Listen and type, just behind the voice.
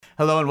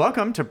Hello and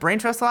welcome to Brain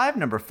Trust Live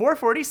number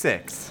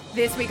 446.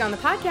 This week on the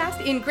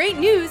podcast, in great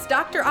news,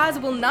 Dr. Oz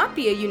will not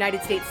be a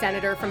United States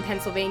Senator from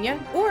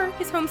Pennsylvania or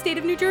his home state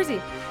of New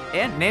Jersey.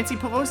 And Nancy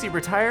Pelosi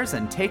retires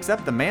and takes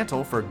up the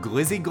mantle for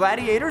glizzy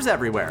gladiators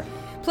everywhere.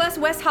 Plus,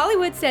 West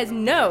Hollywood says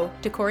no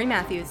to Corey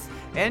Matthews.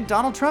 And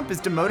Donald Trump is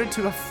demoted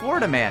to a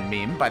Florida man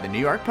meme by the New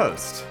York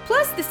Post.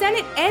 Plus, the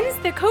Senate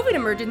ends the COVID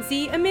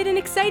emergency amid an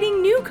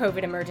exciting new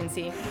COVID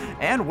emergency.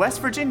 And West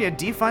Virginia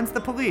defunds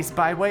the police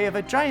by way of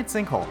a giant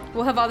sinkhole.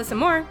 We'll have all this and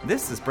more.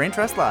 This is Brain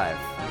Trust Live.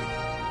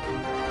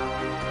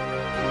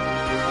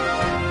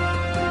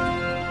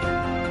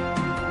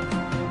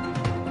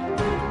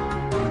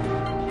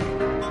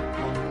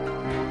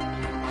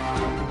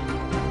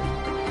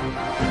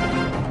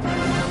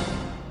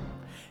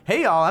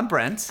 Hey y'all, I'm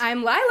Brent. I'm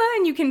Lila,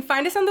 and you can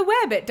find us on the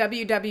web at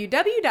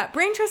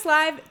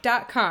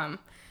www.braintrustlive.com.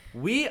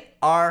 We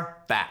are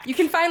back. You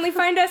can finally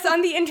find us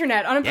on the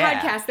internet on a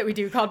podcast that we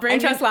do called Brain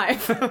Trust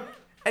Live.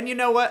 And you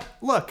know what?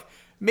 Look,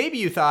 maybe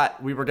you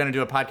thought we were going to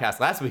do a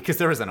podcast last week because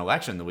there was an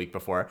election the week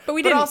before. But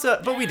we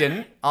didn't. But we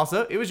didn't.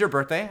 Also, it was your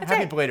birthday. That's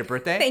Happy right. belated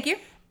birthday. Thank you.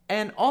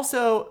 And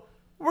also,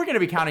 we're going to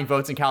be counting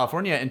votes in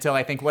California until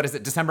I think, what is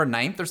it, December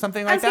 9th or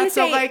something like that?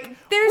 So,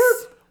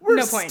 there's we're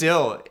no point.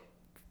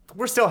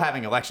 We're still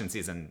having election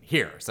season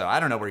here, so I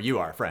don't know where you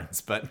are,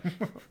 friends, but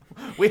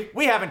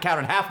we haven't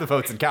counted half the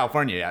votes in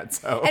California yet.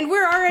 So. And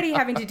we're already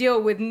having to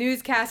deal with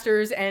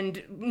newscasters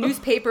and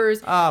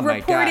newspapers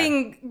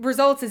reporting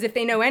results as if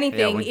they know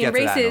anything in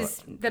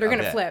races that are going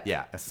to flip.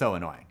 Yeah, it's so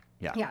annoying.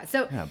 Yeah.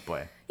 So, oh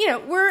boy. You know,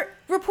 we're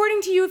reporting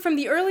to you from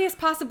the earliest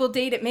possible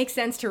date it makes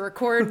sense to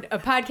record a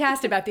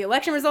podcast about the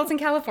election results in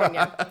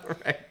California.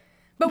 Right.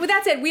 But with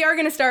that said, we are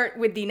going to start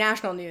with the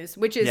national news,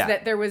 which is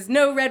that there was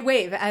no red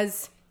wave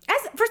as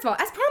first of all,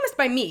 as promised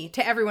by me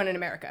to everyone in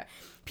America.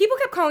 People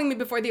kept calling me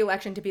before the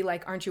election to be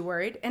like, aren't you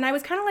worried? And I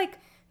was kind of like,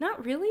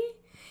 not really.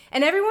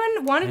 And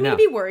everyone wanted me to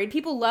be worried.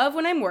 People love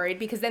when I'm worried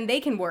because then they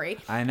can worry.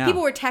 I know.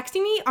 People were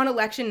texting me on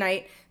election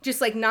night,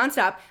 just like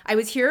nonstop. I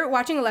was here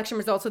watching election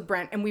results with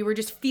Brent, and we were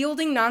just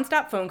fielding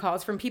nonstop phone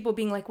calls from people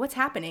being like, what's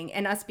happening?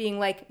 And us being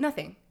like,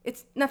 nothing.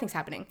 Nothing's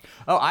happening.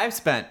 Oh, I've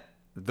spent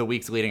the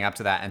weeks leading up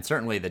to that, and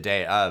certainly the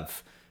day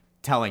of,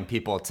 telling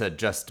people to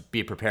just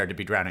be prepared to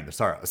be drowning their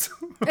sorrows.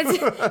 No,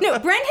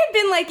 Brent had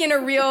been like in a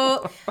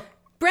real...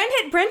 Brent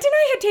and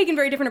I had taken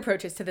very different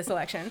approaches to this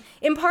election,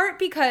 in part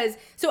because,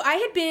 so I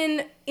had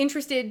been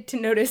interested to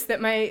notice that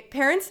my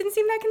parents didn't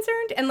seem that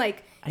concerned, and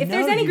like, if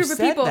there's any group of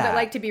people that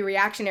like to be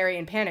reactionary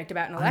and panicked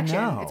about an election,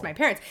 it's my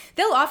parents.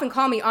 They'll often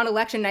call me on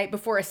election night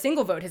before a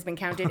single vote has been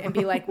counted and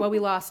be like, well, we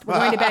lost. We're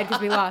going to bed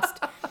because we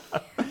lost.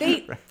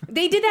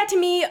 They did that to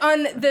me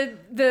on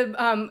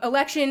the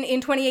election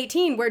in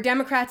 2018 where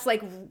Democrats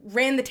like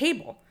ran the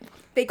table.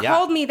 They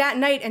called me that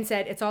night and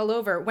said, it's all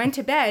over, went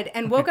to bed,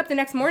 and woke up the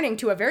next morning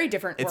to a very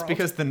different world. It's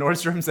because the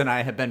Nordstroms and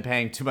I had been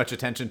paying too much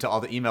attention to all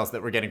the emails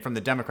that we're getting from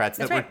the Democrats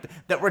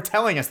that were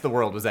telling us the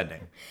world was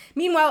ending.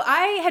 Meanwhile,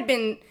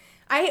 I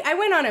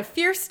went on a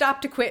fierce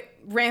stop to quit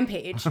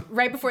rampage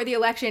right before the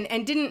election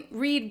and didn't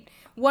read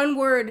one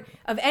word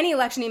of any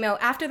election email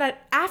after that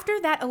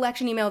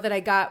election email that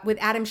I got with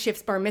Adam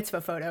Schiff's bar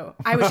mitzvah photo.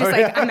 I was just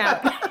like, I'm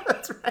out.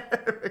 That's right.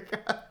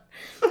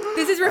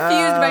 This is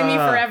refused by me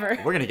forever.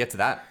 We're going to get to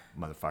that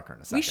motherfucker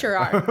in a second. We sure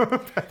are.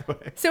 By the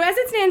way. So as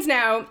it stands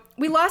now,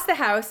 we lost the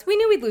House. We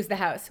knew we'd lose the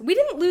House. We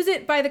didn't lose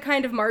it by the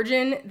kind of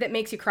margin that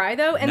makes you cry,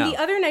 though. And the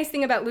other nice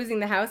thing about losing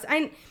the House,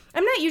 I'm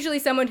not usually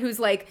someone who's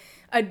like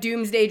a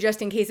doomsday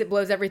just in case it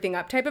blows everything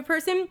up type of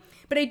person.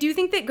 But I do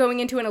think that going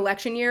into an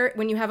election year,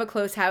 when you have a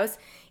close House,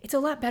 it's a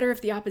lot better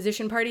if the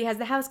opposition party has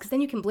the House because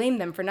then you can blame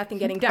them for nothing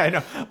getting done. I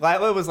know.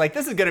 Lila was like,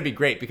 this is going to be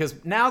great because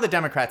now the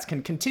Democrats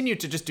can continue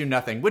to just do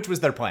nothing, which was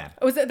their plan.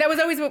 That was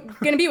always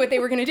going to be what they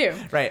were going to do.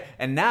 Right.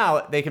 And now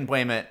they can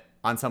blame it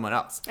on someone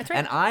else. That's right.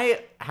 And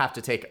I have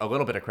to take a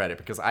little bit of credit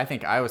because I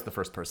think I was the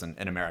first person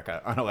in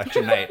America on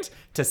election night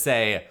to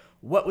say,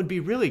 what would be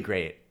really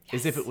great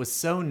is if it was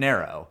so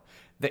narrow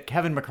that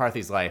Kevin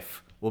McCarthy's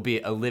life will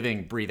be a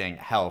living, breathing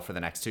hell for the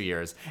next 2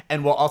 years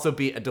and will also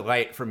be a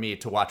delight for me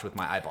to watch with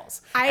my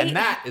eyeballs. And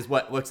that is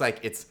what looks like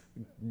it's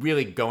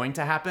really going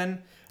to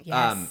happen.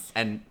 Yes.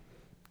 And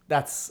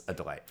that's a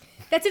delight.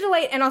 That's a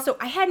delight. And also,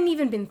 I hadn't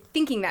even been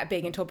thinking that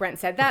big until Brent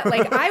said that.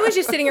 Like, I was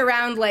just sitting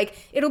around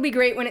like, it'll be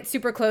great when it's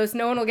super close.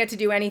 No one will get to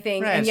do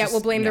anything. Right, and yet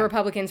we'll blame the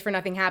Republicans for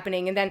nothing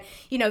happening. And then,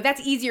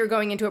 that's easier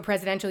going into a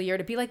presidential year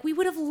to be like, we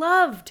would have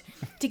loved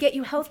to get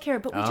you health care,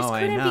 but we just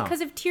couldn't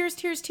because of tears.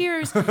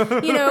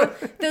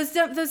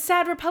 Those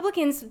sad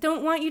Republicans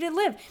don't want you to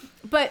live.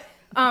 But...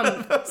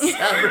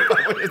 Sad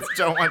Republicans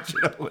don't want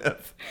you to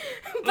live.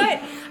 But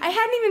I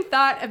hadn't even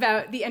thought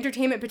about the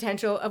entertainment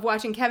potential of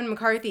watching Kevin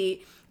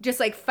McCarthy just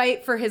like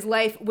fight for his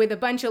life with a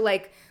bunch of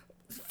like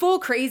full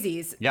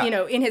crazies,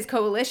 in his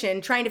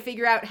coalition, trying to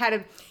figure out how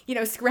to,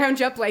 scrounge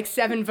up like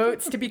 7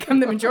 votes to become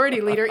the majority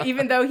leader,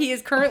 even though he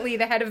is currently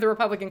the head of the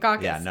Republican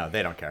caucus. Yeah, no,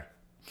 they don't care.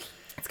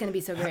 It's going to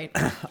be so great.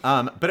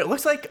 But it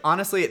looks like,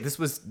 honestly, this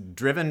was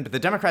driven, the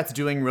Democrats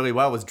doing really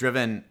well was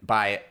driven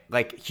by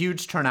like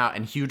huge turnout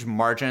and huge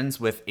margins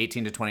with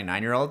 18 to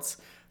 29-year-olds.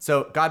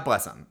 So God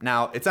bless them.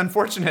 Now, it's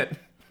unfortunate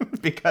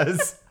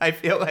because I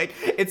feel like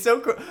it's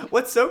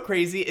what's so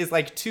crazy is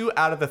like 2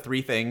 out of the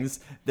 3 things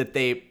that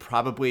they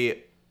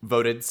probably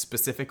voted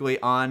specifically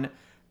on,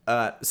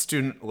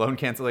 student loan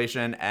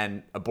cancellation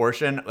and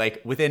abortion,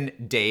 like within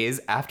days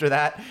after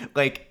that,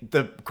 like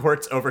the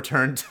courts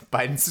overturned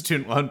Biden's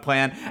student loan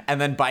plan, and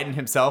then Biden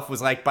himself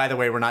was like, by the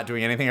way, we're not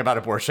doing anything about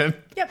abortion.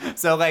 Yep.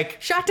 So like,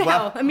 shot to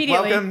hell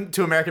immediately. Welcome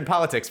to American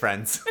politics,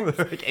 friends.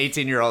 Like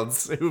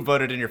 18-year-olds who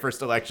voted in your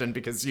first election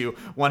because you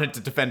wanted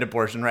to defend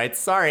abortion rights.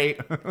 Sorry.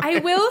 I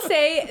will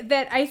say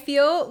that I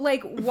feel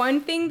like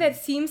one thing that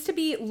seems to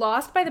be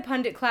lost by the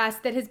pundit class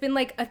that has been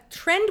like a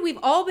trend we've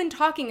all been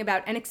talking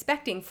about and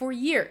expecting for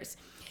years.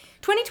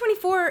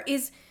 2024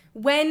 is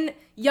when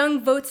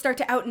young votes start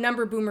to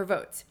outnumber boomer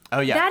votes. Oh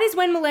yeah. That is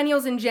when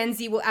millennials and Gen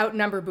Z will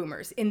outnumber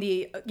boomers in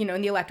the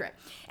in the electorate.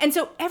 And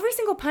so every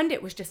single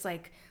pundit was just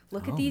like,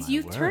 look at these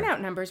youth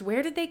turnout numbers.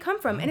 Where did they come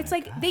from? And it's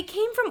like, they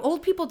came from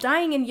old people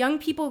dying and young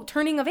people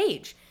turning of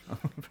age.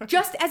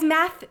 Just as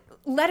math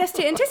led us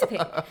to anticipate.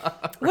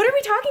 What are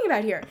we talking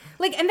about here?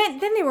 Like, and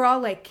then they were all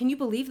like, can you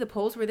believe the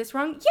polls were this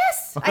wrong?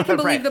 Yes, I can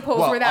believe the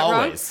polls were that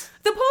wrong.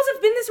 The polls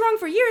have been this wrong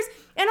for years.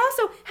 And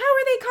also, how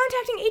are they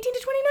contacting 18 to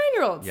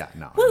 29-year-olds? Yeah,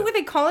 no. What, were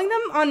they calling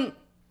them on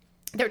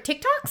their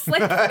TikToks?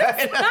 Like,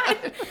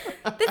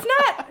 that's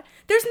not,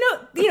 there's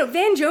no,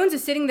 Van Jones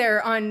is sitting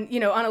there on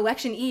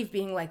election eve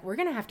being like, we're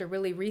going to have to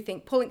really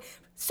rethink polling.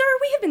 Sir,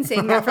 we have been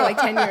saying that for like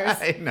 10 years.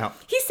 I know.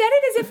 He said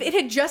it as if it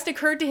had just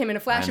occurred to him in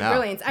a flash of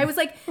brilliance. I was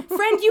like,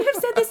 friend, you have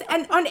said this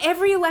on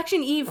every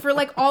election eve for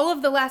like all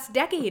of the last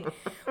decade.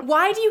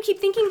 Why do you keep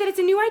thinking that it's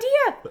a new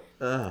idea?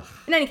 Ugh.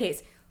 In any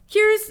case,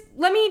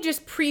 let me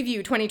just preview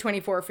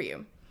 2024 for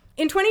you.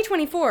 In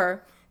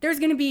 2024, there's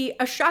going to be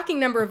a shocking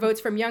number of votes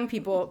from young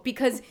people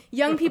because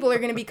young people are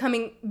going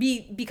to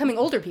be becoming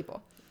older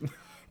people.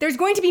 There's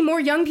going to be more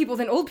young people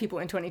than old people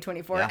in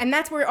 2024, and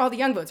that's where all the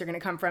young votes are going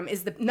to come from,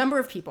 is the number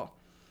of people.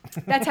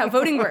 That's how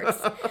voting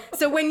works.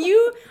 So when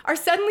you are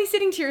suddenly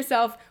sitting to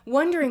yourself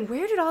wondering,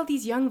 where did all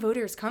these young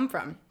voters come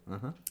from?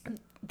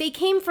 They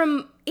came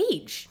from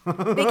age.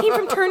 They came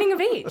from turning of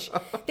age.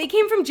 They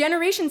came from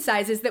generation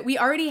sizes that we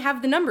already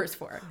have the numbers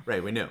for.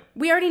 Right, we knew.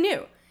 We already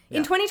knew. Yeah.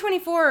 In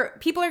 2024,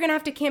 people are going to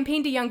have to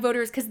campaign to young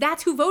voters because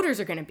that's who voters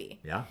are going to be.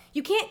 Yeah.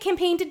 You can't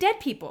campaign to dead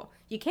people.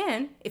 You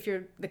can if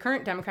you're the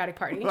current Democratic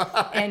Party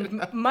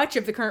and much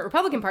of the current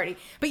Republican Party,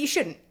 but you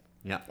shouldn't.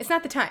 Yeah. It's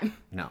not the time.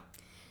 No.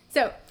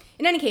 So,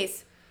 in any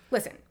case,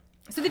 listen.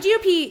 So the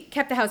GOP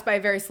kept the House by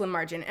a very slim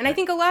margin, and I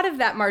think a lot of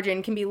that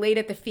margin can be laid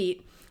at the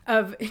feet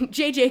of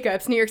Jay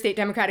Jacobs, New York State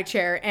Democratic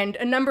chair, and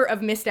a number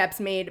of missteps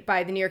made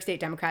by the New York State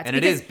Democrats. And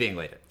it is being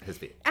laid at his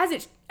feet.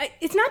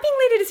 It's not being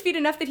laid at his feet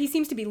enough that he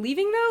seems to be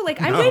leaving, though.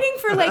 Like, I'm waiting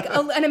for like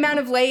an amount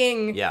of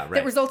laying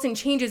that results in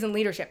changes in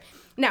leadership.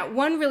 Now,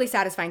 one really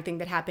satisfying thing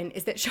that happened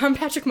is that Sean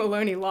Patrick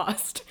Maloney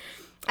lost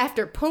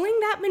after pulling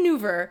that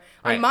maneuver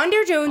on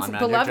Mondaire Jones,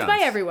 beloved by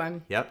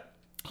everyone. Yep.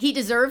 He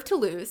deserved to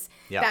lose.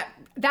 Yep.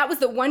 That was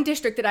the one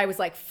district that I was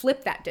like,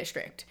 flip that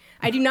district.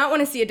 I do not want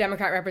to see a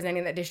Democrat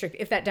representing that district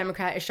if that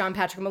Democrat is Sean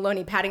Patrick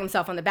Maloney patting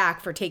himself on the back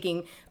for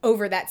taking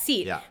over that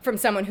seat from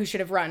someone who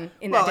should have run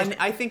in that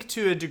district. And I think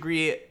to a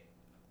degree,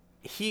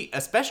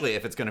 especially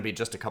if it's going to be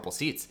just a couple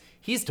seats,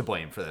 he's to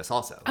blame for this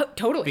also. Oh,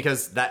 totally.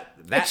 Because that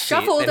it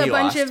shuffled a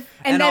bunch of,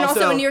 and then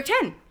also in New York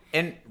 10.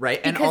 And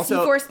and because also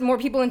he forced more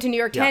people into New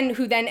York 10,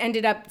 who then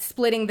ended up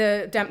splitting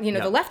the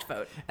left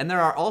vote. And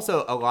there are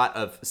also a lot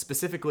of,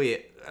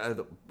 specifically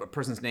the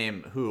person's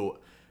name who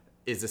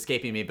is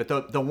escaping me, but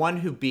the one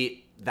who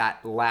beat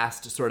that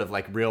last sort of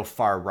like real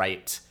far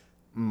right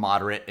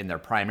moderate in their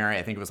primary,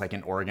 I think it was like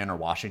in Oregon or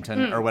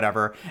Washington or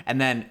whatever,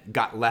 and then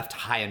got left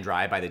high and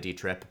dry by the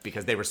D-Trip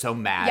because they were so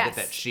mad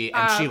that she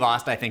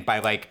lost, I think, by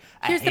like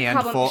a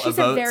handful of votes. She's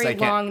a very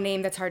long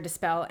name that's hard to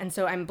spell, and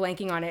so I'm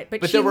blanking on it.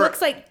 But she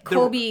looks like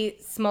Colby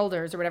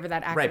Smulders or whatever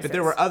that actress is. Right, but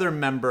there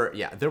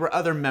were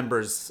other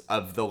members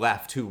of the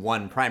left who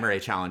won primary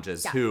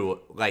challenges who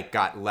like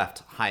got left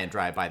high and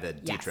dry by the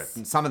D-Trip.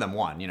 And some of them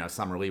won,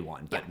 Summer Lee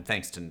won, but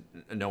thanks to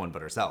no one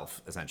but herself,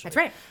 essentially. That's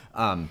right.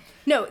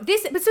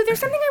 So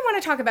there's something I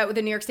want to talk about with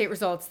the New York State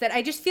results that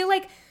I just feel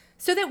like,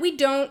 so that we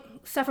don't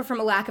suffer from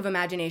a lack of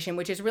imagination,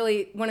 which is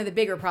really one of the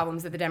bigger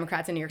problems that the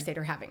Democrats in New York State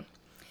are having.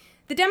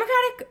 The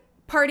Democratic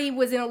Party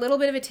was in a little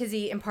bit of a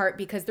tizzy in part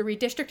because the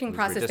redistricting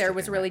process there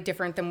was really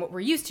different than what we're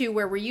used to,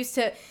 where we're used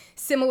to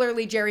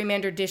similarly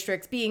gerrymandered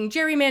districts being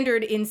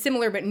gerrymandered in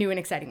similar but new and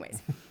exciting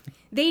ways.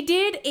 They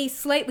did a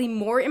slightly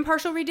more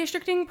impartial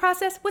redistricting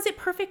process. Was it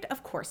perfect?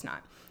 Of course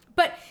not.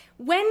 But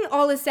when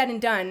all is said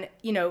and done,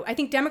 I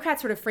think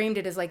Democrats sort of framed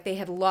it as like they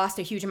had lost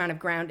a huge amount of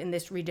ground in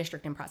this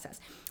redistricting process.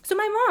 So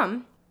my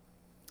mom,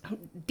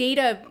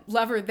 data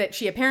lover that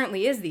she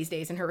apparently is these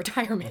days in her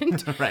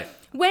retirement,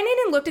 went in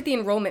and looked at the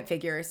enrollment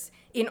figures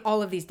in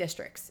all of these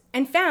districts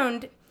and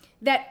found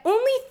that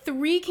only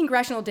 3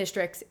 congressional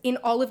districts in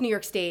all of New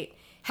York State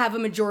have a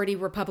majority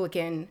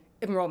Republican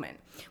enrollment,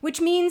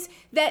 which means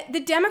that the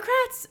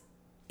Democrats,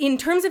 in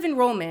terms of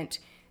enrollment,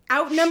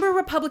 outnumber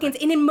Republicans,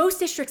 and in most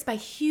districts by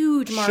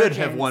huge margins. Should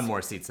have won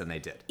more seats than they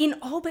did. In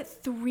all but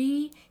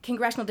 3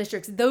 congressional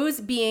districts, those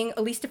being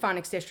Elise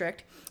Stefanik's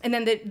district, and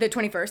then the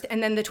 21st,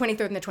 and then the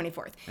 23rd and the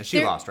 24th. And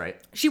she lost, right?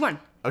 She won.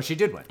 Oh, she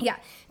did win. Yeah.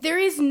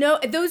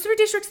 Those were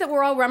districts that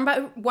were all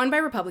won by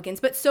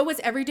Republicans, but so was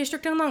every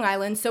district on Long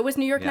Island, so was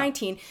New York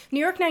 19. New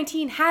York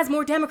 19 has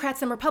more Democrats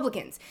than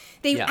Republicans.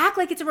 They act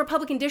like it's a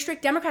Republican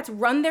district. Democrats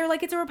run there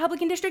like it's a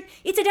Republican district.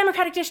 It's a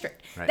Democratic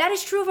district. Right. That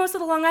is true of most of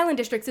the Long Island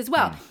districts as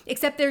well,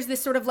 except there's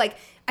this sort of like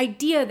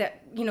idea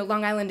that,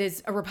 Long Island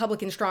is a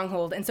Republican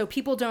stronghold, and so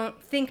people don't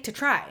think to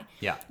try.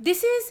 Yeah.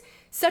 This is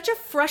such a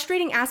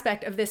frustrating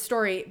aspect of this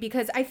story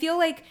because I feel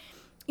like,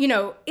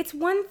 it's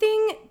one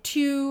thing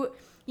to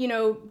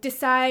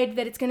decide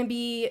that it's going to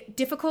be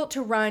difficult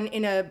to run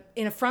in a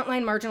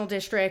frontline marginal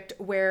district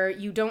where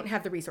you don't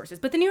have the resources.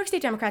 But the New York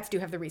State Democrats do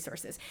have the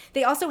resources.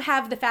 They also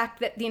have the fact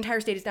that the entire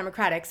state is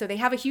Democratic, so they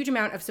have a huge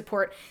amount of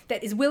support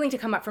that is willing to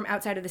come up from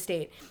outside of the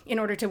state in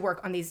order to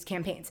work on these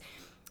campaigns.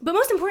 But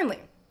most importantly,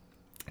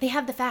 they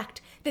have the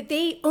fact that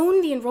they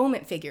own the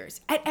enrollment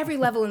figures at every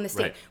level in the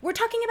state. Right. We're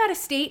talking about a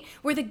state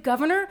where the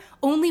governor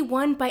only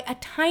won by a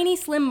tiny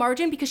slim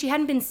margin because she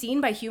hadn't been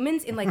seen by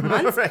humans in like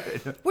months. Right.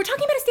 We're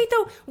talking about a state,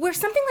 though, where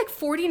something like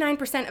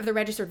 49% of the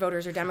registered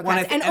voters are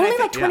Democrats, and only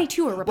like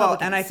 22 are Republicans.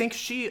 Well, and I think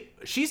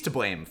she's to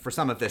blame for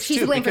some of this, too.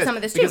 She's to blame for some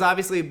of this, too. Because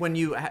obviously when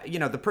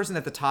the person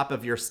at the top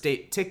of your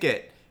state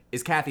ticket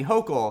is Kathy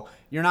Hochul,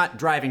 you're not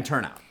driving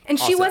turnout. And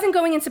she also. wasn't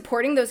going and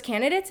supporting those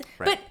candidates.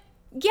 Right. But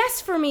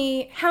guess for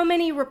me how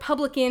many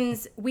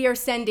Republicans we are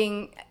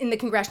sending in the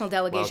congressional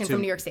delegation from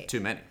New York State. Too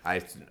many.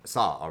 I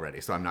saw already,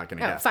 so I'm not going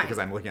to guess fine. because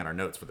I'm looking at our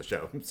notes for the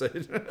show. So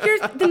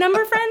Here's the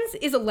number, friends,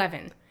 is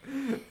 11.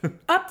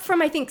 Up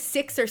from I think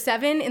 6 or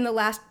 7 in the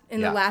last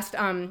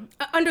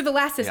under the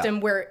last system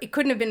where it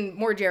couldn't have been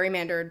more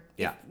gerrymandered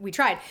if we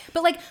tried.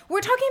 But like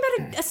we're talking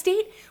about a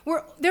state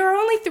where there are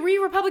only 3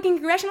 Republican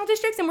congressional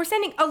districts and we're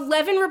sending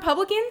 11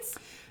 Republicans.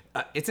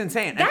 It's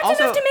insane. That's and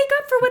also, enough to make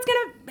up for what's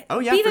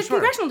going to be the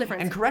congressional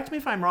difference. And correct me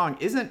if I'm wrong,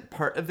 isn't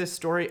part of this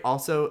story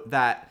also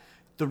that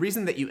the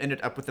reason that you ended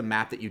up with the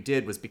map that you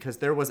did was because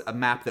there was a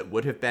map that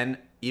would have been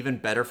even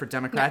better for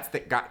Democrats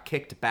that got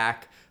kicked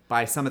back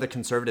by some of the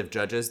conservative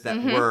judges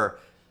that were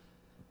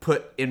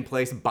put in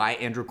place by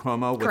Andrew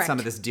Cuomo with some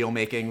of this deal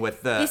making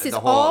with the This is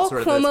whole all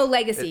sort of Cuomo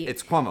legacy.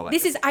 It's Cuomo legacy.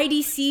 This is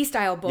IDC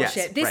style bullshit.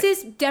 Yes, this right.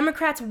 is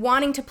Democrats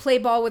wanting to play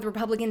ball with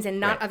Republicans and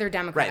not other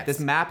Democrats. Right. This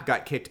map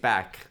got kicked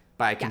back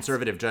by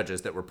conservative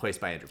judges that were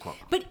placed by Andrew Cuomo.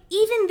 But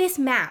even this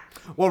map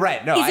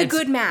is a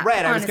good map,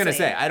 Right, I was honestly. going to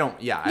say, I'm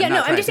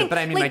not trying to, but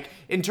I mean, like,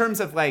 in terms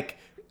of, like,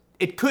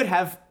 it could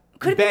have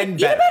been better. Even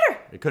better.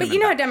 It could but have you been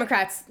know how better.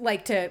 Democrats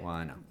like to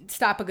I know.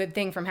 stop a good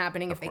thing from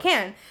happening if they course.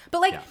 can.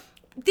 But, like,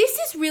 this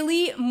is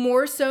really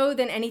more so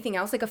than anything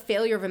else, like a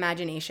failure of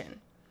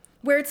imagination.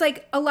 Where it's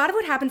like a lot of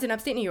what happens in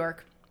upstate New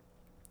York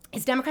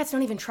is Democrats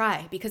don't even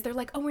try because they're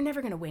like, oh, we're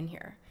never going to win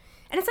here.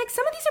 And it's like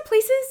some of these are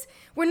places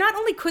where not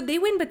only could they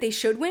win, but they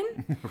should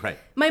win. Right.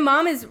 My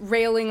mom is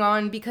railing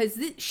on because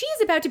she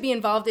is about to be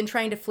involved in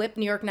trying to flip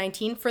New York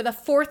 19 for the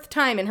 4th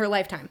time in her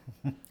lifetime.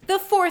 The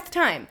 4th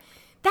time.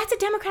 That's a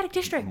Democratic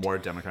district. More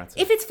Democrats.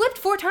 If it's flipped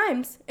 4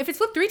 times, if it's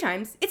flipped 3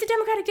 times, it's a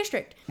Democratic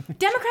district.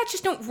 Democrats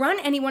just don't run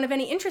anyone of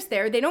any interest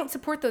there. They don't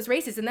support those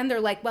races. And then they're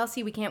like, well,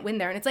 see, we can't win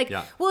there. And it's like,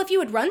 well, if you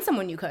would run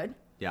someone, you could.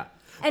 Yeah.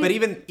 And- but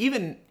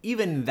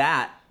even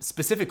that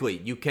specifically,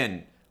 you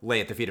can lay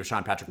at the feet of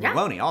Sean Patrick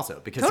Maloney also,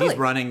 because he's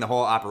running the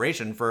whole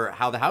operation for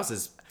how the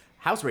House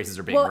races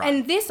are being run. Well,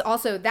 and this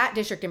also, that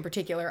district in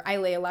particular, I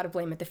lay a lot of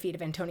blame at the feet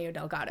of Antonio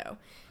Delgado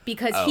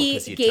because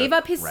he gave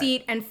up his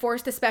seat and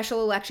forced a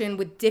special election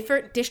with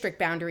different district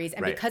boundaries.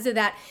 And because of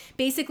that,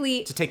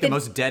 basically... To take the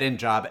most dead-end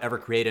job ever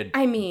created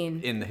in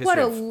the history what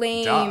a of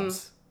lame...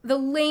 jobs. The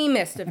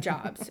lamest of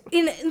jobs.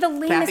 In the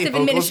lamest Kathy of Hochul's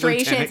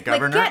administrations. lieutenant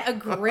governor. Like, get a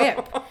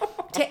grip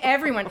to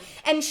everyone.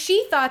 And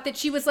she thought that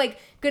she was, like,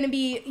 going to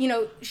be,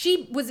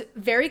 she was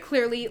very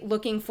clearly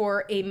looking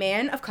for a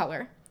man of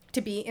color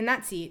to be in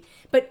that seat.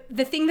 But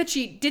the thing that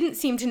she didn't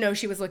seem to know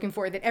she was looking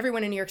for, that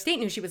everyone in New York State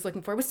knew she was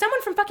looking for, was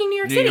someone from fucking New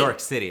York City. New York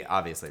City,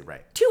 obviously,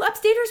 right. 2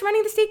 upstaters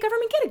running the state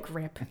government. Get a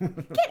grip.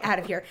 Get out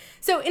of here.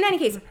 So, in any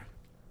case...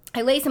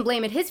 I lay some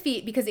blame at his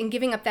feet because in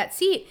giving up that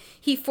seat,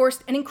 he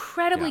forced an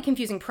incredibly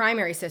confusing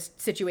primary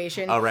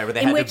situation. Oh, right, where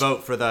they had to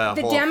vote for the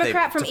whole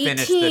Democrat thing from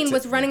 18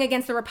 was running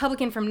against the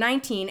Republican from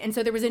 19, and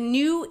so there was a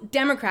new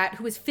Democrat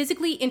who was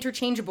physically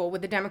interchangeable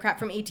with the Democrat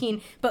from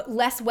 18, but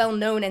less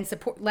well-known and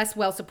less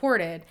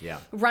well-supported,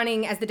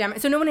 running as the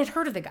Democrat. So no one had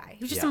heard of the guy.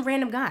 He was just some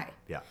random guy.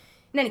 Yeah.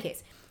 In any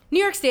case, New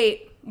York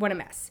State, what a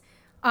mess.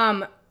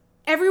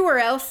 Everywhere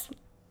else,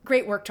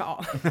 great work to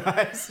all.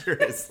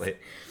 Seriously.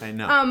 I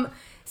know.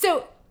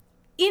 So...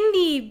 in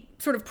the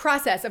sort of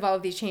process of all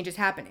of these changes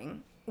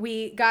happening,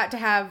 we've got to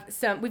have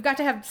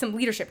some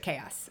leadership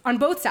chaos on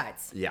both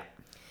sides. Yeah.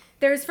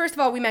 There's, first of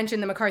all, we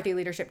mentioned the McCarthy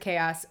leadership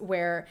chaos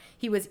where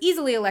he was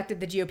easily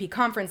elected the GOP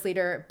conference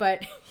leader,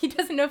 but he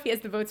doesn't know if he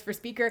has the votes for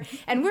speaker,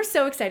 and we're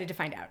so excited to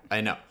find out.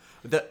 I know.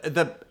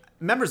 The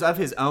members of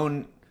his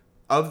own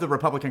of the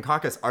Republican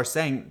caucus are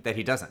saying that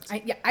he doesn't.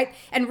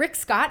 And Rick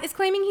Scott is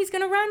claiming he's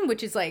going to run,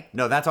 which is like...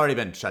 No, that's already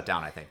been shut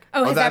down, I think.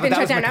 Oh, has that been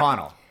shut down? That was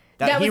McConnell.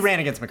 He ran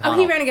against McConnell. Oh,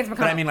 he ran against McConnell.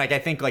 But I mean, like, I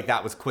think like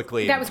that was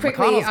quickly.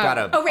 McConnell's got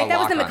a. Oh, right, that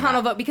was the lock on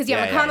McConnell vote because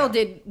McConnell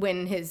did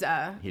win his.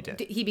 He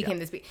did. He became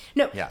the speaker.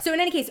 No. Yeah. So in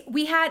any case,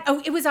 we had.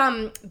 Oh, it was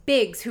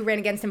Biggs who ran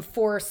against him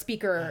for GOP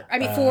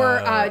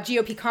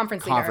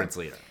conference leader. Conference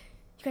leader.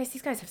 You guys,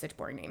 these guys have such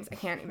boring names. I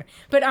can't even.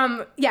 But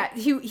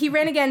he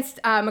ran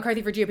against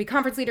McCarthy for GOP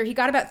conference leader. He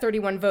got about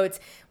 31 votes.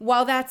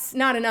 While that's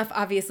not enough,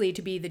 obviously,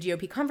 to be the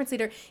GOP conference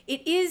leader,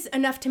 it is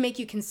enough to make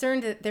you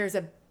concerned that there's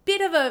a bit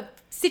of a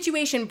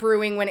situation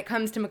brewing when it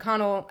comes to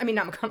McCarthy.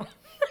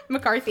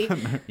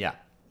 Yeah.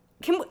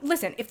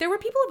 Listen, if there were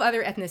people of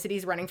other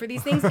ethnicities running for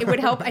these things, it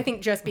would help, I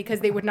think, just because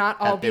they would not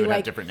all they would like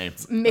have different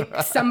names.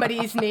 Mix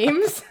somebody's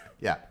names.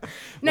 Yeah.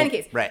 In any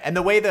case. Right. And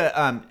the way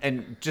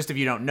and just if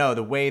you don't know,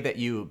 the way that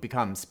you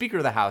become Speaker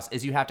of the House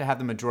is you have to have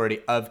the majority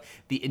of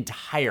the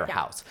entire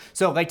House.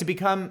 So like to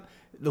become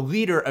the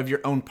leader of your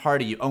own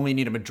party, you only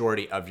need a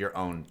majority of your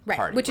own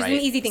party. Which is an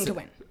easy thing to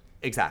win.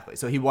 Exactly.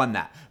 So he won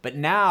that. But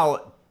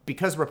now,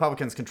 because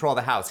Republicans control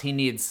the House, he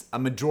needs a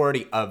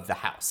majority of the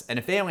House. And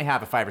if they only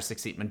have a 5 or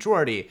 6 seat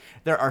majority,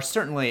 there are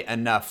certainly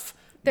enough.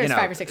 There's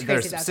 5 or 6 crazies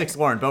There's out 6 there.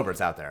 Lauren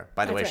Boeberts out there.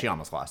 By the way, right. she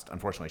almost lost.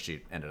 Unfortunately,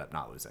 she ended up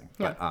not losing.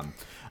 Yeah.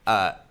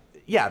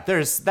 But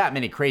there's that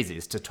many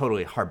crazies to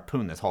totally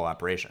harpoon this whole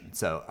operation.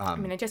 So I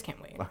mean, I just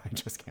can't wait. I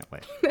just can't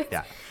wait.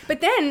 Yeah. But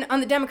then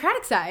on the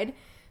Democratic side,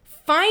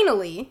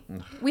 finally,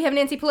 we have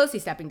Nancy Pelosi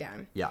stepping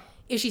down. Yeah.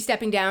 Is she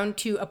stepping down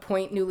to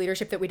appoint new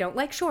leadership that we don't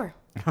like? Sure.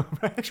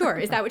 Sure.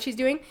 Is that what she's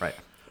doing? Right.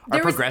 Are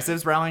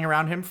progressives rallying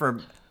around him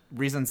for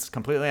reasons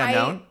completely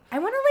unknown? I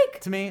want to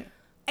to me.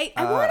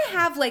 I want to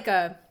have like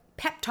a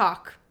pep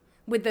talk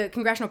with the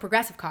Congressional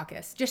Progressive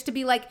Caucus just to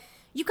be like,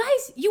 you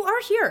guys, you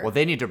are here. Well,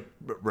 they need to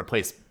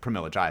replace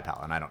Pramila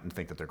Jayapal, and I don't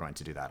think that they're going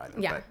to do that either.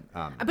 Yeah.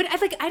 But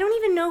I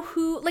don't even know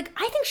who. Like,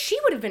 I think she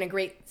would have been a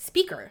great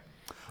speaker.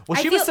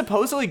 Well, she was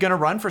supposedly going to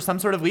run for some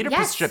sort of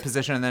leadership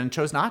position and then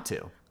chose not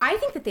to. I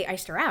think that they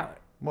iced her out.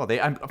 Well, they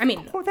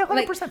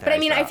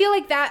 100% I feel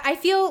like that. I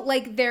feel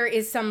like there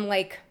is some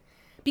like,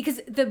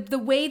 because the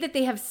way that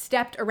they have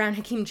stepped around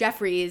Hakeem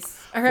Jeffries,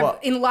 or have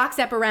in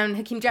lockstep around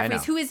Hakeem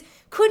Jeffries, who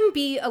couldn't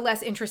be a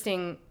less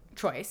interesting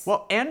choice.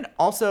 Well, and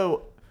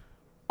also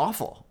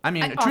awful. I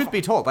mean, truth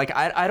be told, like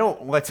I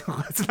don't let's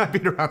not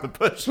beat around the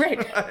bush.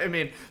 Right. I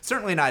mean,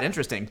 certainly not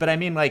interesting, but I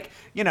mean, like,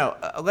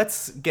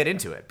 let's get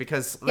into it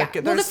because like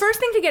well, the first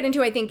thing to get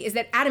into, I think, is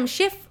that Adam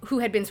Schiff, who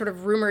had been sort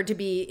of rumored to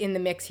be in the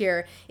mix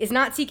here, is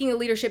not seeking a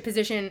leadership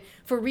position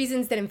for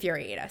reasons that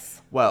infuriate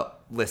us. Well,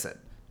 listen,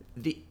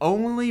 the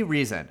only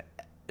reason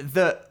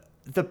the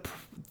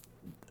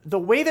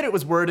way that it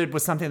was worded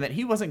was something that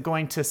he wasn't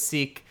going to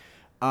seek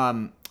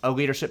a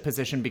leadership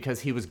position because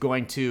he was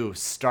going to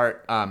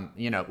start,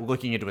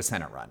 looking into a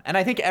Senate run. And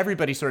I think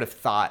everybody sort of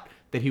thought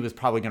that he was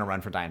probably going to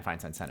run for Dianne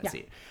Feinstein's Senate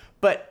seat.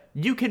 But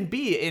you can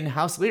be in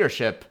House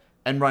leadership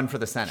and run for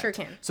the Senate. Sure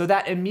can. So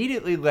that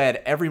immediately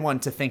led everyone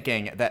to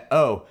thinking that,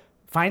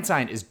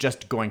 Feinstein is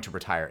just going to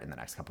retire in the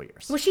next couple of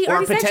years. Well, she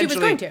already said she was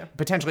going to.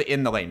 Potentially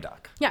in the lame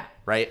duck. Yeah.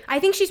 Right?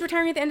 I think she's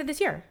retiring at the end of this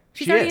year.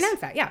 She's already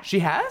announced that, yeah. She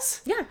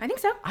has? Yeah, I think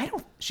so.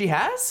 She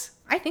has?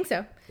 I think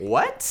so.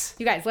 What?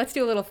 You guys, let's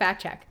do a little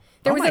fact check.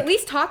 There was at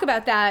least talk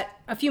about that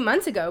a few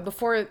months ago,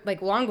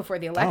 long before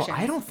the election.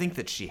 I don't think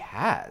that she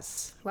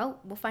has. Well,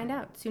 we'll find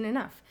out soon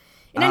enough.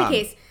 In any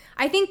case,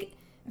 I think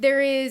there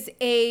is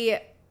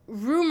a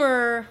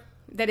rumor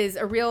that is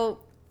a real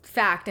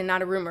fact and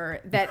not a rumor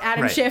that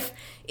Adam Schiff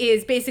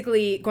is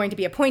basically going to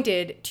be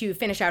appointed to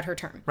finish out her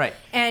term. Right.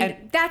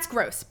 And that's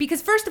gross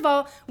because, first of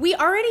all, we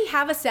already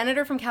have a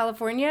senator from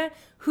California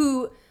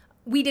who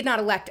we did not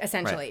elect,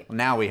 essentially. Right. Well,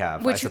 now we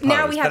have, I suppose.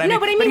 Now we have. But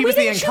we he was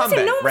didn't the choose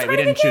him. No one was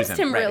running against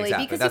him, right, really,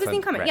 exactly. because That's he was the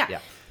incumbent. Right, yeah.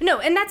 No,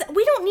 and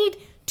we don't need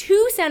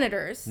 2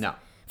 senators. No.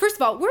 First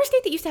of all, we're a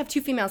state that used to have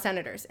 2 female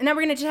senators, and now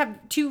we're going to just have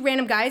 2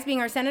 random guys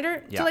being our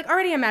senator. Yeah. So,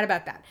 already I'm mad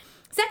about that.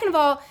 Second of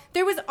all,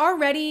 there was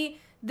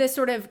already the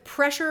sort of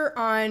pressure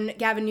on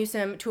Gavin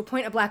Newsom to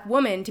appoint a black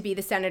woman to be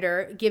the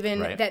senator, given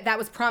that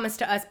was promised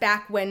to us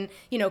back when,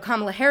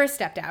 Kamala Harris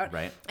stepped out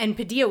and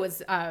Padilla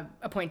was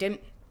appointed.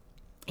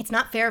 It's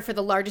not fair for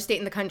the largest state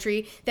in the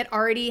country that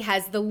already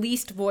has the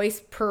least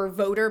voice per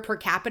voter per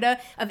capita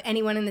of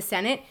anyone in the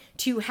Senate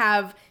to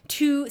have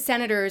 2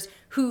 senators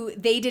who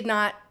they did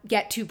not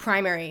get to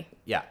primary.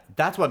 Yeah,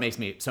 that's what makes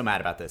me so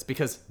mad about this.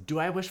 Because do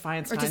I wish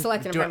Feinstein... Or to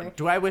select in primary.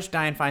 Do I wish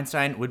Dianne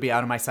Feinstein would be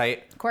out of my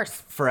sight? Of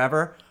course.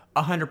 Forever?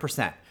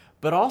 100%.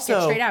 But also,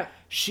 get straight out.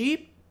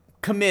 She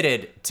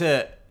committed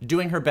to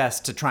doing her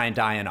best to try and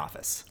die in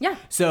office. Yeah.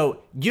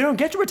 So you don't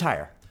get to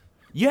retire.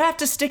 You have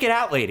to stick it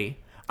out, lady.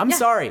 I'm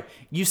sorry.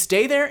 You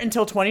stay there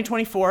until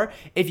 2024.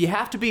 If you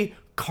have to be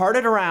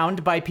carted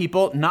around by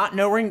people not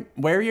knowing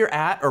where you're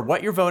at or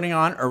what you're voting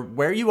on or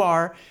where you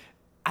are,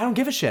 I don't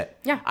give a shit.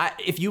 Yeah.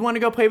 If you want to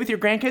go play with your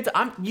grandkids,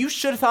 you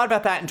should have thought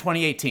about that in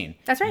 2018.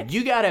 That's right.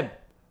 You got to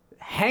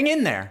hang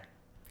in there.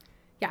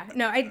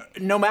 Yeah.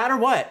 No matter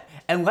what,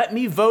 and let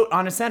me vote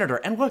on a senator.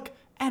 And look,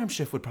 Adam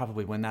Schiff would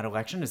probably win that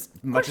election, as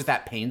much as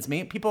that pains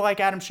me. People like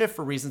Adam Schiff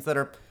for reasons that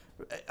are,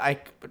 I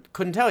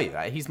couldn't tell you.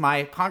 He's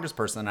my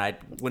congressperson. I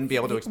wouldn't be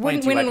able to explain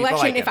Wouldn't to you win why an people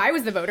election like if him. I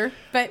was the voter,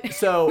 but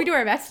So- we do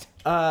our best.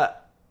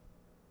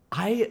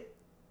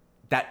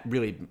 That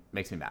really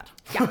makes me mad.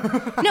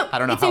 Yeah. No, I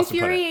don't know it's how else to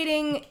put it.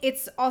 infuriating.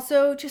 It's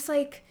also just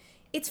like,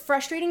 it's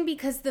frustrating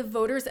because the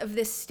voters of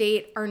this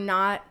state are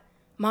not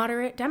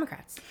moderate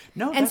Democrats.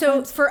 No, and that's so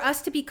fine. for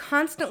us to be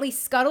constantly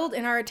scuttled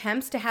in our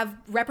attempts to have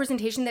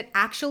representation that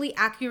actually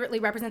accurately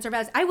represents our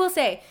values, I will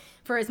say,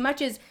 for as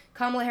much as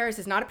Kamala Harris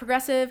is not a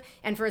progressive,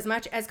 and for as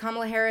much as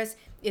Kamala Harris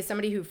is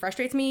somebody who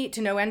frustrates me to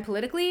no end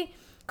politically,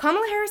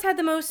 Kamala Harris had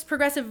the most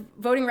progressive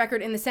voting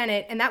record in the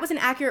Senate, and that was an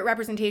accurate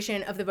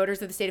representation of the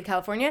voters of the state of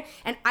California.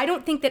 And I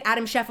don't think that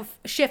Adam Schiff,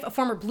 a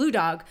former Blue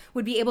Dog,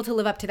 would be able to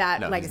live up to that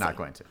legacy. He's not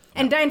going to.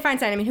 And Dianne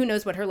Feinstein, I mean, who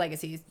knows what her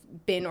legacy's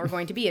been or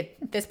going to be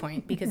at this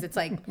point, because it's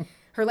like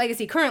her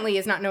legacy currently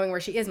is not knowing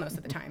where she is most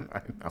of the time.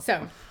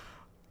 So,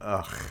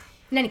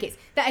 in any case,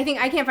 I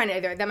think I can't find it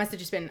either. That must have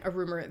just been a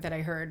rumor that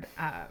I heard.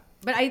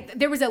 But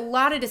there was a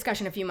lot of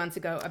discussion a few months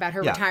ago about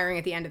her retiring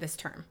at the end of this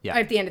term. Yeah.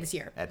 At the end of this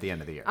year. At the end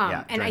of the year,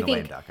 and during I the think-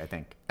 lame duck, I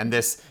think. And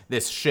this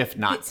Schiff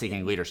not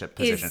seeking leadership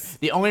position. is-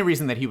 The only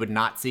reason that he would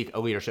not seek a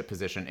leadership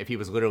position if he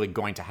was literally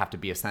going to have to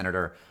be a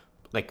senator,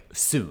 like,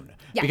 soon.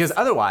 Yes. Because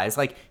otherwise,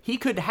 like, he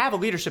could have a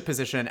leadership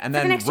position and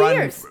then next 2 run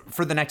years.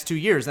 for the next 2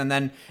 years,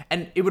 and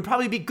it would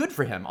probably be good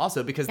for him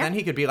also, because then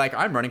he could be like,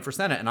 I'm running for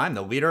Senate and I'm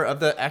the leader of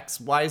the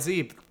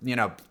XYZ,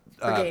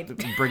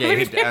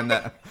 brigade and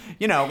the,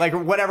 like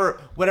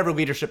whatever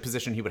leadership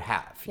position he would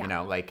have,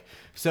 like,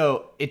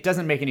 so it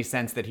doesn't make any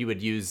sense that he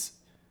would use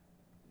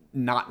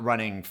not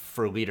running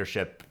for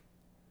leadership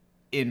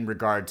in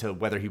regard to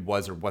whether he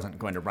was or wasn't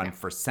going to run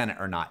for Senate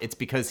or not. It's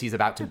because he's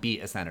about to be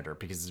a senator,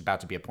 because he's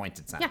about to be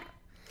appointed senator.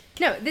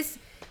 Yeah. No, this.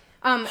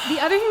 The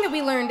other thing that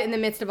we learned in the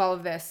midst of all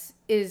of this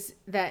is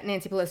that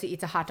Nancy Pelosi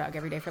eats a hot dog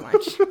every day for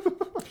lunch.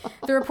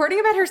 The reporting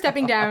about her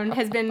stepping down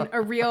has been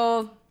a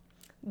real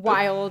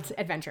wild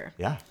adventure.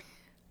 Yeah.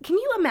 Can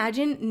you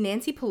imagine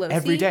Nancy Pelosi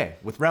Every day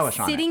with relish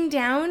on it. sitting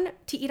down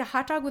to eat a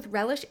hot dog with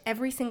relish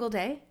every single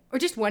day? Or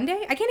just one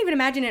day? I can't even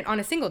imagine it on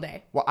a single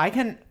day. Well, I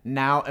can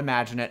now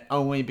imagine it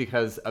only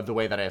because of the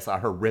way that I saw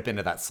her rip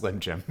into that Slim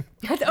Jim.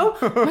 Oh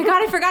my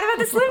God, I forgot about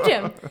the Slim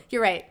Jim.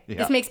 You're right. Yeah.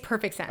 This makes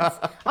perfect sense.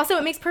 Also,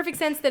 it makes perfect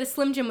sense that a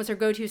Slim Jim was her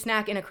go-to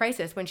snack in a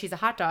crisis when she's a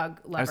hot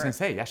dog lover. I was gonna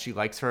say, yeah, she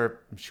likes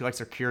her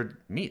cured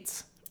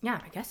meats. Yeah,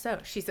 I guess so.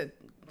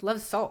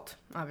 Loves salt,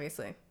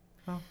 obviously.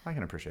 Well, I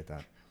can appreciate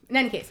that. In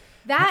any case,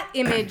 that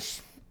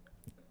image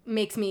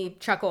makes me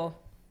chuckle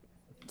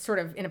sort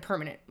of in a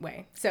permanent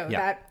way. So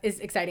that is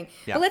exciting.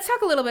 Yeah. But let's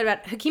talk a little bit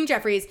about Hakeem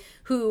Jeffries,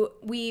 who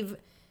we've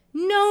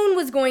known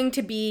was going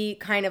to be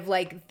kind of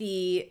like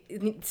the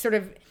sort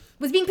of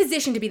was being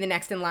positioned to be the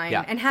next in line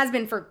and has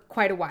been for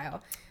quite a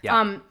while.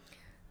 Yeah.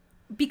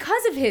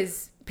 Because of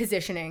his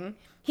positioning,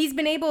 he's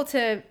been able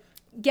to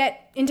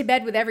get into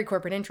bed with every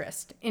corporate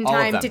interest in All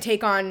of time them. to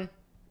take on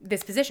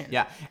this position.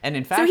 Yeah, and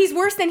in fact, So he's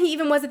worse than he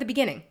even was at the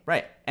beginning.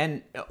 right.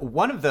 And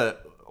one of the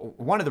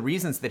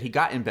reasons that he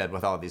got in bed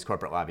with all of these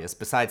corporate lobbyists,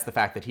 besides the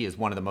fact that he is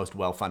one of the most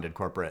well-funded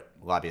corporate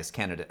lobbyist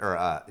candidate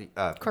or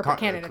Corporate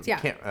candidates,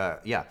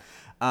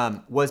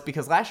 was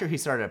because last year he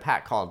started a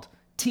PAC called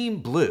Team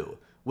Blue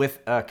with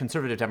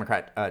conservative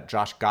Democrat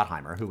Josh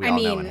Gottheimer, who we all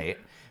know and hate,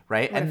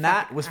 right? what a And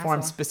that fucking was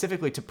formed asshole.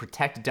 specifically to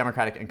protect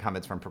Democratic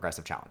incumbents from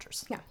progressive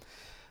challengers. Yeah.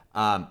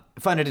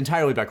 Funded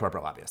entirely by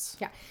corporate lobbyists.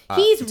 Yeah.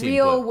 He's Team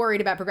real Blue.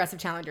 worried about progressive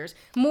challengers.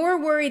 More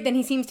worried than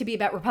he seems to be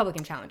about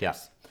Republican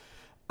challengers.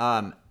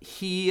 Yeah.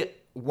 He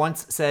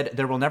once said,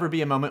 "There will never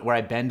be a moment where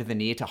I bend the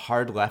knee to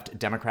hard left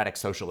democratic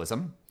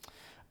socialism."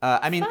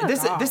 I mean, Fuck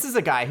off. this is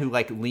a guy who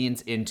like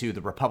leans into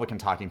the Republican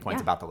talking points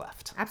Yeah. about the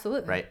left.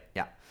 Absolutely. Right?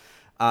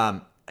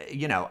 Yeah.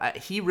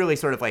 He really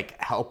sort of like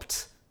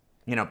helped,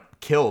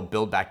 kill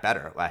Build Back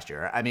Better last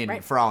year. I mean,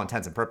 Right. for all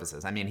intents and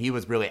purposes. I mean, he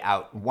was really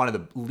one of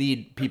the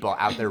lead people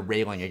out there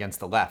railing against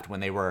the left when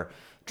they were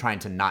trying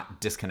to not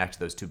disconnect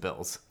those two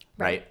bills.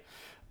 Right.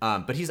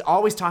 But he's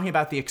always talking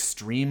about the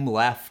extreme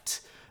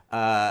left,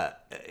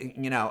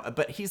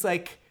 but he's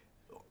like,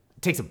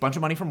 takes a bunch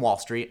of money from Wall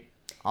Street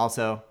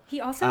also.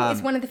 He also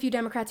is one of the few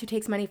Democrats who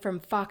takes money from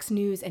Fox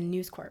News and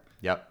News Corp.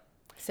 Yep.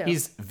 So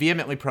He's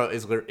vehemently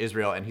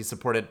pro-Israel, and he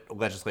supported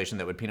legislation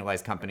that would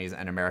penalize companies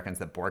and Americans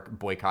that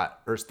boycott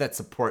or that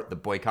support the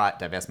boycott,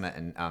 divestment,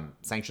 and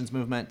sanctions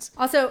movements.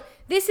 Also,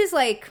 this is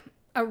like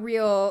a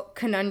real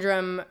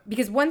conundrum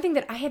because one thing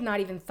that I had not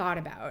even thought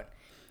about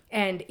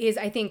and is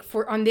I think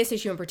on this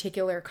issue in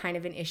particular kind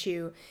of an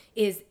issue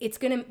is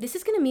this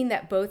is gonna mean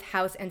that both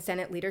House and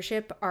Senate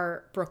leadership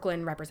are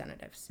Brooklyn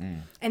representatives.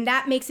 And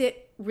that makes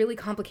it really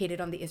complicated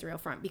on the Israel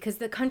front because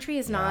the country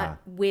is not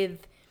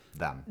with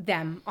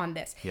them on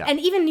this. Yeah. And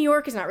even New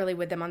York is not really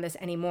with them on this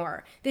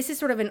anymore. This is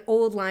sort of an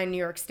old line New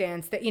York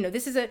stance that,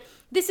 this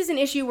is an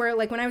issue where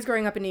like when I was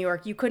growing up in New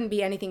York, you couldn't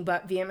be anything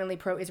but vehemently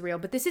pro-Israel,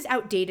 but this is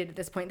outdated at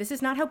this point. This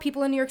is not how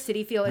people in New York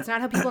City feel. It's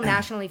not how people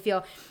nationally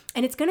feel.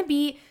 And it's going to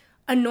be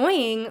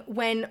annoying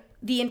when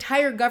the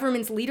entire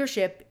government's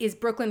leadership is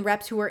Brooklyn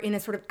reps who are in a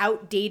sort of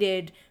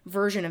outdated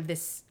version of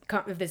this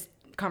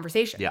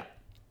conversation. Yeah.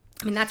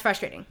 I mean, that's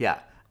frustrating. Yeah.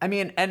 I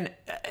mean, and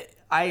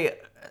I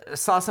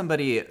saw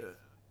somebody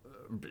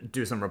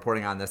do some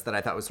reporting on this that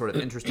I thought was sort of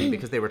interesting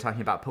because they were talking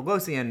about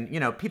Pelosi, and, you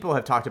know, people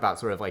have talked about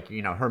sort of like,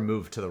 you know, her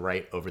move to the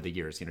right over the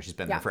years. You know, she's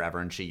been there forever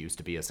and she used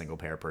to be a single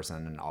payer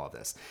person and all of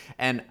this.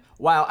 And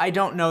while I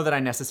don't know that I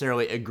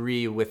necessarily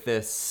agree with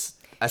this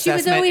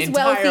assessment she was always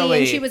entirely, wealthy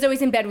and she was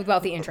always in bed with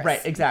wealthy interests.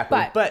 Right,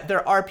 exactly. But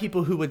there are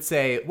people who would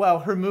say, well,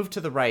 her move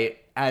to the right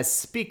as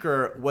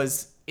speaker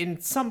was in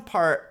some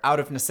part out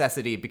of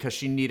necessity because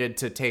she needed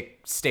to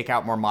stake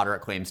out more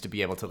moderate claims to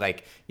be able to,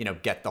 like, you know,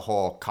 get the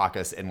whole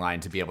caucus in line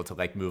to be able to,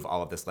 like, move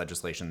all of this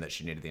legislation that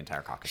she needed the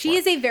entire caucus She for.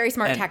 is a very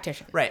smart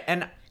tactician. Right.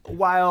 And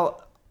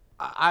while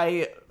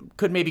I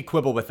could maybe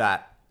quibble with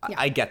that,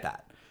 I get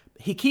that.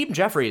 Hakeem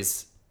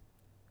Jeffries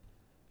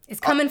is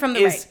coming from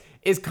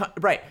the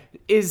right.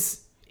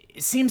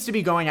 Seems to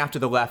be going after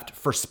the left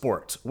for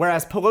sport,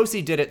 whereas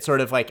Pelosi did it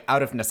sort of like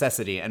out of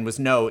necessity and was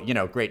no, you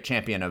know, great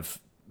champion of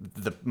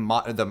the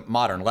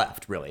modern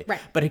left, really.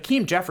 Right. But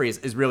Hakeem Jeffries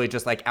is really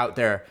just like out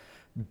there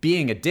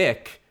being a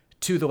dick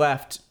to the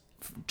left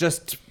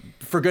just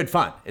for good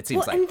fun, it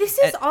seems like. And this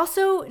is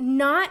also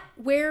not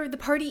where the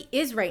party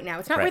is right now.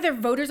 It's not where their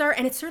voters are,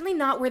 and it's certainly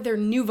not where their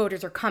new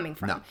voters are coming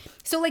from. No.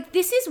 So, like,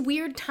 this is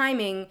weird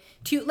timing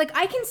to, like,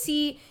 I can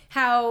see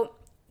how,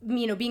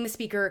 you know, being the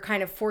speaker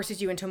kind of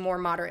forces you into more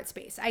moderate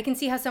space. I can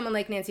see how someone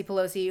like Nancy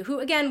Pelosi, who,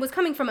 again, was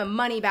coming from a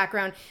money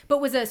background,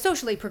 but was a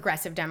socially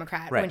progressive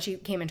Democrat when she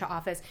came into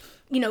office,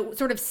 you know,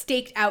 sort of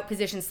staked out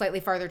positions slightly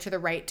farther to the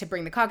right to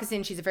bring the caucus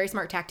in. She's a very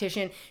smart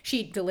tactician.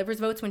 She delivers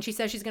votes when she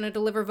says she's going to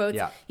deliver votes.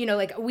 Yeah. You know,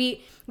 like,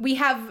 we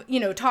have,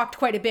 you know, talked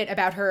quite a bit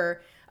about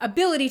her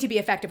ability to be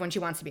effective when she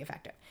wants to be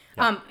effective.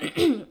 Yeah.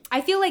 I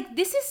feel like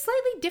this is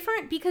slightly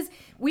different because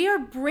we are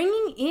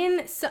bringing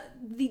in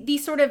the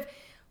sort of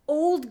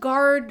old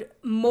guard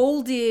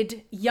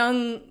molded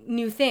young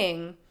new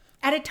thing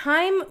at a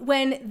time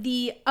when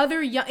the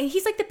other young,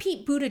 he's like the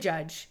Pete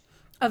Buttigieg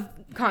of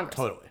Congress.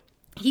 Totally.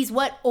 He's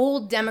what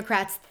old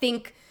Democrats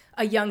think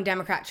a young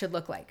Democrat should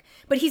look like.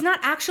 But he's not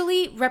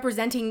actually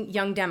representing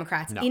young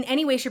Democrats in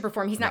any way, shape, or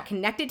form. He's not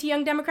connected to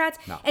young Democrats.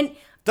 No. And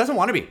doesn't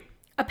want to be.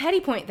 A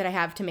petty point that I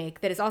have to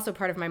make that is also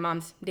part of my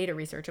mom's data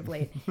research of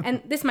late,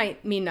 and this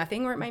might mean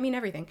nothing or it might mean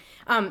everything.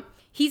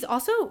 He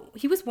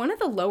was one of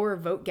the lower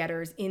vote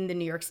getters in the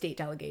New York State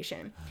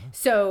delegation.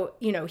 So,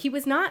 you know, he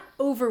was not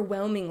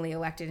overwhelmingly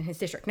elected in his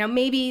district. Now,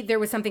 maybe there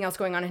was something else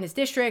going on in his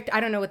district.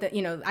 I don't know what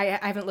I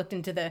haven't looked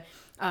into the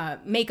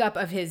makeup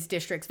of his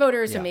district's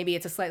voters, so maybe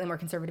it's a slightly more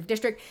conservative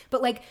district,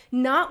 but like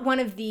not one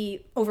of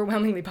the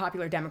overwhelmingly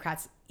popular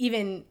Democrats,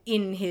 even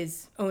in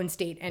his own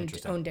state and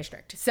own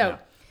district. So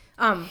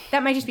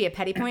that might just be a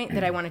petty point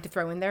that I wanted to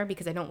throw in there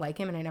because I don't like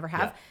him and I never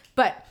have.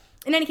 But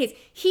in any case,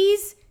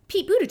 he's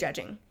Pete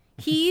Buttigieging.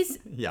 He's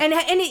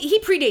and he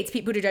predates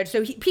Pete Buttigieg,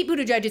 so Pete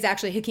Buttigieg is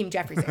actually Hakeem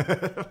Jeffries.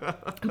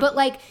 But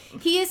like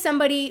he is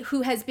somebody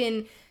who has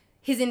been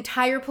his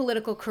entire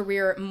political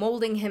career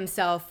molding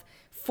himself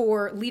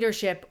for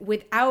leadership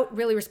without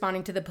really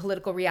responding to the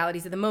political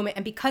realities of the moment,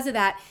 and because of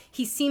that,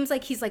 he seems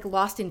like he's like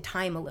lost in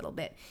time a little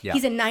bit. Yeah.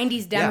 He's a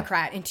 '90s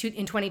Democrat in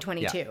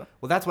 2022. Yeah.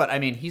 Well, that's what I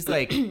mean. He's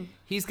like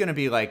he's gonna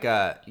be like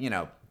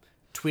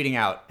tweeting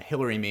out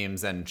Hillary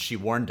memes and she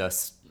warned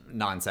us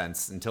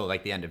nonsense until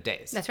like the end of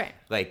days. That's right.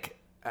 Like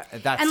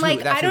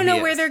I don't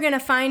know where they're going to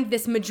find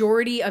this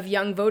majority of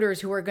young voters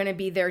who are going to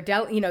be their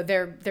voting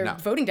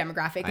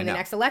demographic in the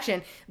next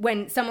election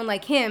when someone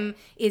like him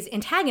is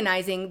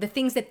antagonizing the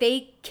things that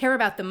they care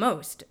about the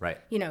most. Right.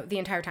 You know, the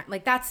entire time.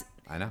 Like that's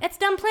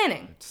dumb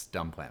planning. It's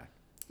dumb planning.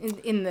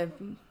 In the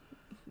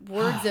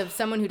words of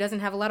someone who doesn't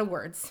have a lot of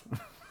words.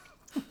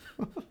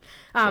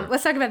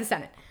 Let's talk about the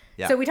Senate.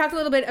 Yeah. So we talked a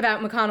little bit about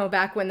McConnell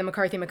back when the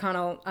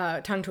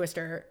McCarthy-McConnell tongue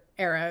twister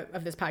era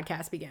of this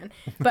podcast began.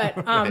 But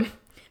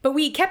but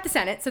we kept the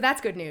Senate, so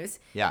that's good news.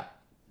 Yeah.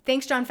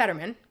 Thanks, John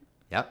Fetterman.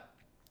 Yep.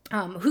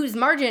 Whose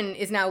margin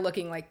is now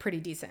looking like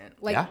pretty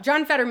decent. Like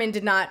John Fetterman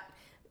did not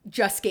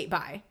just skate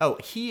by. Oh,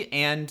 he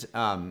and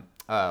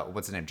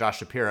what's his name, Josh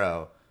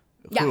Shapiro,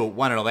 who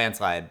won in a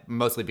landslide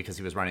mostly because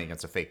he was running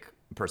against a fake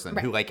person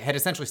who like had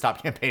essentially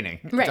stopped campaigning,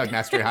 Doug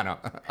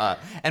Mastriano,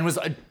 and was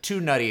too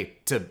nutty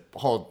to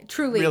hold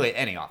really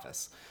any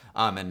office.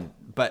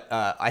 But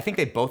I think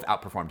they both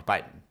outperformed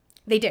Biden.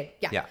 They did,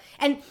 yeah.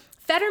 And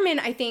Fetterman,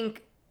 I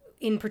think,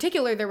 in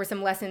particular, there were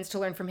some lessons to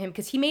learn from him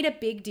because he made a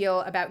big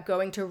deal about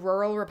going to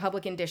rural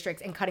Republican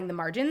districts and cutting the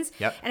margins.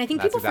 Yep. And I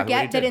think people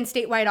forget that in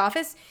statewide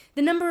office,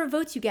 the number of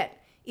votes you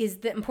get is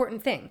the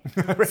important thing.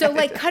 So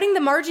like cutting the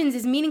margins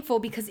is meaningful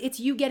because it's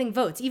you getting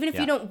votes. Even if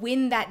you don't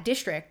win that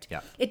district,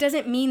 it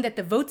doesn't mean that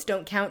the votes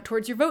don't count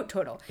towards your vote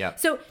total.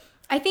 So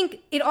I think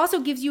it also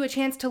gives you a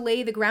chance to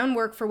lay the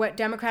groundwork for what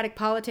Democratic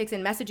politics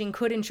and messaging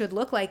could and should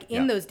look like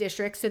in those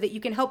districts so that you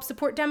can help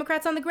support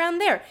Democrats on the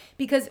ground there.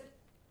 Because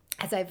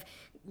as I've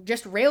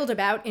just railed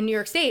about in New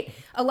York State,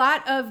 a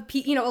lot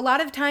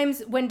of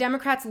times when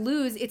Democrats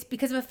lose, it's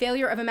because of a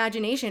failure of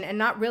imagination and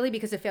not really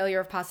because of failure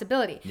of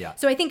possibility. Yeah.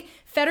 So I think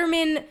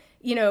Fetterman,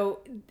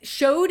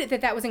 showed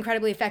that was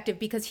incredibly effective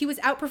because he was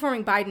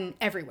outperforming Biden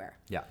everywhere.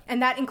 Yeah. And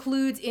that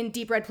includes in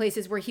deep red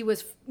places where he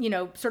was,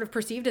 sort of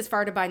perceived as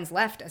far to Biden's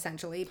left,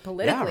 essentially,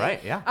 politically. Yeah,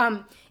 right,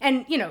 yeah.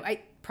 And,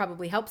 it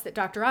probably helps that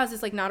Dr. Oz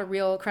is, like, not a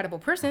real credible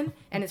person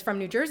and is from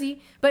New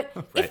Jersey. But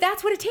if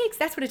that's what it takes,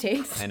 that's what it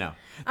takes. I know.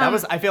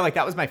 I feel like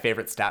that was my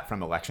favorite stat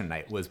from election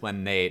night was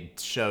when they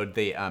showed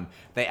in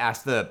the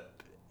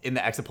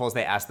exit polls,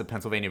 they asked the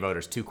Pennsylvania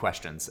voters 2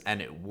 questions.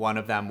 And one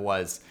of them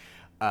was,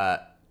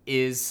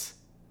 is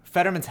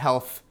Fetterman's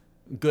health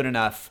good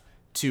enough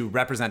to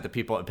represent the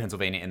people of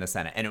Pennsylvania in the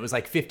Senate? And it was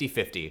like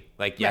 50-50,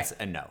 like yes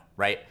and no,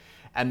 right?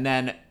 And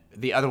then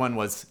the other one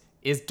was,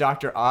 is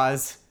Dr.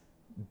 Oz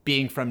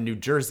being from New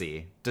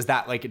Jersey, does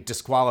that like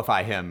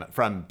disqualify him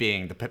from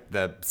being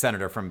the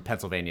senator from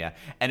Pennsylvania?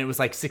 And it was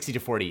like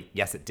 60-40.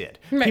 Yes, it did.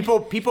 Right.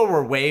 People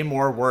were way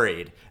more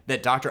worried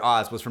that Dr.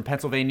 Oz was from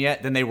Pennsylvania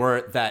than they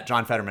were that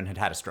John Fetterman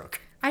had a stroke.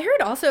 I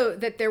heard also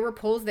that there were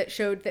polls that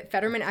showed that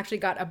Fetterman actually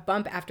got a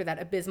bump after that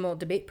abysmal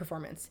debate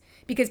performance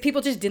because people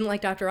just didn't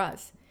like Dr.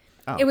 Oz.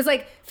 Oh. It was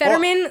like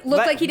Fetterman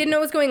looked like he didn't know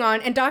what was going on,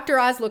 and Dr.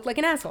 Oz looked like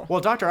an asshole. Well,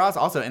 Dr. Oz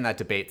also in that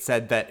debate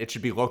said that it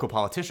should be local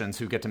politicians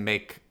who get to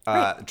make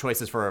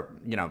choices for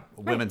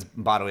women's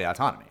bodily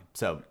autonomy.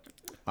 So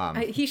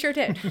he sure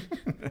did.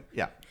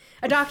 Yeah,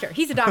 a doctor.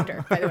 He's a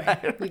doctor, by the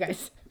way, you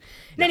guys.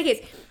 In any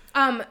case.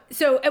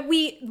 So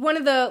one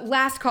of the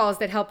last calls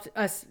that helped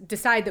us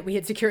decide that we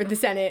had secured the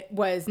Senate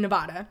was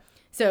Nevada.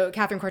 So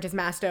Catherine Cortez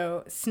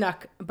Masto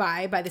snuck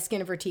by the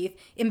skin of her teeth.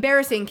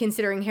 Embarrassing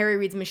considering Harry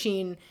Reid's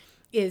machine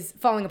is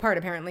falling apart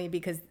apparently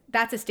because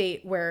that's a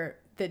state where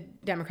the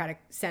Democratic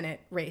Senate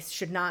race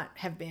should not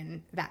have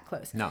been that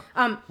close. No.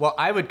 Well,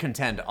 I would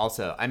contend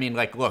also, I mean,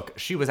 like, look,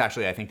 she was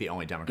actually, I think, the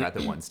only Democrat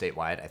that won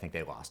statewide. I think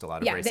they lost a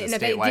lot of races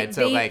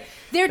statewide.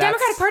 Their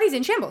Democratic Party's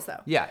in shambles,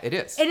 though. Yeah, it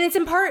is. And it's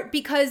in part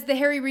because the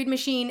Harry Reid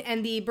machine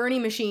and the Bernie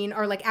machine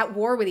are, like, at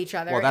war with each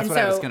other. Well, that's what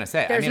I was going to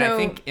say. I mean, I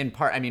think in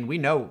part, I mean, we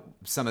know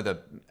some of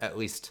the, at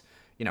least,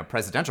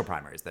 presidential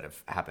primaries that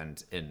have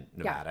happened in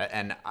Nevada. Yeah.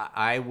 And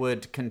I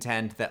would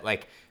contend that,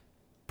 like,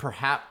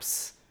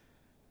 perhaps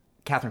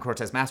Catherine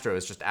Cortez Masto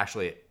is just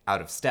actually out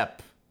of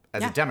step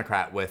as a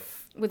Democrat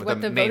with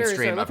what the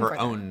mainstream of her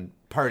own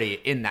party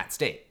in that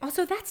state.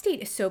 Also, that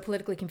state is so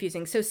politically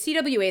confusing. So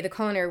CWA, the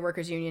Culinary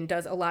Workers Union,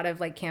 does a lot of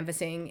like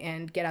canvassing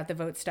and get out the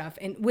vote stuff,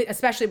 and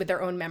especially with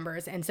their own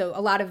members. And so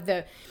a lot of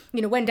the,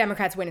 when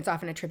Democrats win, it's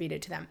often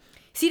attributed to them.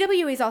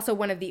 CWA is also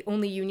one of the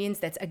only unions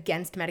that's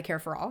against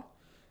Medicare for all.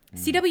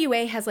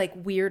 CWA has like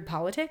weird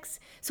politics.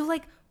 So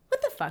like,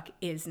 what the fuck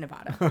is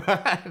Nevada?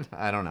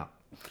 I don't know.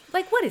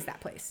 Like, what is that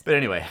place? But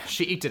anyway,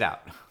 she eked it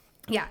out.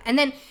 Yeah. And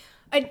then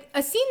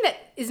a scene that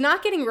is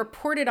not getting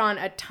reported on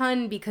a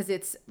ton because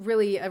it's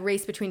really a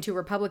race between 2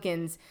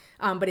 Republicans,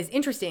 but is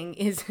interesting,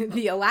 is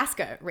the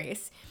Alaska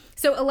race.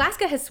 So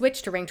Alaska has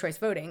switched to ranked choice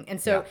voting. And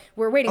so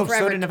we're waiting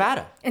forever. So did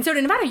Nevada. And so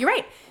did Nevada. You're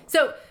right.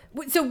 So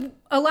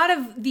a lot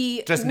of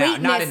the just now,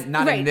 not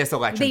in this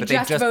election, but they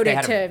just voted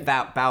had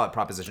a ballot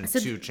proposition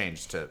to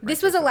change to.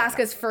 This was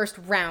Alaska's first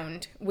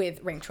round with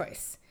ranked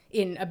choice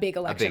in a big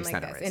election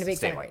like this, in a big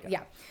Senate race.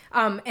 Yeah.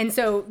 And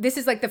so this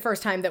is like the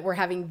first time that we're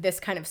having this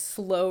kind of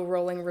slow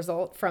rolling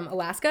result from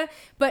Alaska.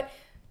 But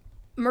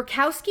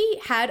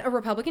Murkowski had a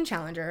Republican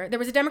challenger. There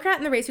was a Democrat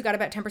in the race who got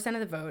about 10% of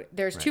the vote.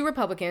 There's 2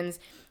 Republicans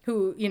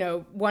who,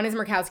 one is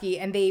Murkowski,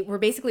 and they were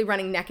basically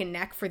running neck and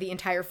neck for the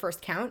entire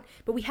first count.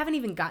 But we haven't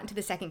even gotten to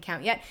the second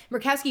count yet.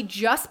 Murkowski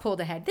just pulled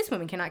ahead. This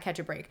woman cannot catch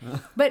a break.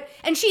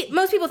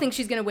 Most people think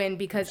she's going to win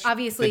because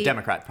obviously the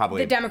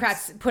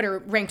Democrats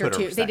ranked her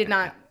 2. They did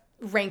not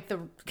rank the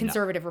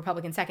conservative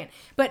Republican second.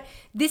 But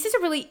this is a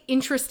really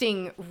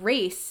interesting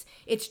race.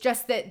 It's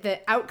just that the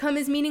outcome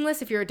is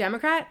meaningless if you're a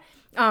Democrat.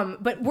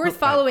 But worth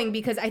following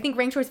because I think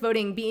ranked choice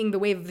voting, being the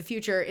wave of the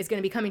future, is going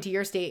to be coming to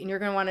your state, and you're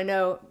going to want to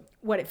know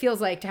what it feels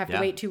like to have to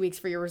wait 2 weeks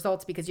for your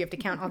results because you have to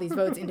count all these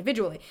votes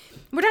individually.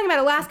 We're talking about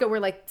Alaska where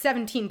like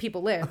 17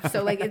 people live.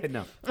 So like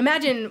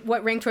imagine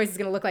what ranked choice is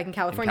going to look like in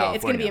California.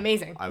 It's going to be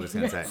amazing. I was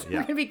going to say, We're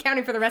going to be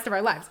counting for the rest of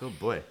our lives. Oh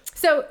boy.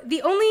 So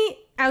the only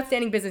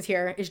outstanding business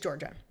here is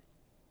Georgia.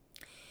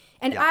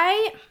 And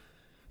I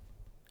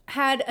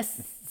had a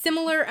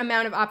similar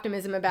amount of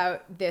optimism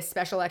about this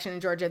special election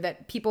in Georgia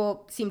that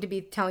people seem to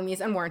be telling me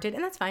is unwarranted,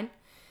 and that's fine.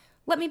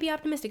 Let me be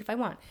optimistic if I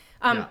want.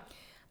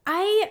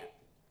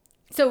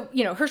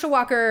 Herschel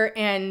Walker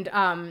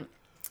and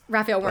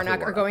Raphael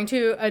Warnock are going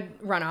to a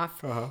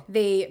runoff. Uh-huh.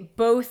 They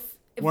both...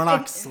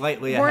 Warnock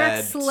slightly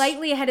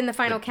ahead in the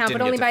final count,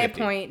 but only by 50.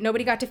 A point.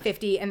 Nobody got to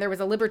 50, and there was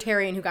a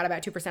libertarian who got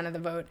about 2% of the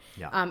vote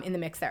in the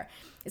mix there.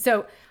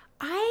 So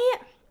I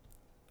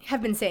have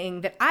been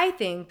saying that I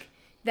think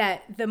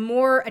that the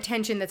more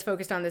attention that's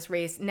focused on this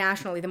race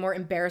nationally, the more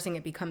embarrassing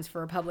it becomes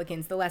for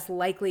Republicans, the less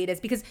likely it is.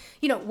 Because,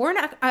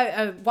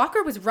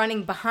 Walker was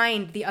running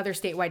behind the other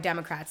statewide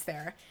Democrats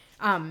there.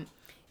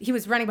 He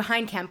was running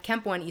behind Kemp.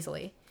 Kemp won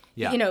easily.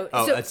 Yeah.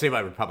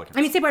 Statewide Republicans.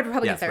 Statewide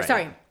Republicans there. Right,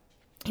 sorry.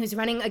 He was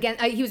running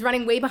he was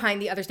running way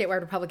behind the other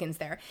statewide Republicans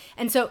there.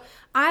 And so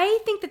I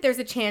think that there's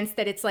a chance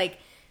that it's like,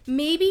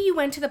 maybe you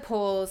went to the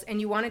polls and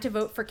you wanted to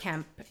vote for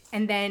Kemp,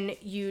 and then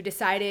you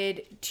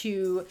decided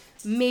to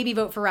maybe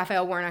vote for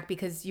Raphael Warnock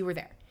because you were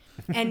there.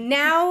 And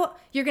now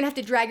you're going to have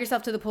to drag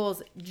yourself to the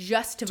polls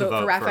just to vote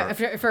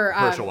for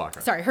Herschel Walker.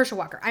 Sorry, Herschel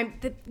Walker.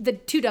 The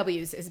two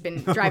W's has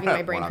been driving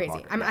my brain crazy.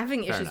 Walker, I'm yeah.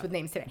 having Fair issues enough. with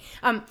names today.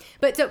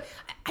 But so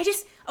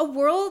a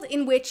world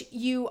in which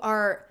you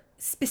are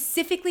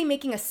specifically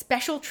making a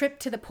special trip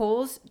to the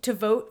polls to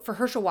vote for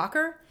Herschel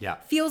Walker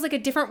feels like a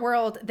different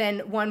world than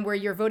one where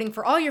you're voting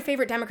for all your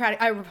favorite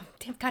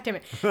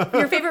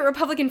your favorite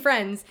Republican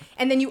friends,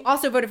 and then you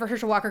also voted for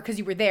Herschel Walker because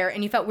you were there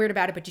and you felt weird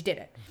about it, but you did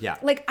it. Yeah.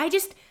 Like,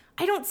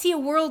 I don't see a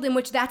world in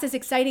which that's as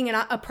exciting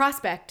a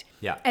prospect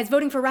as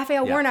voting for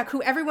Raphael Warnock,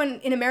 who everyone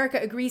in America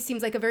agrees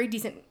seems like a very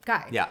decent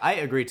guy. Yeah, I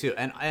agree too.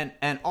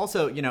 And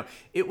also,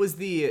 it was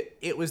the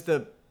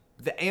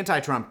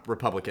anti-Trump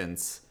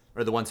Republicans,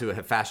 or the ones who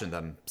have fashioned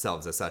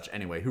themselves as such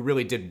anyway, who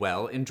really did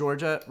well in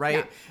Georgia,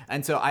 right? Yeah.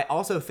 And so I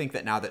also think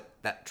that now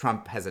that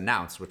Trump has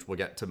announced, which we'll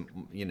get to,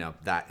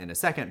 that in a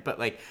second, but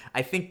like,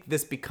 I think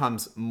this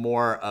becomes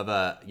more of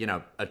a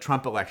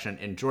Trump election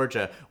in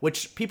Georgia,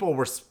 which people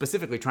were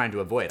specifically trying to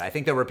avoid. I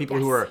think there were people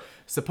who were,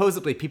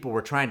 supposedly people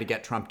were trying to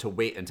get Trump to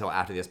wait until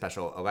after the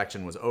special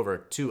election was over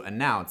to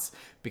announce,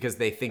 because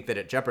they think that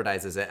it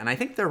jeopardizes it. And I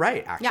think they're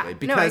right, actually.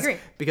 Yeah, I agree.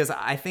 Because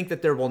I think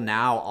that there will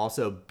now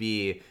also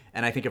be,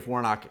 and I think if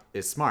Warnock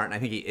is smart, and I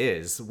think he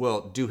is,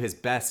 will do his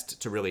best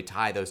to really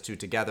tie those two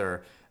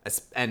together.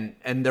 And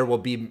there will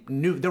be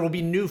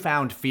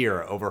newfound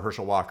fear over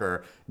Herschel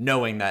Walker,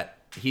 knowing that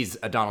he's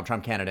a Donald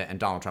Trump candidate and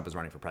Donald Trump is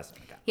running for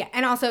president again. Yeah,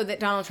 and also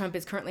that Donald Trump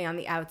is currently on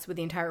the outs with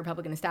the entire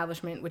Republican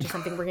establishment, which is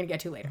something we're going to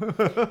get to later.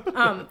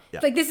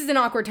 Like, this is an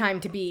awkward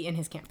time to be in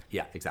his camp.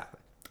 Yeah, exactly.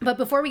 But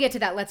before we get to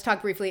that, let's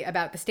talk briefly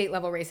about the state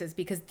level races,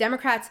 because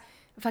Democrats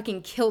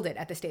fucking killed it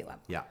at the state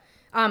level. Yeah.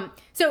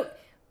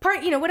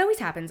 What always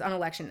happens on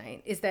election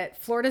night is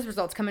that Florida's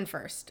results come in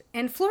first,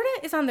 and Florida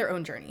is on their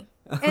own journey.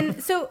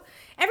 And so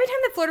every time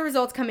that Florida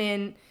results come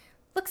in,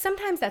 look,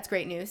 sometimes that's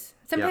great news.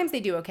 Sometimes they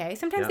do okay.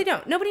 Sometimes they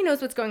don't. Nobody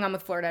knows what's going on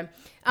with Florida.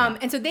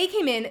 And so they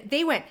came in,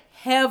 they went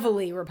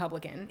heavily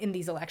Republican in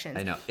these elections.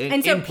 I know.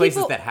 In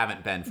places that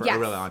haven't been for a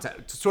really long time.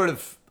 It's sort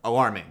of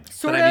alarming.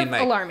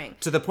 Alarming.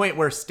 To the point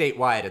where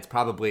statewide, it's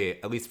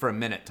probably, at least for a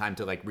minute, time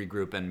to like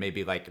regroup and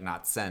maybe like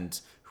not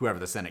send whoever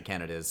the Senate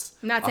candidate is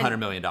 $100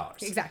 million.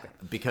 Exactly.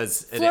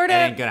 Because Florida, it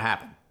ain't going to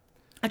happen.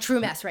 A true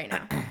mess right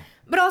now.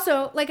 But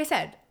also, like I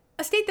said,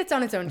 a state that's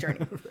on its own journey.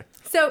 Right.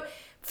 So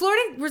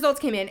Florida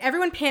results came in,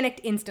 everyone panicked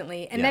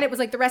instantly, and then it was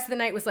like the rest of the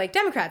night was like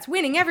Democrats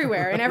winning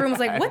everywhere, and everyone was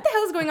like, what the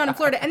hell is going on in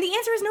Florida? And the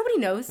answer is nobody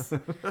knows.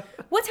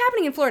 What's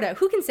happening in Florida?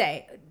 Who can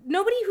say?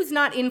 Nobody who's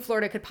not in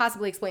Florida could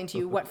possibly explain to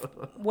you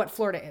what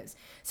Florida is.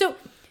 So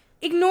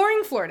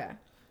ignoring Florida,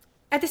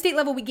 at the state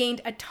level, we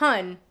gained a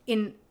ton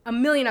in a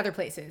million other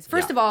places.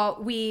 First of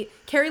all,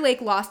 Carrie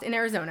Lake lost in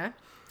Arizona.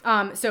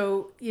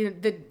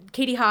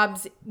 Katie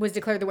Hobbs was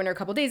declared the winner a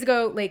couple days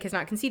ago. Lake has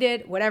not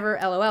conceded. Whatever.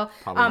 LOL.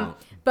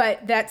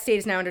 But that state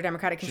is now under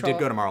Democratic control. She did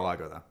go to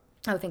Mar-a-Lago,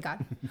 though. Oh, thank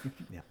God.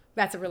 Yeah.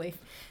 That's a relief.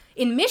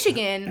 In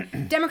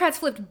Michigan, Democrats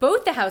flipped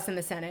both the House and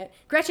the Senate.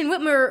 Gretchen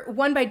Whitmer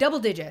won by double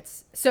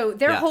digits. So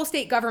their whole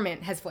state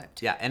government has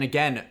flipped. Yeah, and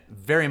again,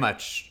 very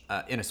much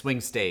in a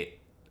swing state,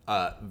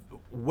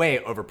 way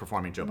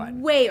overperforming Joe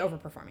Biden. Way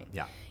overperforming.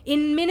 Yeah.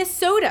 In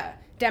Minnesota,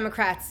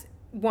 Democrats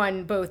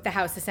won both the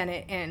House, the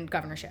Senate, and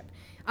governorship.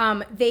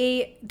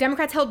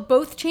 Democrats held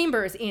both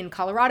chambers in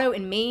Colorado,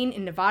 in Maine,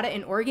 in Nevada,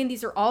 and Oregon.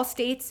 These are all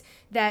states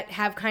that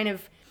have kind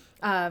of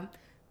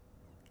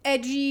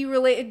edgy,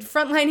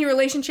 frontline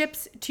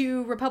relationships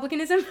to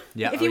Republicanism,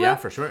 yeah, if you will. Yeah,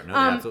 for sure. No, they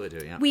absolutely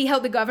do, yeah. We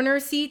held the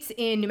governor's seats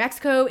in New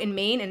Mexico, in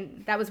Maine,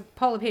 and that was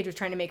Paul LePage was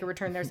trying to make a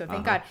return there, so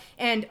thank God.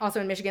 And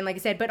also in Michigan, like I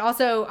said, but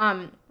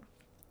also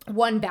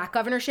won back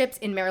governorships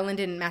in Maryland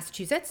and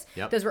Massachusetts.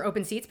 Yep. Those were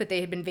open seats, but they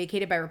had been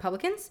vacated by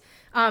Republicans.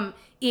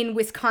 In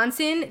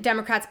Wisconsin,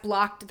 Democrats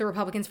blocked the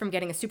Republicans from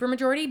getting a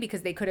supermajority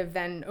because they could have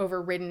then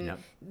overridden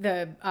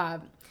the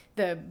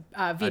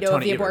veto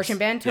of the abortion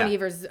ban. Tony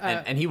Evers.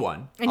 And he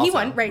won. And also, he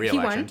won, right. He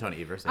won.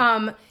 Tony Evers.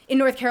 Yeah. In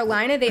North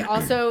Carolina, they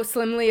also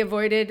slimly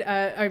avoided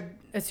a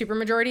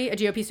supermajority, a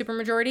GOP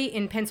supermajority.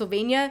 In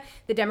Pennsylvania,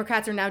 the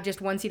Democrats are now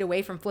just one seat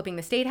away from flipping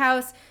the state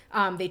house.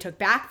 They took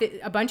back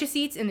a bunch of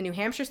seats in the New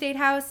Hampshire state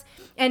house.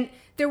 And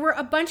there were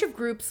a bunch of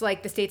groups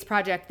like the States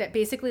Project that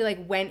basically like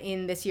went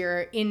in this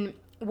year in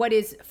what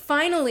is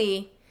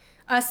finally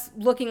us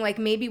looking like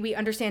maybe we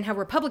understand how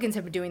Republicans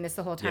have been doing this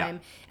the whole time,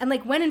 and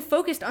like went and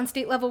focused on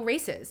state level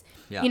races.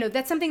 Yeah. You know,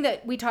 that's something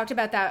that we talked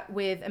about that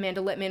with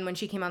Amanda Littman when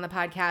she came on the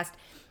podcast,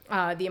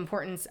 the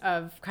importance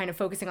of kind of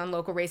focusing on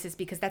local races,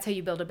 because that's how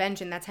you build a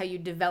bench and that's how you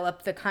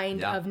develop the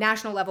kind of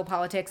national level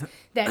politics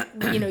that,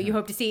 you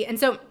hope to see. And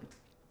so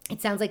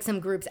it sounds like some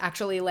groups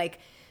actually like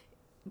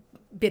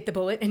bit the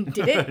bullet and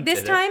did it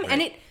this time. Right.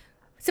 And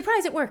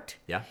surprise, it worked.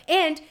 Yeah.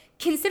 And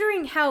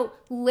considering how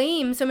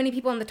lame so many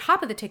people on the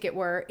top of the ticket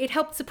were, it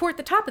helped support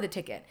the top of the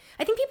ticket.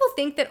 I think people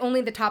think that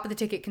only the top of the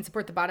ticket can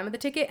support the bottom of the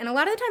ticket, and a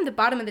lot of the time the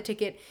bottom of the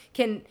ticket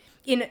can,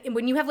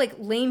 when you have like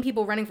lame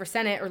people running for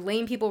Senate or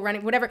lame people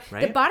running whatever,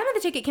 Right. the bottom of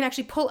the ticket can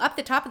actually pull up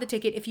the top of the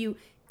ticket if you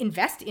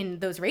invest in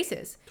those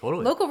races.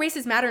 Totally. Local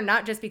races matter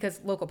not just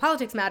because local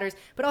politics matters,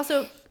 but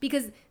also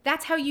because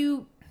that's how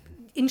you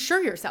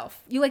insure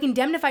yourself. You like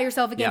indemnify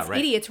yourself against right.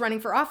 idiots running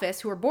for office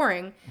who are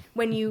boring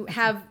when you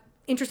have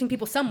interesting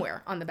people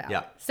somewhere on the ballot.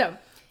 Yeah. So,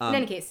 in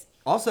any case,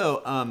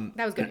 Also,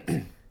 that was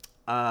good.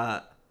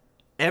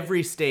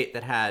 every state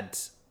that had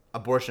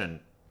abortion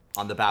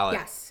on the ballot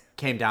Yes.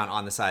 came down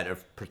on the side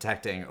of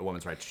protecting a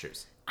woman's right to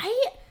choose.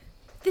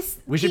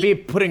 We should be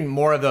putting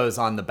more of those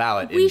on the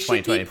ballot in We should be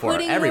 2024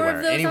 putting more everywhere,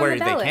 of those on anywhere the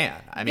they ballot.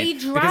 can. I mean, They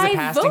because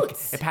drive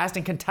votes. it passed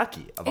in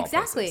Kentucky of all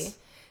Exactly. places.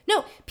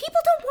 No, people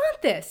don't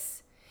want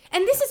this.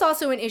 And this is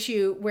also an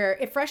issue where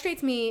it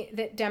frustrates me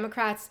that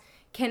Democrats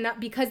cannot,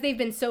 because they've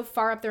been so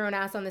far up their own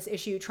ass on this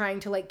issue, trying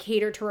to like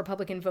cater to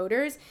Republican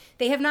voters,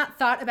 they have not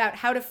thought about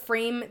how to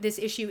frame this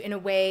issue in a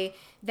way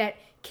that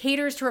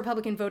caters to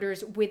Republican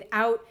voters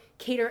without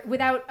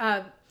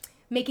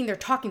making their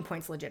talking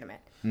points legitimate.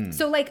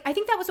 So like, I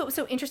think that was what was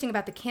so interesting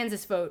about the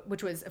Kansas vote,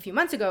 which was a few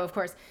months ago, of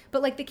course,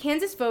 but like the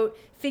Kansas vote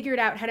figured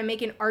out how to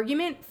make an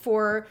argument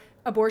for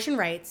abortion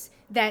rights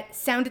that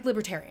sounded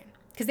libertarian.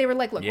 Because they were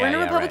like, look, we're in a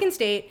Republican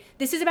state.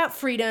 This is about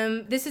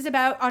freedom. This is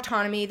about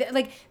autonomy.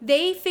 Like,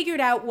 they figured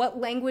out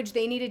what language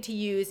they needed to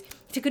use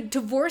to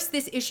divorce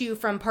this issue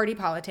from party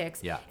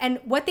politics. Yeah. And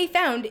what they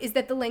found is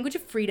that the language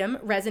of freedom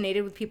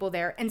resonated with people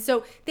there. And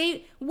so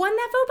they won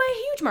that vote by a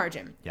huge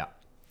margin. Yeah.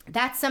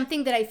 That's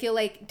something that I feel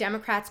like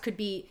Democrats could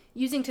be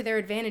using to their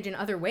advantage in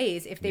other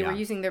ways if they were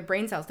using their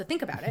brain cells to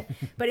think about it.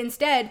 But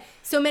instead,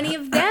 so many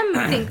of them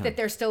think that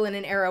they're still in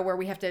an era where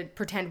we have to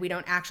pretend we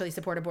don't actually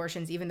support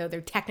abortions, even though they're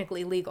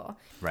technically legal.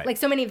 Right. Like,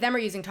 so many of them are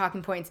using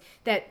talking points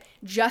that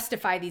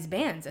justify these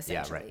bans,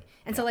 essentially. right.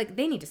 And so, like,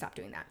 they need to stop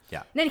doing that.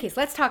 Yeah. In any case,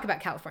 let's talk about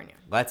California.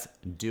 Let's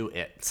do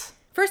it.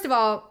 First of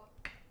all,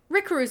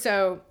 Rick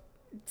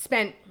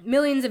spent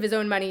millions of his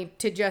own money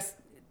to just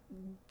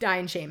die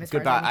in shame.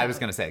 Goodbye. I was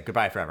going to say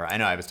goodbye forever. I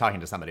know I was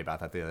talking to somebody about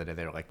that the other day.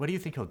 They were like, what do you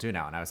think he'll do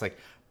now? And I was like,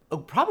 oh,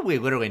 probably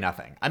literally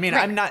nothing. I mean,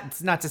 Right.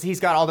 it's not just, he's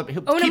got all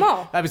the, Own a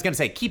mall. I was going to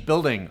say, keep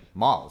building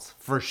malls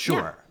for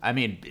sure. Yeah. I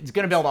mean, he's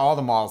going to build all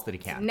the malls that he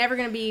can. Never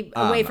going to be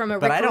away from a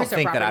Rick But I don't Caruso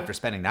think that property. after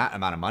spending that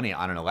amount of money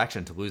on an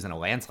election to lose in a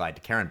landslide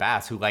to Karen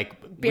Bass, who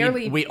like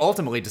Barely- we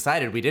ultimately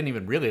decided we didn't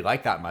even really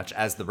like that much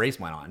as the race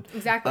went on.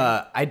 Exactly.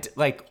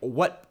 Like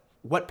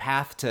what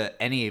path to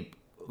any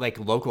like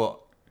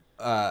local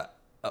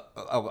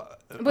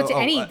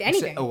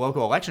anything. a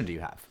local election do you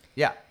have?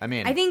 Yeah, I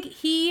mean, I think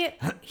he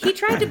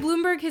tried to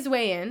Bloomberg his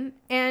way in,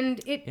 and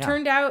it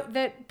turned out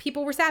that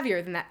people were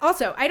savvier than that.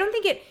 Also, I don't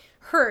think it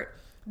hurt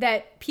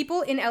that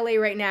people in LA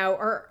right now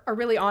are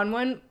really on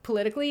one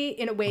politically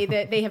in a way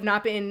that they have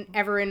not been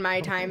ever in my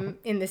time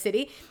in the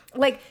city.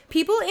 Like,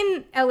 people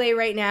in LA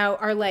right now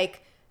are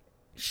like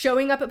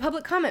showing up at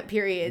public comment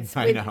periods.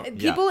 I know, yeah.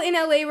 People in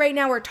LA right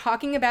now are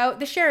talking about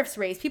the sheriff's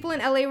race. People in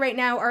LA right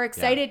now are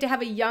excited to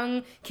have a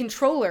young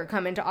controller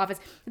come into office.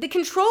 The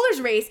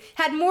controller's race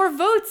had more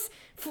votes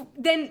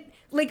than,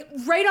 like,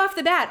 right off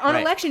the bat on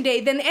Right. election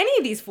day than any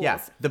of these fools. yeah,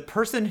 the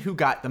person who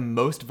got the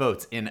most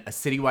votes in a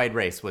citywide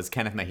race was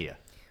Kenneth Mejia.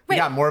 He Right.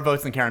 got more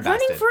votes than Karen Bass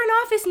Running did. for an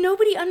office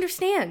nobody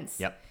understands.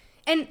 Yep.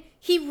 And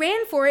he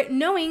ran for it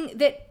knowing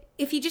that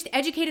if he just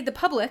educated the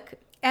public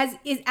as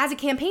a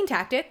campaign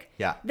tactic,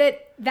 Yeah.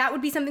 that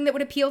would be something that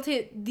would appeal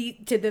to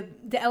the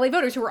LA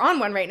voters who are on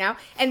one right now,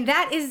 and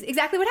that is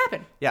exactly what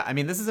happened. Yeah, I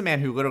mean, this is a man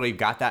who literally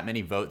got that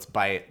many votes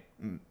by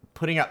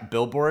putting up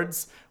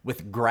billboards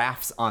with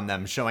graphs on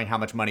them showing how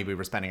much money we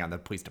were spending on the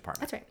police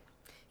department. That's right.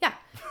 Yeah.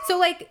 So,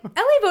 like,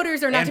 LA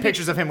voters are not And to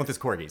pictures of him with his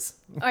corgis.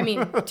 I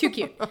mean, too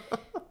cute.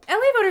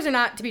 LA voters are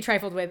not to be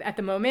trifled with at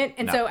the moment,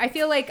 and No. so I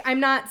feel like I'm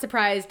not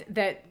surprised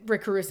that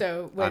Rick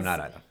Caruso was. I'm not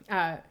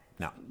either.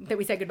 No. That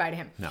we said goodbye to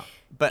him. No.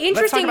 But let's talk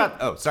Interesting- about,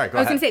 oh, sorry, go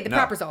I was ahead. gonna say the No.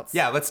 prop results.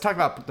 Yeah, let's talk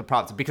about the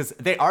props because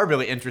they are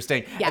really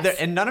interesting. Yes.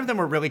 And none of them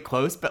were really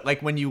close, but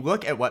like when you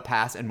look at what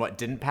passed and what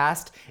didn't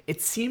pass,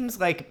 it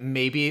seems like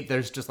maybe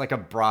there's just like a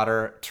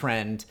broader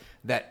trend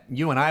that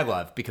you and I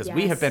love because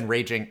we Yes. have been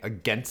raging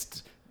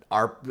against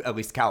our, at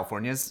least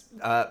California's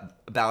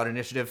ballot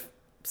initiative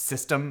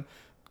system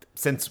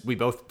since we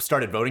both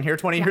started voting here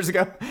 20 years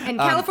ago. And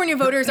California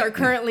voters are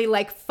currently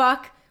like,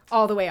 fuck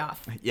all the way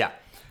off. Yeah.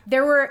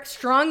 There were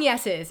strong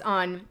yeses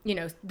on,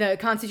 the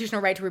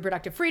constitutional right to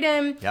reproductive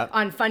freedom, Yep.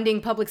 on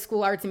funding public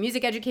school arts and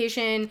music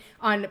education,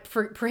 on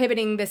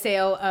prohibiting the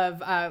sale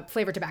of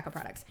flavored tobacco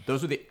products.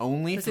 Those were the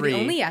only Those are three the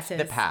only yeses.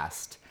 that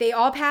passed. They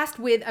all passed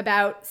with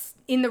about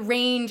in the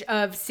range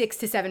of 6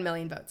 to 7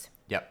 million votes.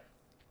 Yep.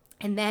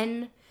 And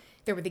then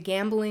there were the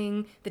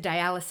gambling, the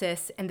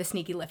dialysis, and the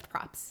sneaky lift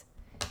props.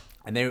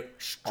 And they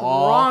Strong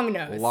all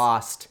nose.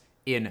 lost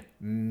in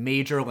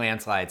major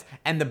landslides.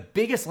 And the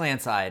biggest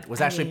landslide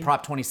was actually mean-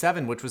 Prop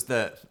 27, which was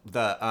the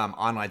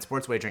online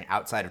sports wagering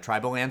outside of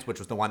tribal lands, which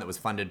was the one that was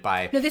funded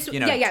by No, this-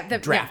 yeah, the-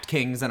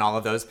 DraftKings and all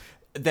of those.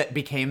 that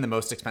became the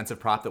most expensive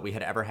prop that we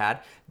had ever had,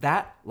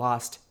 that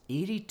lost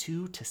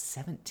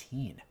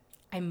 82-17.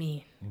 I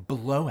mean,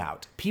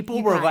 Blowout. People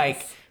You were guys.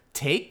 like,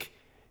 take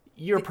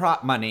your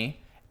prop money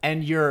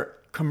and your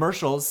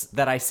commercials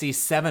that I see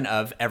 7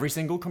 of every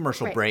single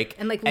commercial Right. break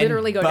And, like,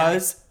 literally go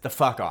buzz the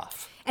fuck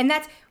off. and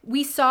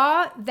we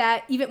saw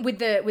that even with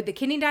the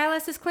kidney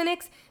dialysis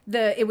clinics,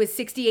 it was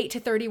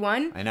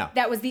 68-31. I know.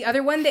 That was the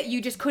other one that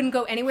you just couldn't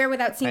go anywhere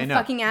without I seeing a know.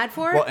 fucking ad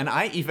for. Well, and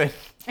I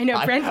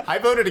know, Brent. I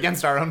voted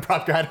against our own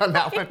prop guide on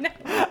that one.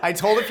 I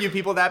told a few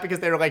people that because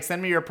they were like,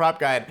 send me your prop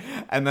guide.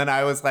 And then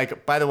I was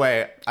like, by the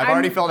way, I've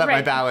already filled out my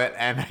right. ballot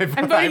and I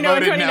voting voted no on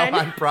no 29.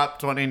 on Prop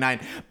 29.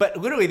 But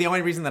literally the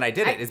only reason that I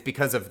did it is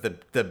because of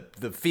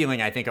the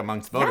feeling, I think,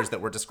 amongst voters that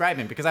we're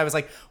describing. Because I was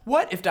like,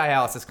 what if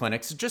dialysis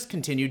clinics just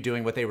continued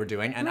doing what they were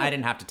doing and I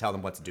didn't have to tell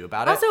them what to do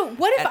about it? Also,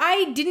 what if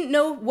I didn't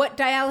know what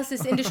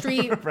dialysis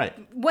industry, Right.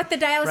 what the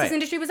dialysis Right.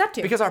 industry was up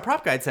to? Because our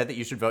prop guide said that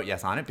you should vote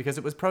yes on it because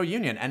it was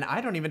pro-union. And I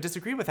don't even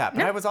disagree with that. But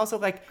No. I was also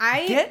like,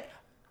 I-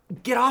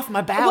 get off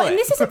my ballot. Well, and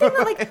this is something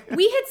that like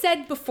we had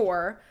said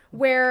before,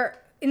 where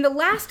in the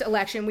last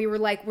election we were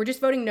like, we're just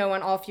voting no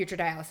on all future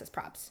dialysis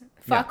props.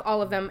 Fuck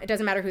all of them. It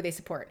doesn't matter who they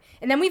support.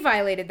 And then we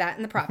violated that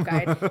in the prop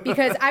guide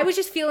because I was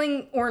just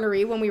feeling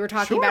ornery when we were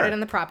talking about Sure. it in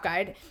the prop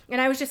guide,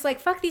 and I was just like,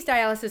 fuck these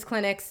dialysis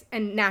clinics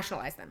and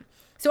nationalize them.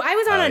 So I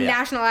was on a yeah.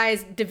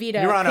 nationalized DaVita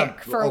You're on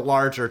kick a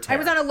larger tear. I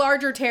was on a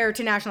larger tear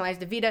to nationalize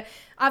DaVita.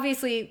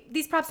 Obviously,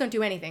 these props don't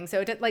do anything,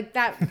 so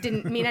that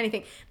didn't mean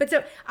anything. But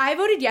so I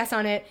voted yes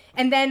on it,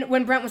 and then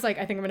when Brent was like,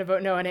 "I think I'm going to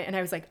vote no on it," and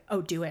I was like,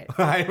 "Oh, do it.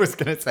 I was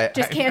going to say.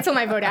 Just cancel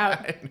my vote out.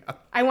 I know.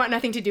 I want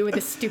nothing to do with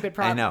this stupid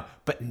prop." I know.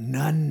 But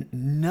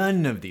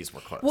none of these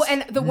were close. Well,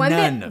 and the one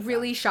None that of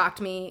really them.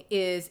 shocked me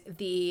is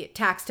the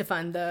tax to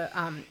fund the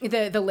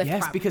lift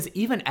Yes, prop. because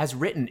even as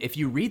written, if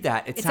you read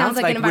that, it sounds sounds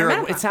like an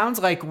environmental it prop. sounds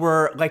like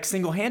we're like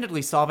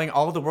single-handedly solving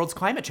all of the world's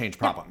climate change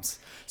problems.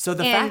 So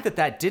the And- fact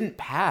that didn't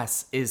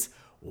pass is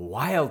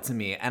wild to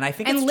me, and I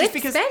think and it's Lyft just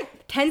because spent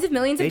tens of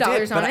millions of they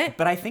dollars did, on it.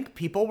 But I think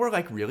people were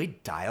like really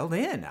dialed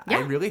in. Yeah. I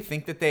really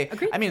think that they.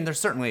 Agreed. I mean, there's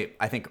certainly.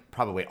 I think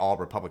probably all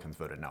Republicans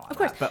voted no on Of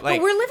course. that. But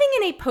like, we're living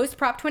in a post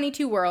Prop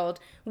 22 world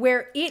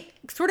where it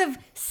sort of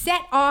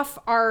set off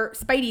our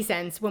spidey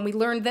sense when we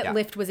learned that Yeah.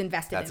 Lyft was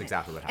invested That's in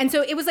exactly it. what And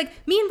so it was like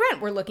me and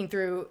Brent were looking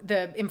through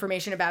the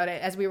information about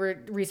it as we were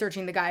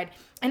researching the guide.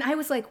 And I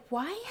was like,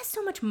 why has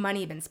so much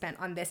money been spent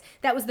on this?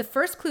 That was the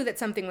first clue that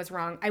something was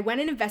wrong. I went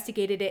and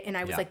investigated it and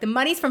I was Yeah. like, the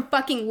money's from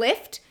fucking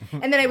Lyft?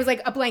 And then I was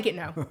like, a blanket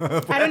no.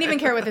 I don't even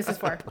care what this is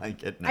for.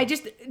 Blanket no. I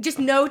just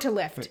no to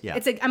Lyft. Yeah.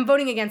 It's like I'm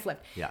voting against Lyft.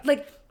 Yeah.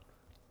 Like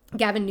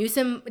Gavin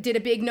Newsom did a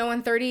big no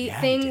on 30 Yeah,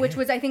 he thing, did. which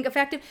was, I think,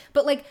 effective.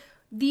 But like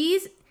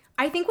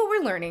I think what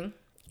we're learning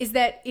is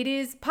that it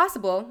is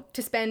possible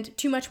to spend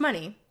too much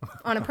money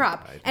on a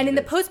prop. think And in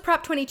it the is. post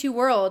Prop 22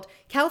 world,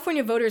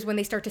 California voters, when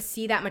they start to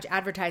see that much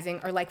advertising,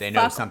 are like, they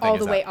know fuck something all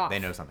is the way up. off. They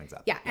know something's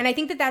up. Yeah. And I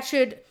think that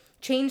should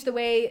change the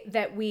way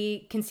that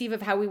we conceive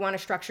of how we want to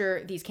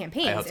structure these I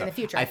campaigns hope in so. the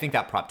future. I think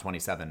that Prop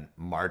 27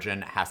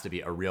 margin has to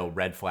be a real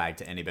red flag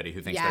to anybody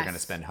who thinks they're Yes. going to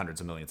spend hundreds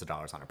of millions of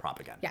dollars on a prop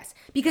again. Yes,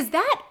 because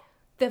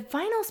the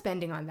final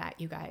spending on that,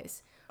 you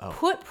guys, Oh.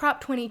 put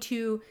Prop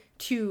 22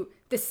 to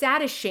the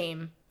saddest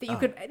shame that Oh. you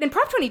could. And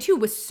Prop 22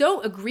 was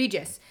so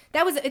egregious.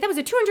 That was a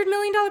 $200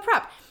 million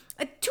prop.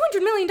 $200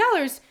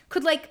 million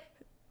could like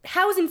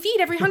house and feed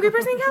every hungry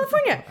person in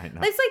California. I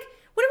know. It's like,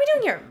 what are we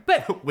doing here?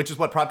 But Which is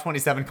what Prop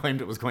 27 claimed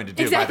it was going to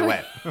do, Exactly.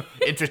 by the way.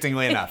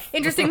 Interestingly enough.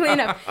 Interestingly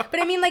enough.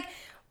 But I mean, like,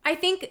 I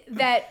think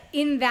that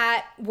in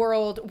that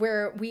world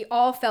where we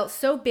all felt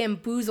so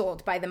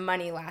bamboozled by the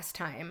money last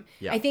time,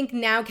 Yeah. I think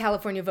now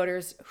California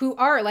voters who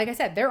are, like I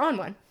said, they're on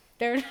one.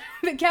 The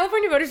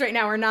California voters right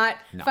now are not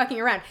fucking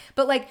around.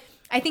 But like,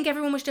 I think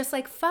everyone was just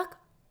like, fuck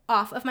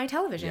off of my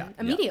television Yeah,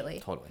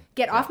 immediately. totally.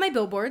 Get Yeah. off my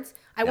billboards.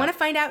 I want to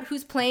find out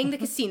who's playing the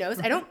casinos.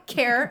 I don't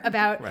care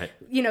about, Right.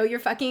 your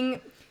fucking,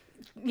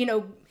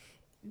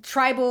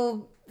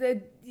 tribal,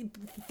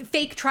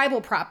 fake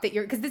tribal prop that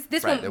you're, because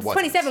this Right, one, it wasn't.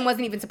 27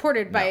 wasn't even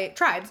supported by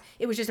tribes.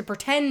 It was just a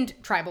pretend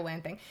tribal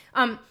land thing.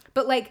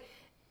 But like,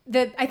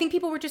 I think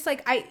people were just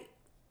like,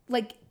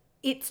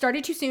 it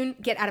started too soon.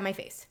 Get out of my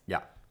face.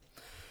 Yeah.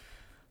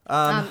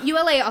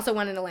 ULA also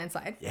won in a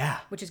landslide. Yeah.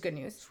 Which is good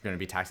news. We're going to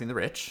be taxing the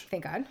rich.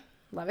 Thank God.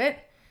 Love it.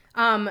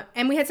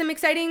 And we had some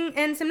exciting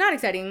and some not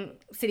exciting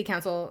city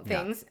council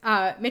things.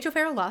 Mitch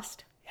O'Farrell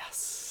lost.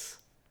 Yes.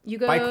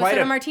 Hugo By quite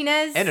Soto a-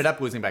 Martinez Ended up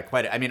losing by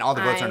quite a, I mean, all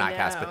the votes I are not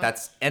cast, know. but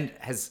that's, and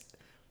has,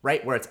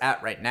 right where it's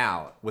at right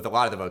now, with a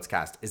lot of the votes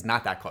cast, is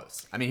not that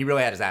close. I mean, he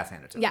really had his ass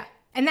handed to him. Yeah.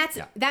 And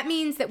that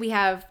means that we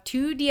have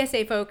 2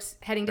 DSA folks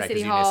heading to Right,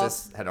 City 'cause Hall.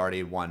 Unisys had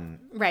already won,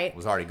 Right.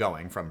 was already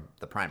going from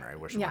the primary,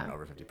 where she Yeah. won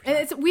over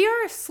 50%. And we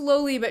are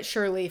slowly but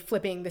surely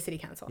flipping the city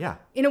council. Yeah.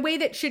 In a way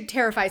that should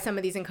terrify some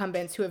of these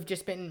incumbents who have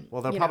just been.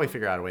 Well, they'll probably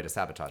figure out a way to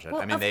sabotage it.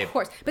 Well, I mean, of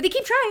course. But they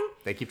keep trying.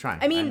 they keep trying.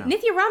 I mean, know.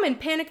 Nithya Raman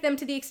panicked them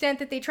to the extent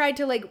that they tried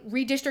to like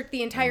redistrict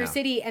the entire know.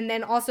 city and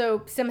then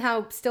also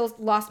somehow still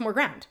lost more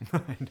ground.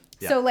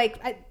 Yeah. So like,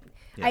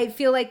 Yeah. I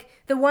feel like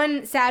the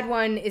one sad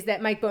one is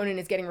that Mike Bonin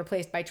is getting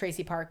replaced by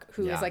Tracy Park,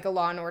 who Yeah. is like a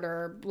law and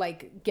order,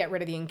 like get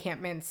rid of the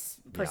encampments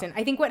person.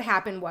 Yeah. I think what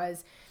happened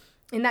was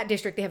in that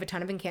district, they have a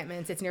ton of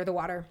encampments. It's near the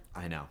water.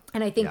 I know.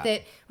 And I think Yeah.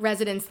 that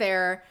residents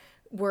there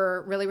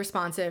were really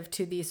responsive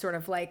to the sort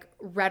of like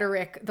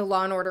rhetoric, the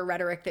law and order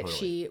rhetoric that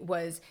she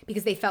was,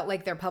 because they felt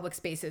like their public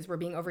spaces were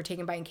being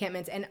overtaken by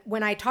encampments. And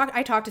when I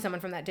talked to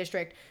someone from that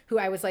district who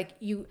I was like,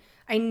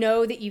 I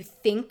know that you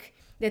think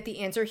that the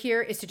answer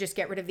here is to just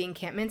get rid of the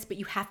encampments, but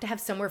you have to have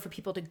somewhere for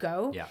people to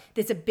go. Yeah.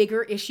 That's a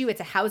bigger issue. It's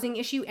a housing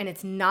issue, and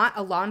it's not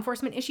a law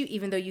enforcement issue,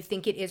 even though you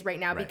think it is right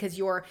now because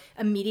your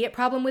immediate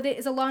problem with it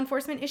is a law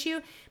enforcement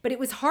issue. But it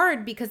was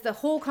hard because the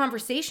whole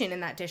conversation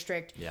in that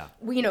district,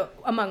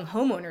 among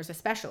homeowners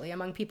especially,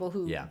 among people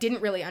who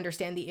didn't really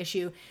understand the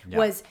issue,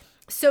 was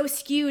so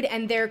skewed,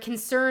 and their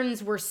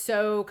concerns were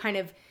so kind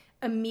of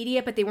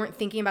immediate, but they weren't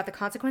thinking about the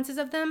consequences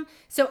of them.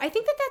 So I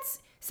think that that's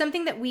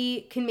something that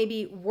we can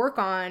maybe work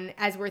on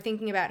as we're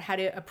thinking about how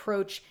to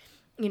approach,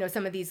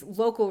 some of these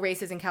local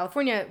races in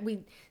California.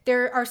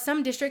 There are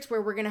some districts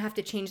where we're going to have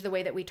to change the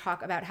way that we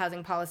talk about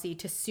housing policy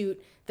to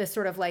suit the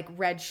sort of like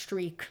red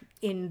streak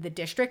in the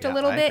district a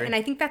little bit. Agree. And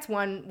I think that's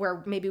one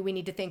where maybe we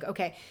need to think,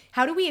 okay,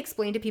 how do we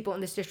explain to people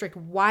in this district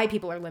why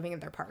people are living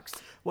in their parks?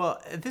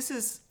 Well,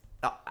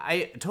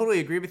 I totally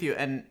agree with you.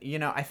 And,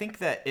 I think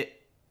that it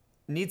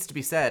needs to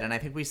be said, and I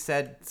think we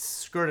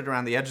skirted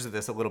around the edges of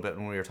this a little bit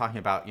when we were talking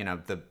about,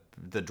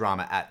 the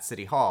drama at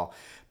City Hall.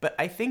 But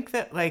I think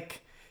that,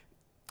 like,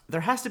 there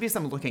has to be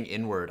some looking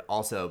inward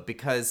also,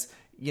 because,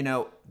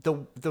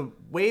 the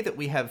way that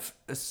we have,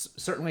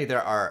 certainly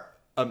there are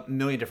a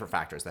million different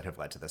factors that have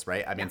led to this,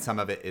 right? I mean, some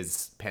of it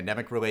is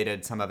pandemic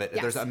related, some of it,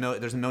 there's a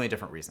million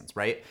different reasons,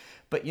 right?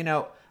 But,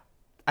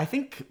 I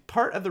think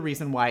part of the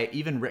reason why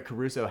even Rick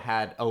Caruso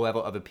had a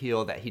level of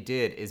appeal that he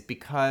did is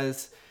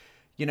because,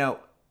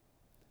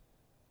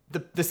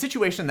 the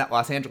situation that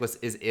Los Angeles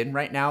is in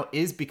right now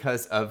is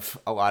because of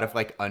a lot of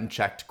like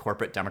unchecked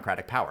corporate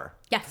democratic power.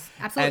 Yes,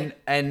 absolutely.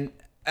 And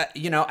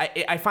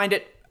I find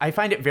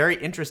it very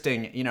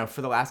interesting.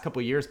 For the last couple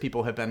of years,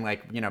 people have been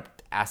like,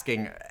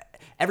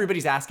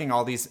 everybody's asking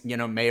all these,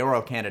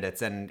 mayoral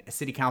candidates and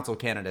city council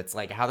candidates,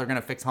 like how they're going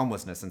to fix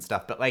homelessness and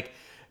stuff. But like,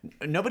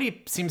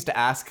 nobody seems to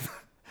ask.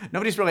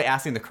 Nobody's really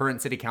asking the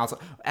current city council.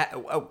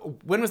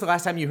 When was the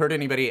last time you heard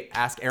anybody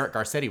ask Eric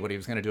Garcetti what he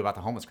was going to do about the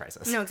homeless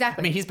crisis? No,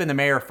 exactly. I mean, he's been the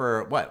mayor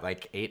for what,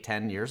 like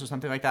 8-10 years or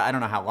something like that? I don't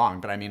know how long,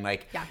 but I mean,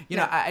 like,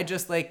 I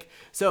just like,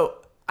 so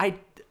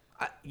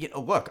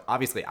look,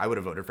 obviously I would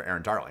have voted for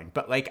Aaron Darling,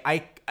 but like,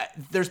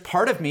 there's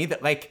part of me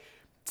that like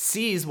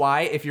sees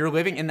why if you're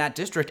living in that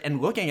district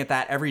and looking at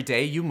that every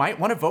day, you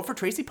might want to vote for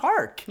Tracy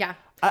Park. Yeah.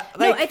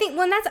 No, I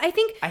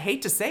think I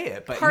hate to say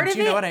it, but part do of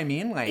you know it what I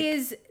mean? Like,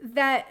 is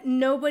that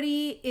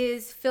nobody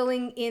is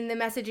filling in the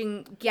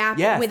messaging gap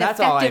yes, with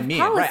that's effective all I mean.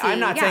 policy. Right? I'm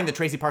not saying that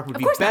Tracy Park would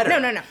be course not.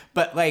 better. No.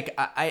 But like,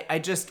 I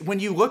just, when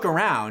you look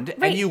around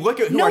Right. and you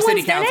look at who No our city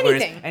one's done councilor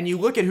is, anything. and you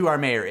look at who our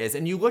mayor is,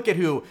 and you look at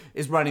who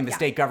is running the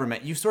state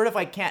government, you sort of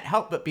like can't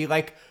help but be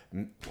like,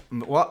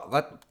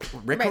 well,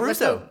 Rick Right,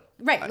 Caruso.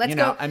 let's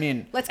go. I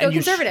mean, let's go and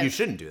conservative. You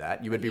shouldn't do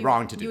that. You would be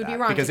wrong to do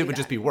that because it would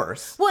just be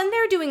worse. Well, and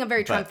they're doing a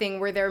very Trump But- thing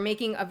where they're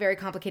making a very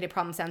complicated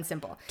problem sound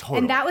simple. Totally.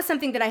 And that was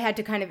something that I had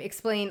to kind of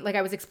explain. Like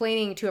I was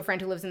explaining to a friend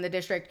who lives in the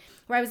district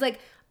where I was like,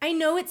 I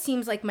know it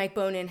seems like Mike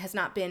Bonin has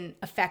not been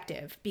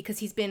effective because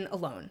he's been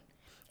alone.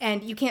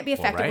 And you can't be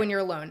effective right. when you're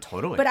alone.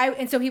 Totally.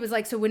 And so he was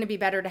like, so wouldn't it be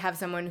better to have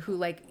someone who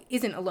like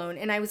isn't alone?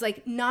 And I was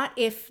like, not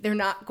if they're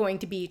not going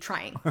to be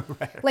trying.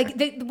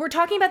 We're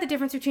talking about the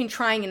difference between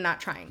trying and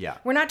not trying. Yeah.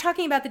 We're not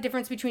talking about the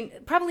difference between,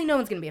 probably no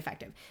one's going to be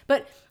effective,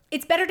 but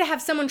it's better to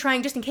have someone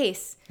trying just in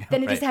case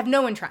than it is to have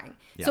no one trying.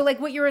 Yeah. So like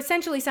what you're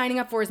essentially signing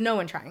up for is no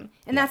one trying.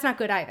 And that's not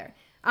good either.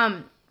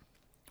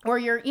 Or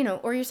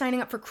you're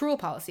signing up for cruel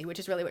policy, which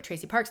is really what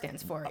Tracy Park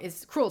stands for,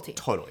 is cruelty.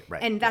 Totally,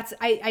 right. And that's,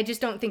 I just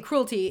don't think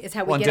cruelty is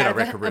how we get out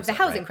of the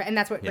housing crisis. And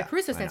that's what Rick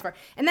Caruso stands for.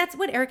 And that's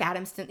what Eric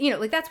Adams,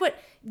 that's what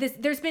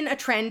there's been a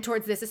trend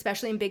towards this,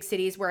 especially in big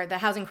cities where the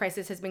housing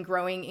crisis has been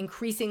growing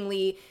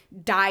increasingly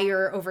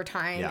dire over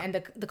time. Yeah.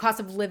 And the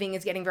cost of living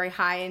is getting very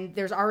high and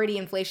there's already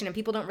inflation and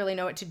people don't really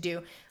know what to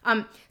do.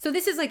 So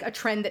this is like a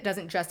trend that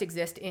doesn't just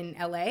exist in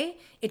LA.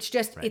 It's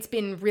just, it's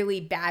been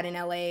really bad in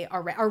LA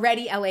already.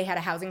 Already LA had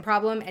a housing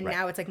problem. And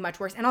now it's like much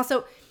worse. And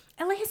also,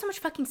 LA has so much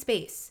fucking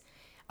space.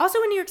 Also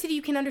in New York City,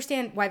 you can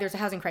understand why there's a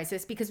housing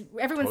crisis because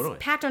everyone's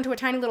packed onto a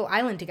tiny little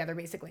island together,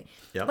 basically.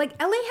 Yep.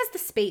 Like LA has the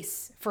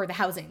space for the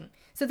housing.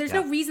 So there's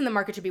no reason the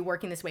market should be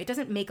working this way. It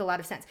doesn't make a lot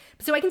of sense.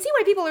 So I can see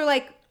why people are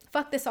like,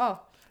 fuck this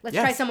all. Let's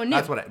try someone new.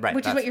 That's what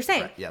which is what you're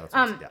saying. Right. Yeah, that's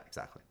what yeah,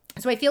 exactly.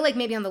 So I feel like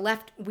maybe on the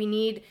left, we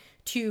need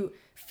to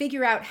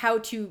figure out how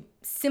to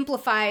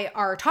simplify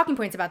our talking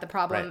points about the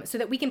problem so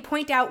that we can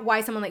point out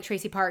why someone like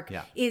Tracy Park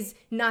is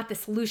not the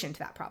solution to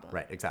that problem.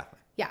 Right, exactly.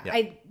 Yeah.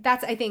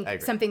 I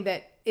think something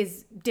that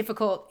is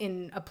difficult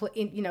in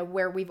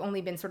where we've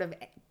only been sort of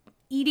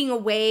eating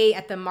away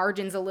at the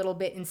margins a little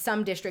bit in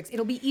some districts.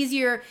 It'll be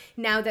easier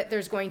now that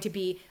there's going to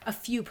be a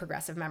few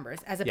progressive members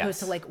as opposed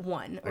to like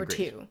one or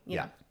two. You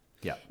know?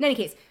 Yeah. In any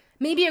case,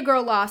 maybe a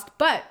girl lost,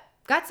 but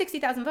got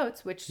 60,000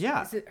 votes, which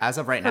Yeah, is as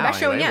of right her now, best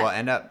showing anyway, yet. we'll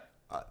end up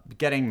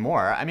getting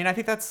more. I mean, I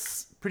think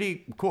that's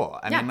pretty cool.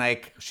 I Yeah. mean,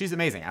 like, she's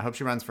amazing. I hope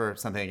she runs for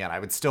something again. I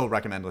would still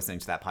recommend listening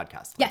to that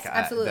podcast. Yes, like,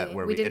 absolutely.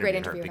 where We did a great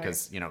interviewed interview with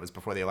her. because, it was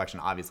before the election,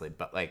 obviously,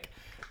 but like,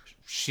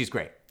 she's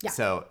great. Yeah.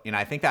 So,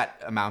 I think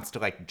that amounts to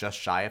like just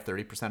shy of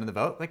 30% of the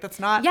vote. Like, that's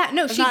not,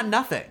 she not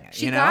nothing.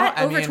 She you know? got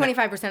I over mean,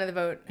 25% of the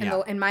vote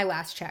Yeah. in my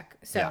last check.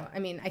 So, Yeah. I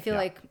mean, I feel Yeah.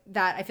 like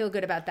that, I feel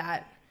good about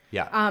that.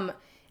 Yeah.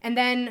 And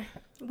then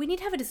we need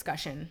to have a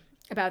discussion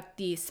about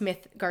the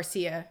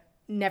Smith-Garcia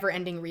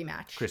never-ending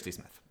rematch. Christy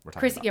Smith. We're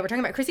talking about. Yeah, we're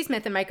talking about Chrissy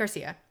Smith and Mike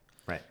Garcia.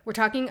 Right. We're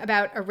talking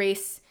about a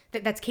race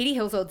that's Katie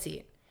Hill's old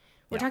seat.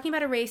 We're Yeah. talking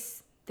about a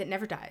race that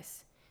never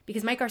dies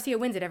because Mike Garcia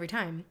wins it every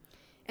time.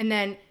 And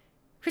then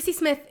Chrissy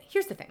Smith,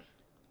 here's the thing.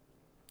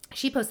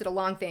 She posted a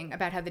long thing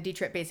about how the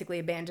D-Trip basically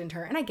abandoned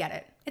her, and I get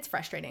it. It's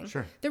frustrating.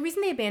 Sure. The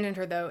reason they abandoned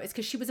her, though, is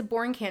because she was a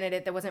boring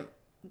candidate that wasn't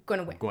going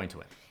to win. Going to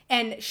it.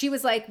 And she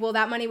was like, well,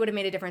 that money would have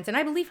made a difference. And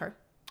I believe her.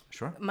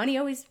 Sure. Money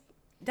always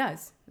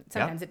does.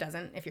 Sometimes it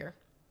doesn't if you're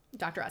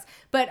Dr. Oz.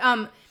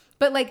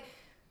 But like,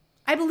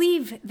 I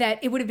believe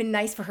that it would have been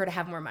nice for her to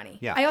have more money.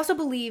 Yeah. I also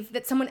believe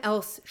that someone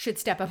else should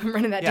step up and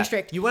run in that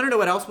district. You want to know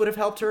what else would have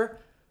helped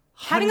her?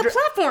 Having a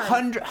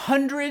platform.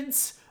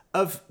 Hundreds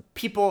of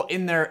people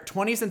in their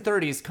 20s and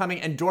 30s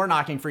coming and door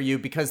knocking for you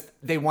because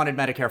they wanted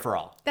Medicare for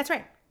all. That's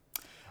right.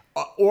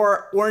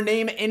 Or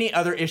name any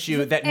other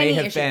issue that may Any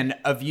have issue. been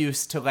of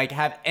use to like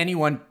have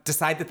anyone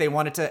decide that they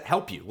wanted to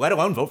help you, let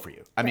alone vote for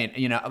you. I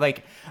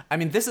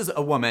mean, this is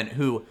a woman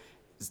who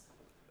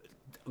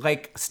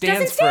like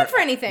Doesn't stand for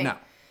anything. No.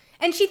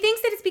 And she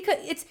thinks that it's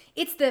because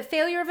it's the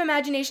failure of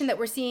imagination that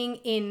we're seeing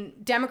in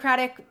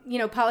Democratic,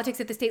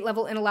 politics at the state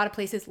level in a lot of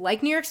places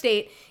like New York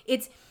State.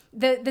 It's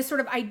the sort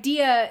of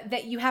idea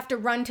that you have to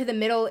run to the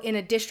middle in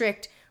a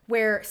district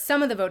where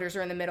some of the voters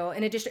are in the middle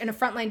in a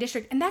frontline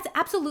district, and that's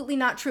absolutely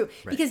not true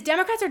because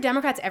Democrats are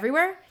Democrats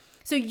everywhere.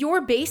 So your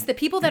base, the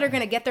people that are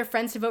going to get their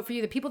friends to vote for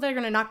you, the people that are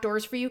going to knock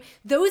doors for you,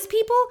 those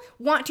people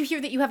want to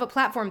hear that you have a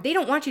platform. They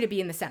don't want you to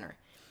be in the center.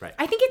 Right.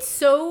 I think it's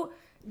so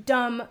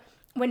dumb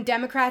when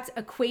Democrats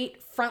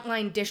equate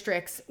frontline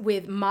districts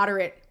with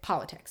moderate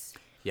politics.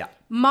 Yeah.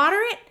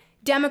 Moderate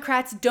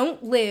Democrats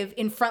don't live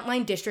in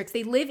frontline districts.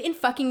 They live in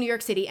fucking New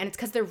York City, and it's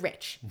because they're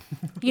rich,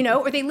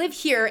 or they live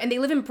here and they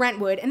live in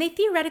Brentwood, and they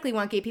theoretically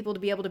want gay people to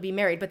be able to be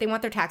married, but they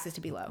want their taxes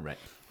to be low. Right.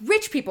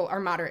 Rich people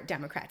are moderate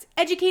Democrats.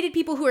 Educated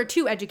people who are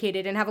too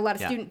educated and have a lot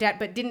of student debt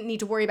but didn't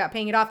need to worry about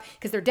paying it off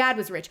because their dad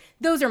was rich,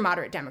 those are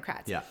moderate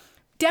Democrats. Yeah.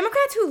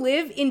 Democrats who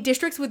live in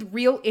districts with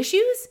real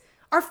issues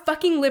are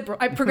fucking liberal,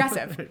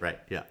 progressive. Right.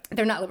 Yeah.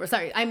 They're not liberal.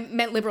 Sorry, I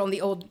meant liberal in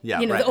the old, Yeah,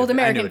 the right. old I know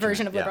American what you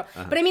version meant. of liberal.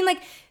 Yeah, But I mean,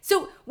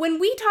 so when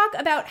we talk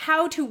about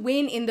how to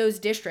win in those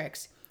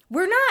districts,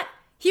 we're not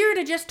here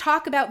to just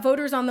talk about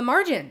voters on the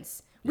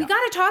margins. We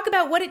got to talk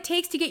about what it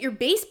takes to get your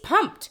base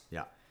pumped.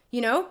 Yeah.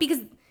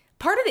 Because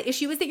part of the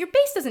issue is that your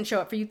base doesn't show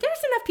up for you.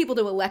 There's enough people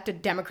to elect a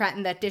Democrat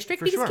in that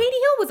district because sure. Katie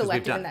Hill was 'Cause we've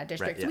elected done in it. that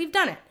district. Right, So yeah. we've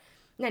done it.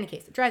 In any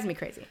case, it drives me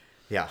crazy.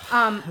 Yeah.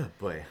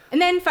 Boy. And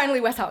then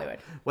finally, West Hollywood.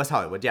 West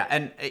Hollywood. Yeah.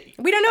 And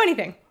We don't know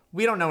anything.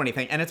 we don't know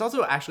anything. And it's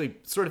also actually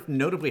sort of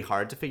notably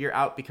hard to figure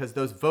out because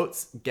those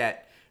votes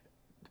get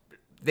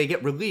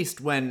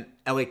released when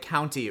LA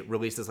County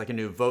releases like a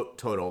new vote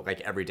total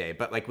like every day.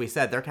 But like we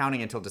said, they're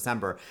counting until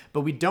December.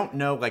 But we don't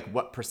know like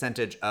what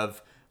percentage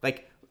of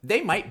like they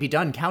might be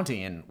done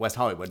counting in West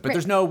Hollywood, but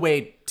there's no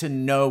way to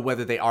know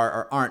whether they are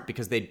or aren't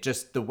because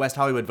the West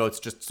Hollywood votes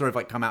just sort of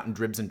like come out in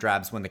dribs and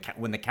drabs when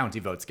the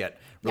county votes get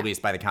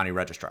released by the county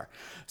registrar.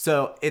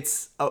 So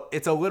it's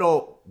a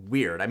little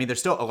weird. I mean, there's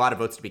still a lot of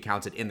votes to be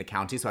counted in the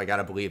county, so I got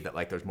to believe that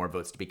like there's more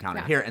votes to be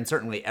counted here. And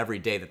certainly every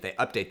day that they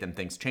update them,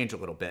 things change a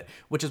little bit,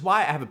 which is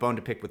why I have a bone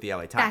to pick with the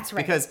LA Times. That's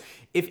right. Because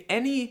if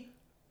any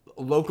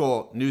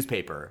local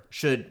newspaper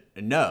should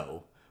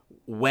know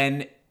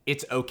when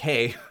it's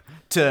okay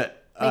to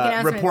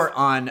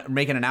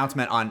make an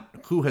announcement on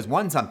who has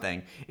won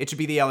something, it should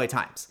be the LA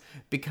Times.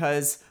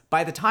 Because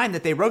by the time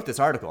that they wrote this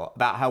article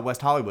about how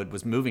West Hollywood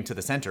was moving to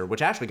the center,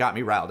 which actually got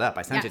me riled up,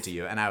 I sent it to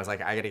you, and I was like,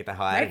 I gotta get the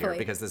hell out of here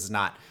because this is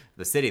not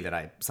the city that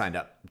I signed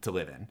up to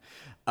live in.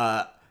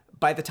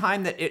 By the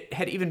time that it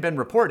had even been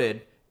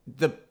reported,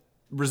 the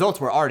results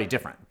were already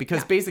different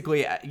because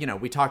basically,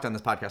 we talked on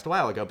this podcast a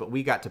while ago, but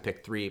we got to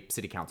pick 3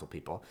 city council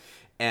people.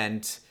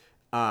 And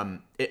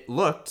it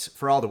looked,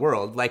 for all the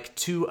world, like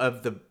 2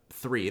 of the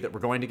 3 that were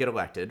going to get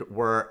elected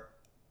were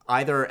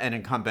either an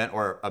incumbent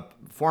or a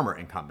former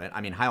incumbent.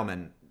 I mean,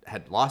 Heilman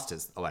had lost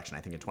his election,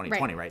 I think, in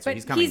 2020, right? So But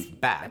he's coming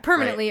back.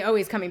 Permanently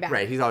always coming back.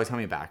 Right, he's always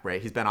coming back, right?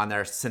 He's been on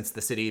there since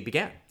the city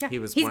began. Yeah.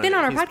 He's been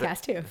on our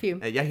podcast, too, if you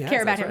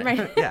care about him,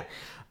 right? Yeah.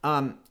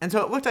 And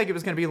so it looked like it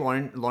was going to be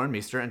Lauren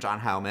Meester and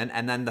John Heilman,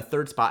 and then the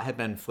third spot had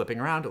been flipping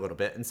around a little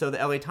bit. And so the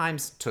LA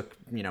Times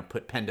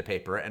put pen to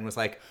paper and was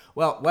like,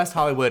 well, West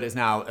Hollywood is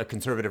now a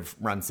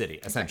conservative-run city,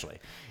 essentially.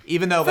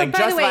 Even though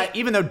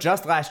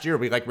just last year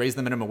we like raised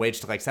the minimum wage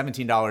to like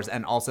 $17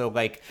 and also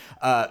like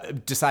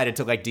decided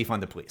to like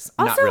defund the police.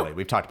 Also, not really.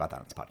 We've talked about that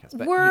on this podcast.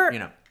 But we're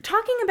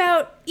talking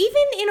about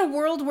even in a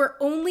world where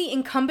only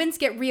incumbents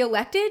get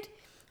reelected,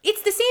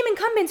 it's the same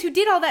incumbents who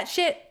did all that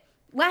shit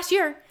last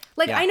year.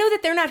 Like, Yeah. I know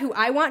that they're not who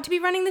I want to be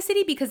running the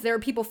city because there are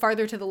people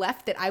farther to the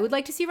left that I would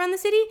like to see run the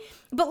city.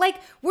 But, like,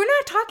 we're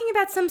not talking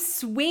about some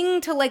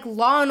swing to, like,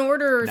 law and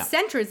order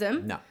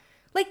centrism. No.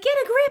 Like, get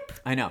a grip.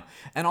 I know.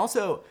 And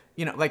also,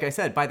 you know, like I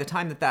said, by the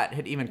time that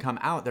had even come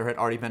out, there had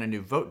already been a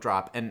new vote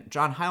drop. And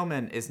John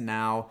Heilman is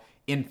now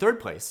in third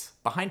place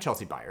behind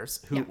Chelsea Byers,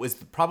 who was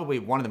probably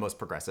one of the most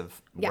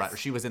progressive. Yes.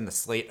 She was in the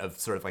slate of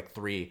sort of like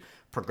three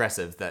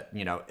progressives that,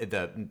 you know,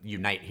 the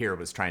Unite here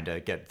was trying to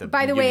get the.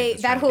 By the union way,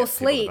 was trying that to whole get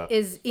people to slate vote.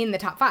 is in the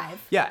top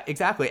 5. Yeah,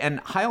 exactly.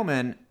 And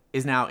Heilman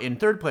is now in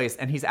third place,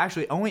 and he's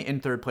actually only in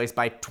third place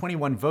by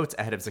 21 votes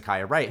ahead of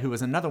Zakiya Wright, who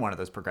was another one of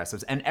those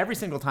progressives. And every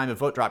single time a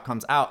vote drop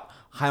comes out,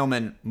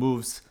 Heilman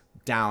moves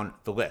down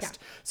the list.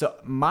 Yeah. So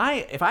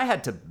if I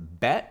had to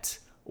bet,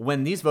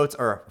 when these votes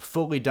are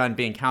fully done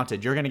being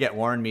counted, you're going to get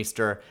Warren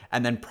Meester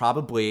and then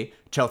probably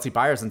Chelsea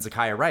Byers and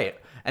Zakiya Wright.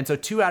 And so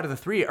 2 out of the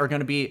 3 are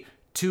going to be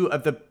 2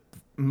 of the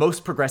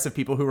most progressive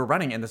people who are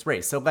running in this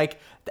race. So like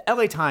the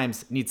LA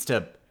Times needs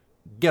to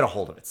get a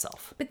hold of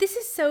itself. But this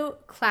is so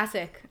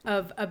classic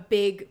of a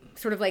big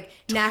sort of like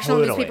national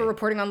Totally. newspaper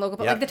reporting on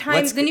local, Yep. like the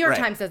Times, the New York Right.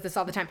 Times does this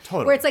all the time,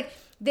 Totally. where it's like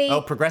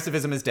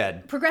Progressivism is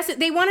dead.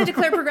 they want to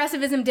declare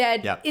progressivism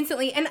dead Yep.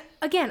 instantly. And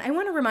again, I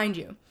want to remind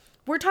you,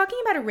 we're talking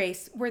about a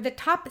race where the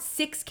top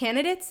 6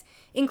 candidates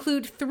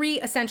include 3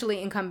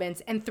 essentially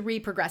incumbents and 3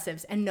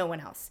 progressives and no one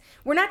else.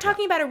 We're not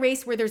talking about a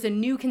race where there's a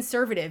new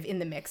conservative in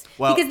the mix,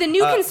 Well, because the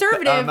new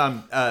conservative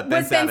Ben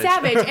was Ben Savage.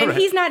 Savage, and Right.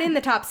 he's not in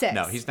the top 6.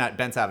 No, he's not.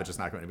 Ben Savage is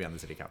not going to be on the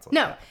city council.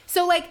 No.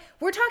 So, like,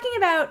 we're talking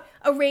about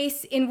a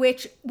race in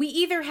which we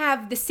either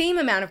have the same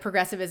amount of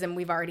progressivism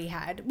we've already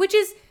had, which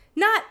is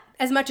not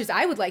as much as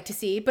I would like to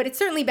see, but it's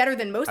certainly better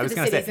than most of the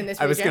cities in this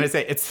region. I was going to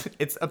say,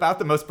 it's about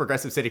the most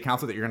progressive city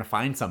council that you're going to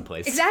find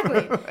someplace.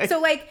 Exactly.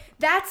 So, like,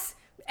 that's,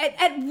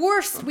 at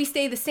worst, we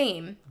stay the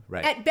same.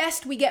 Right. At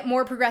best, we get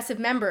more progressive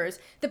members.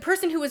 The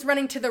person who is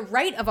running to the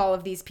right of all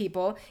of these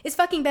people is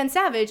fucking Ben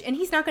Savage, and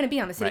he's not going to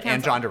be on the city Right. council.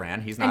 And John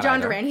Duran, he's not And John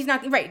either. Duran, he's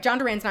not, right, John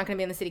Duran's not going to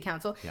be on the city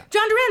council. Yeah.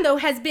 John Duran, though,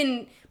 has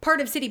been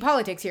part of city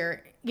politics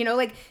here. You know,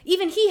 like,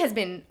 even he has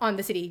been on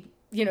the city,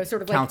 you know,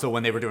 sort of like Council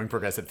when they were doing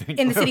progressive things.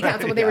 in the city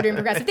council when they were doing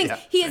progressive things. Yeah.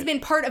 He has been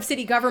part of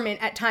city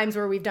government at times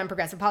where we've done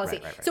progressive policy.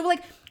 Right. So,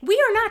 like, we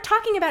are not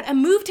talking about a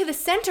move to the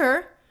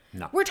center.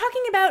 No. We're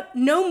talking about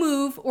no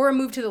move or a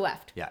move to the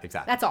left. Yeah,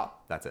 exactly. That's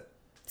all. That's it.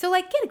 So,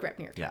 like, get a grip,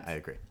 New York Yeah, Times. I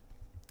agree.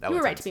 You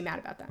were right to be mad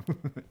about that.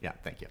 Yeah,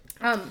 thank you.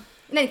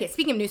 In any case,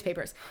 speaking of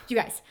newspapers, you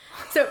guys.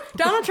 So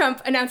Donald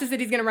Trump announces that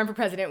he's going to run for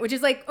president, which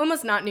is like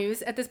almost not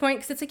news at this point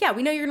because it's like, yeah,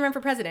 we know you're going to run for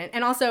president.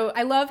 And also,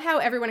 I love how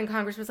everyone in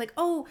Congress was like,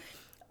 oh,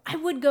 I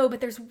would go, but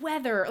there's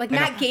weather. Like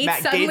Matt Gaetz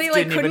suddenly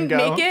like didn't even couldn't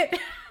go. make it.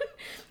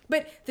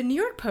 But the New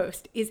York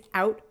Post is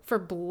out for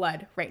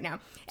blood right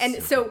now.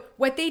 And so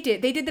what they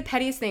did the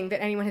pettiest thing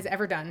that anyone has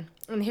ever done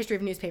in the history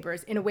of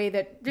newspapers in a way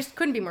that just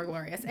couldn't be more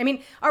glorious. I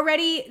mean,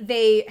 already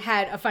they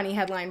had a funny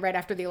headline right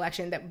after the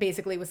election that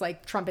basically was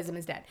like, Trumpism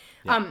is dead.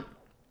 Yeah.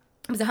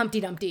 It was a Humpty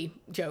Dumpty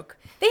joke.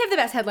 They have the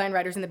best headline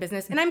writers in the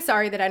business, and I'm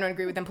sorry that I don't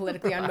agree with them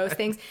politically on most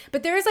things,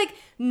 but there is like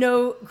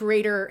no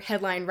greater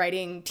headline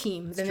writing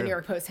team than the New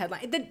York Post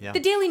headline. The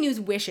Daily News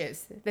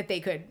wishes that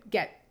they could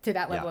get to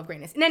that level of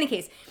greatness. In any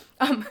case,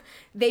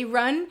 they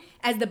run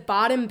as the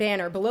bottom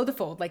banner, below the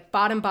fold, like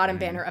bottom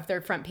banner of their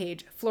front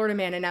page. Florida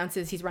man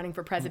announces he's running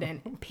for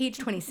president. Page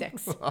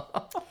 26.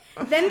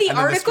 Then the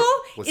article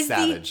was is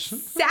savage. the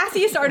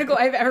sassiest article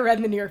I've ever read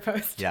in the New York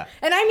Post. Yeah.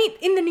 And I mean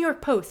in the New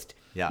York Post.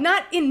 Yeah.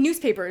 Not in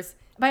newspapers.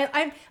 But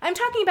I'm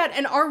talking about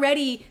an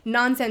already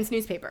nonsense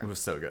newspaper. It was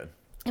so good.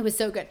 It was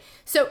so good.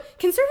 So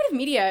conservative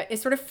media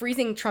is sort of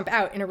freezing Trump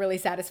out in a really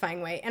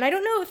satisfying way. And I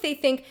don't know if they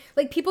think,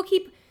 like, people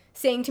keep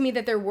saying to me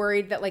that they're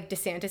worried that, like,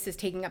 DeSantis is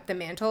taking up the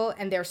mantle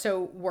and they're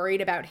so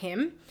worried about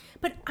him.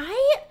 But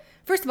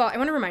first of all, I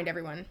want to remind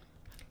everyone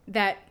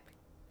that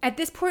at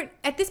this point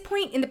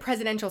in the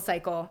presidential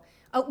cycle,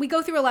 we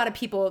go through a lot of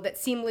people that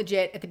seem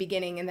legit at the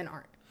beginning and then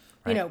aren't.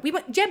 You know,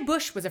 Jeb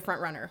Bush was a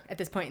front runner at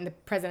this point in the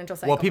presidential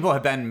cycle. Well, people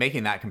have been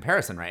making that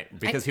comparison, right?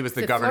 Because he was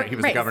the So governor. He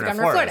was the governor of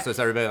Florida. So it's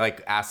everybody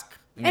like talk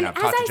And to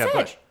as I Jeb said,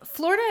 Bush.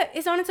 Florida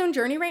is on its own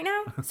journey right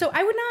now. So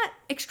I would not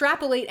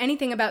extrapolate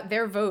anything about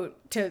their vote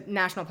to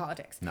national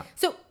politics. No.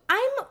 So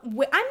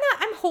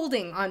I'm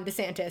holding on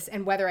DeSantis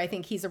and whether I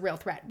think he's a real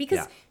threat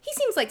because he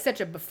seems like such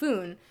a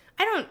buffoon.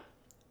 I don't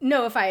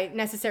know if I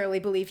necessarily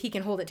believe he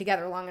can hold it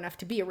together long enough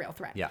to be a real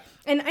threat. Yeah.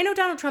 And I know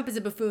Donald Trump is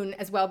a buffoon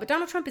as well, but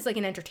Donald Trump is like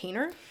an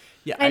entertainer.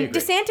 Yeah, I and agree.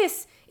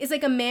 DeSantis is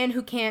like a man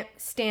who can't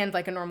stand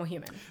like a normal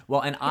human.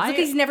 Well, and It's like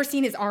he's never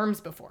seen his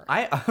arms before.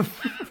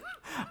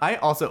 I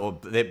also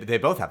they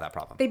both have that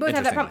problem. They both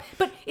have that problem.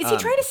 But is he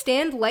trying to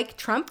stand like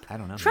Trump? I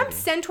don't know, Trump's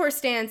maybe. centaur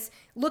stance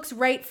looks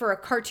right for a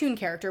cartoon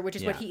character, which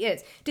is what he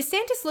is.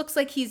 DeSantis looks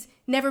like he's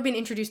never been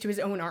introduced to his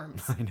own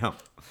arms. I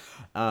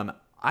know.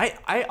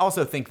 I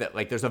also think that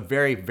like there's a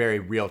very, very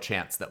real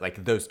chance that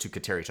like those two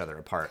could tear each other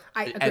apart.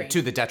 I agree.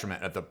 To the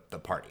detriment of the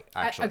party,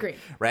 actually. agree.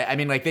 Right? I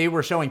mean, like they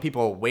were showing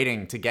people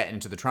waiting to get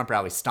into the Trump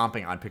rally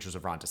stomping on pictures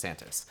of Ron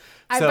DeSantis.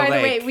 By the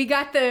way, we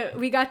got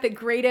the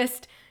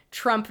greatest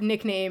Trump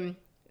nickname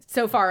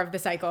so far of the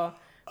cycle.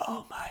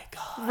 Oh my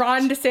God.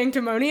 Ron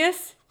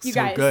DeSanctimonious. You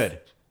So guys. good.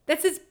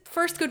 That's his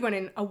first good one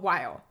in a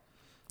while.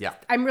 Yeah.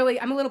 I'm a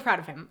little proud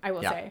of him, I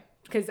will Yeah. say.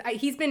 Because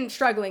he's been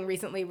struggling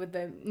recently with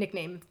the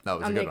nickname That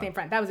was a on the good nickname one.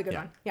 front. That was a good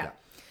one. Yeah.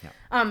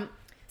 Yeah.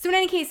 So in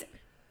any case,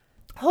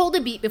 hold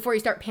a beat before you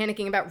start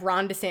panicking about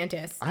Ron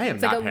DeSantis. I am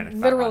it's not like panicking a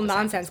about literal Ron DeSantis.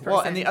 nonsense person.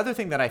 Well, and the other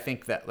thing that I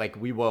think that like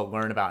we will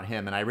learn about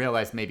him, and I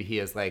realize maybe he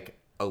is like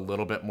a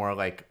little bit more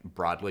like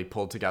broadly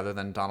pulled together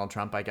than Donald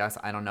Trump, I guess.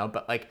 I don't know,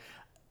 but like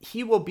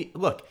he will be.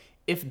 Look,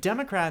 if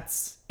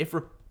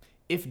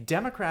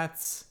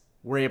Democrats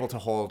were able to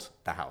hold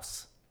the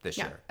House this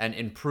Yeah. year and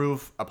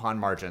improve upon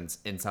margins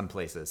in some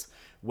places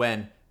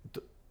when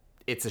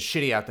it's as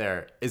shitty out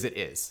there as it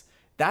is,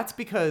 that's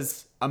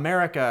because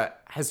America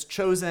has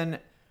chosen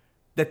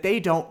that they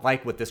don't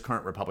like what this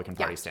current Republican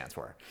Party Yeah. stands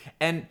for.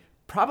 And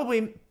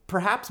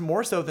perhaps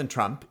more so than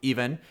Trump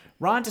even,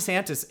 Ron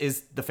DeSantis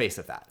is the face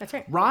of that. That's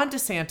right. Ron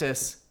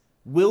DeSantis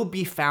will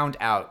be found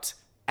out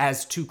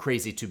as too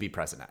crazy to be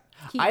president.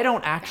 I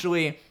don't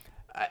actually...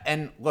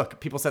 and look,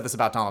 people said this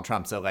about Donald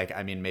Trump, so like,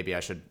 I mean, maybe I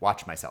should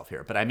watch myself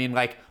here. But I mean,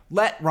 like,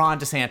 let Ron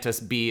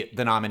DeSantis be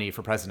the nominee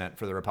for president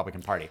for the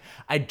Republican Party.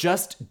 I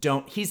just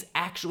don't. He's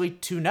actually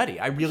too nutty.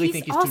 I really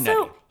think he's too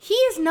nutty. He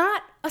is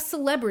not a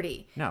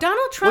celebrity. No.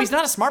 Donald Trump. Well, he's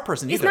not a smart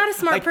person either. He's not a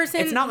smart Like,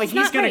 person. It's not like He's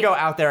he's not going to great. go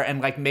out there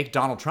and like make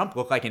Donald Trump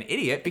look like an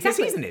idiot because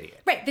he's an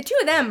idiot. Right. The two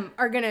of them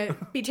are going to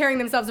be tearing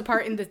themselves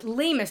apart in the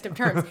lamest of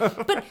terms.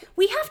 But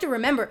we have to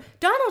remember,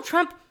 Donald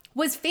Trump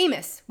was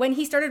famous when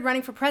he started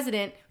running for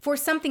president for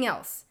something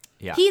else.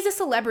 Yeah. He's a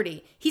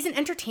celebrity. He's an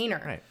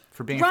entertainer. Right.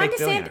 For being a fake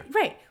billionaire.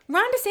 Right.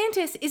 Ron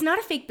DeSantis is not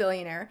a fake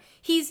billionaire.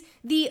 He's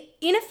the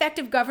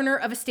ineffective governor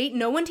of a state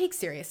no one takes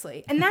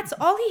seriously. And that's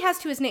all he has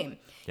to his name.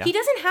 Yeah. He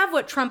doesn't have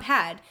what Trump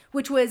had,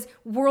 which was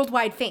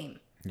worldwide fame.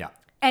 Yeah.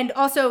 And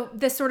also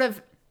this sort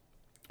of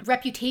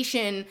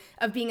reputation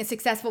of being a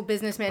successful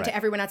businessman to Right.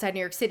 everyone outside New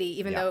York City,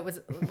 even Yeah. though it was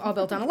all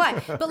built on a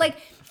lie. But like,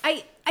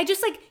 I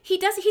just like,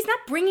 he's not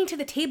bringing to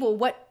the table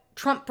what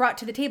Trump brought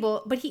to the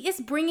table, but he is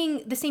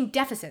bringing the same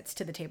deficits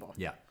to the table.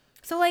 Yeah.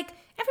 So like,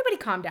 everybody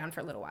calm down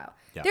for a little while.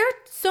 Yeah. There are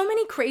so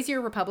many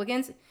crazier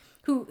Republicans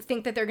who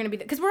think that they're going to be,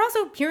 because we're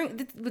also hearing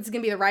this is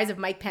going to be the rise of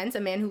Mike Pence,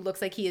 a man who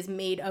looks like he is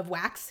made of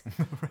wax.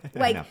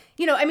 Like, know.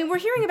 you know, I mean, we're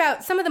hearing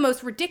about some of the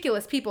most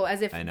ridiculous people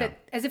as if I know.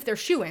 as if they're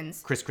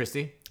shoo-ins. Chris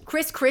Christie?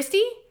 Chris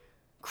Christie?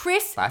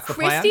 Chris That's the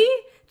Christie? plan?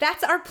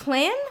 That's our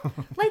plan?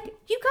 Like,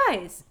 you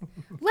guys,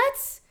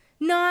 let's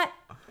not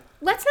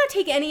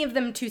take any of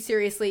them too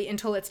seriously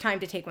until it's time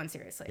to take one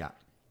seriously. Yeah.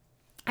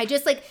 I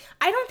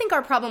don't think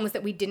our problem was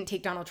that we didn't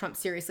take Donald Trump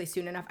seriously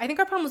soon enough. I think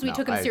our problem was we No,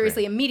 took him I agree.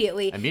 seriously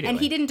immediately, and Immediately.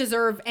 he didn't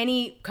deserve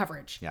any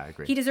coverage. Yeah, I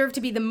agree. He deserved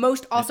to be the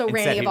most also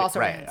Instead, ranny of he- also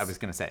right. rans. I was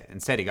going to say.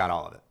 Instead, he got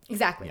all of it.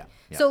 Exactly. Yeah,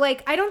 yeah. So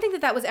like, I don't think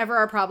that was ever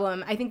our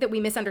problem. I think that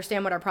we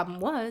misunderstand what our problem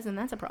was, and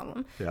that's a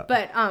problem. Yeah.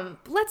 But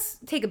let's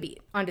take a beat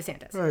on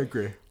DeSantis. I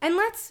agree. And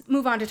let's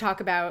move on to talk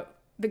about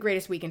the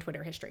greatest week in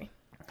Twitter history.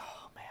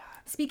 Oh, man.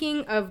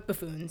 Speaking of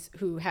buffoons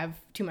who have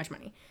too much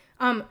money.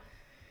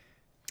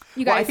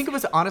 You Well, guys, I think it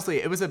was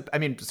honestly, I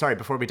mean, sorry,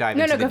 before we dive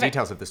No, into no, the go ahead.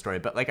 details of the story,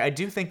 but like, I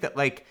do think that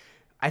like,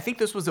 I think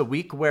this was a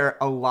week where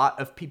a lot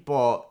of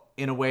people,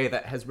 in a way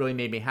that has really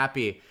made me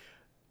happy,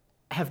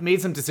 have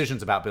made some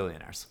decisions about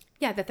billionaires.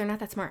 yeah, that they're not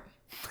that smart.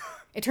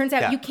 It turns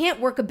out Yeah. you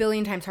can't work a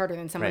billion times harder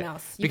than someone Right.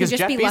 else. You Because can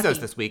just Jeff be Bezos lucky.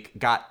 this week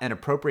got an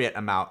appropriate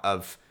amount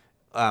of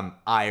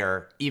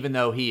ire, even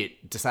though he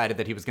decided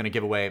that he was going to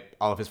give away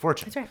all of his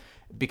fortune. That's right.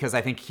 Because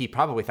I think he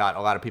probably thought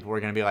a lot of people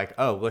were going to be like,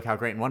 oh, look how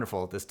great and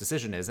wonderful this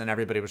decision is. And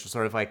everybody was just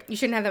sort of like, You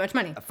shouldn't have that much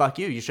money. fuck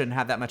you, you shouldn't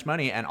have that much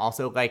money. And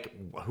also, like,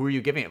 who are you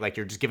giving it? Like,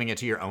 you're just giving it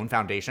to your own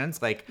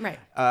foundations. Like, Right.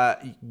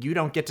 You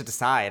don't get to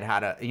decide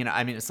how to, you know,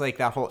 I mean, it's like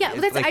that whole. Yeah,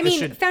 it's that's, like I this mean,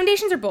 should-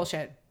 foundations are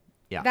bullshit.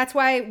 Yeah. That's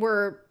why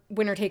we're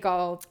winner take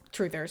all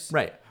truthers.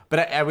 Right.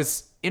 But I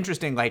was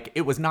interesting, like,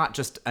 it was not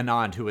just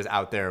Anand who was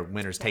out there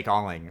winners take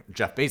alling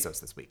Jeff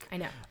Bezos this week. I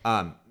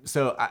know.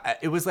 So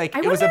it was like, I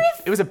it was wonder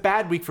it was a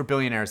bad week for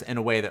billionaires in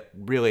a way that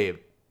really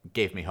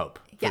gave me hope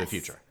for the Yes.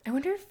 future. I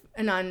wonder if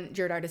Anand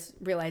Giridharadas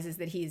realizes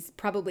that he's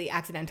probably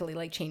accidentally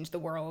like changed the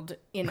world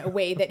in a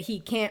way that he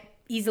can't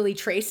easily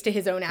trace to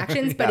his own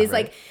actions, but Yeah, is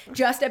right. like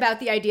just about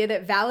the idea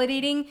that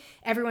validating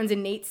everyone's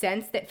innate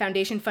sense that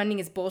foundation funding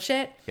is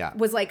bullshit Yeah.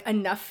 was like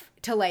enough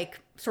to like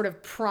sort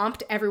of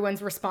prompt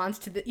everyone's response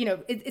to the, you know,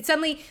 it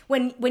suddenly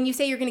when you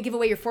say you're going to give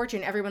away your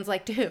fortune, everyone's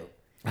like, to who?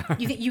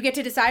 You think you get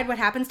to decide what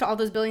happens to all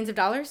those billions of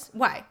dollars?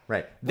 Why?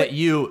 Right. That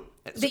you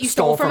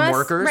stole from us?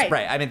 workers.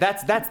 Right. I mean,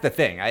 that's the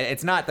thing.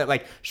 It's not that,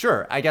 like,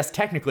 sure, I guess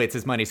technically it's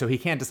his money, so he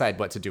can decide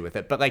what to do with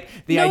it. But like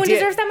the No idea, one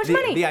deserves that much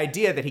money. The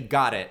idea that he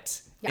got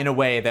it in a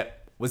way that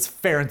was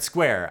fair and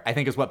square, I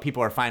think, is what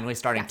people are finally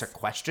starting to Yes.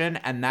 question,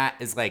 and that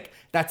is like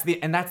that's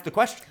the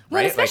question,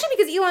 Well, right? especially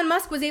because Elon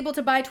Musk was able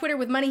to buy Twitter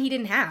with money he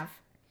didn't have.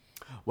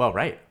 Well,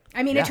 right.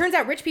 I mean, Yeah. it turns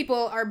out rich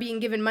people are being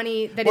given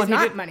money that Well, is he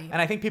not did- money.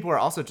 And I think people are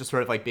also just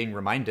sort of like being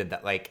reminded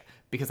that, like,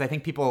 because I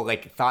think people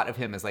like thought of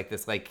him as like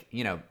this, like,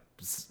 you know,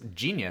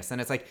 genius,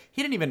 and it's like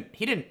he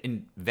didn't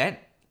invent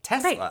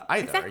Tesla Right,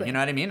 either. exactly. You know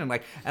what I mean? And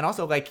like, and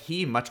also like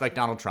he, much like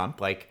Donald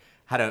Trump, like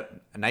had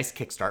a nice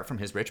kickstart from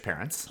his rich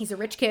parents. He's a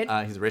rich kid.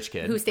 He's a rich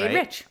kid who stayed right?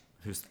 rich.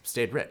 Who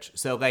stayed rich.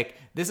 So, like,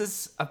 this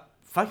is a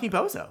fucking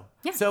bozo.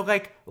 Yeah. So,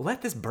 like,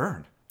 let this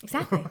burn.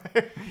 Exactly.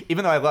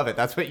 Even though I love it,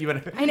 that's what you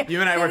and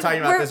I were talking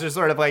about. This is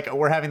sort of like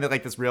we're having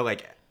this real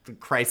like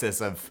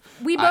crisis of.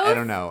 We both. I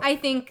don't know. I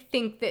think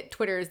that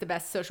Twitter is the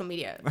best social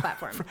media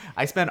platform.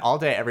 I spend all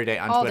day every day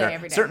on all Twitter. Day,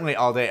 every day. Certainly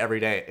all day every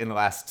day in the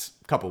last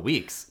couple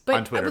weeks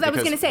on Twitter. But I was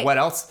going to say, what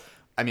else?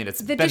 I mean, it's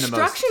the been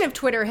destruction the most... of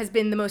Twitter has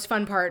been the most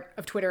fun part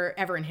of Twitter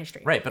ever in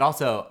history. Right, but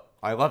also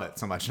I love it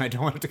so much, and I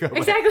don't want it to go away.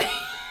 Exactly.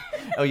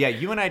 Oh yeah,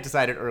 you and I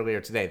decided earlier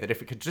today that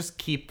if it could just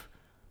keep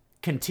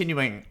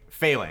continuing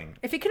failing.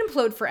 If it could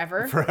implode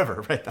forever.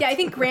 Forever, right? Yeah, I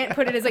think Grant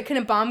put it as like, can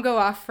a bomb go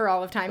off for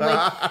all of time?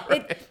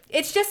 Like,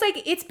 it's just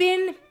like,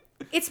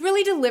 it's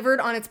really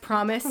delivered on its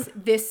promise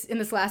in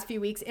this last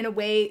few weeks in a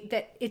way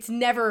that it's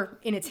never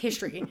in its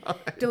history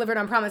delivered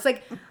on promise.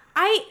 Like,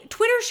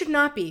 Twitter should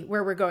not be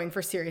where we're going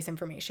for serious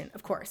information,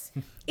 of course.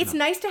 It's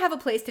nice to have a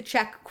place to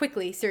check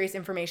quickly serious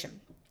information.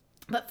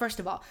 But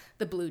first of all,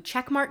 the blue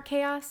checkmark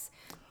chaos,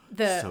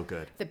 so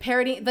good. The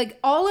parody, like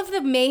all of the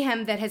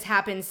mayhem that has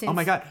happened since. Oh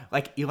my God.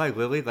 Like Eli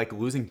Lilly, like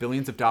losing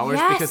billions of dollars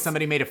because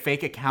somebody made a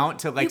fake account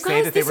to like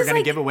say that they were going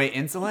to give away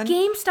insulin.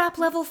 GameStop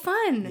level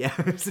fun. Yeah.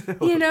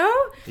 You know?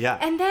 Yeah.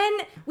 And then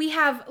we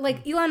have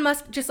like Elon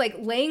Musk just like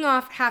laying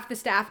off half the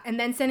staff and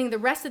then sending the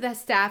rest of the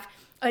staff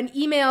an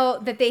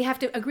email that they have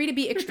to agree to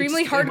be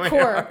extremely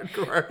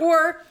hardcore.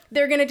 Or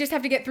they're going to just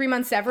have to get 3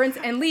 months severance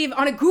and leave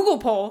on a Google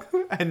poll.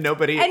 And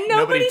nobody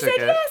said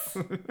yes.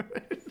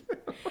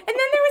 And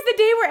then there was the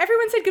day where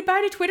everyone said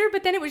goodbye to Twitter,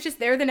 but then it was just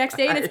there the next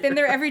day, and it's been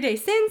there every day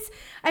since.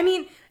 I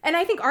mean, and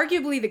I think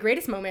arguably the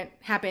greatest moment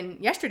happened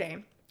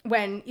yesterday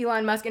when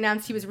Elon Musk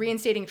announced he was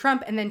reinstating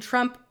Trump, and then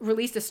Trump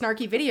released a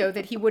snarky video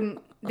that he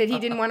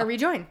didn't want to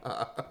rejoin.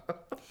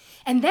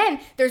 And then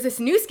there's this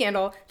new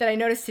scandal that I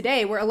noticed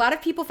today where a lot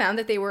of people found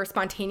that they were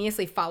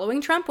spontaneously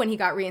following Trump when he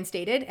got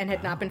reinstated and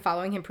had not been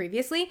following him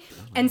previously.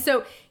 And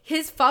so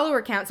his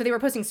follower count, so they were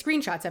posting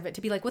screenshots of it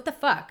to be like, what the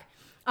fuck?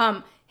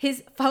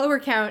 His follower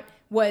count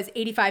was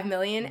 85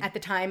 million at the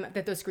time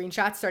that those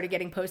screenshots started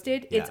getting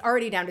posted. Yeah. It's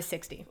already down to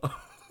 60.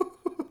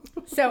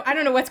 So I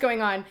don't know what's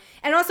going on.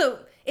 And also,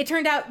 it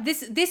turned out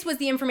this was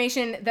the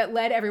information that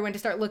led everyone to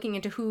start looking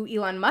into who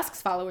Elon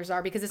Musk's followers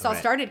are, because this all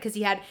started because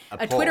he had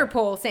a Twitter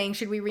poll saying,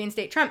 should we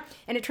reinstate Trump?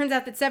 And it turns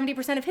out that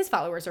 70% of his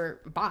followers are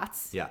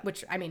bots,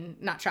 which, I mean,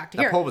 not shocked to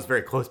hear. That poll was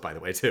very close, by the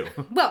way, too.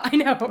 Well, I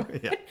know.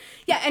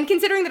 Yeah, and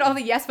considering that all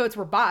the yes votes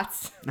were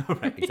bots.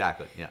 Right,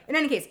 exactly, yeah. In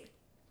any case,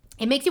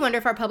 it makes you wonder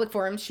if our public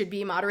forums should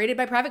be moderated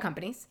by private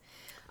companies.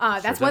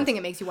 That's one thing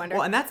it makes you wonder.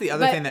 Well, and that's the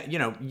other thing that,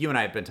 you and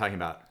I have been talking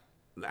about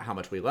how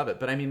much we love it.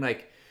 But I mean,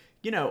 like,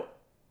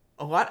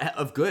 a lot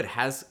of good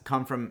has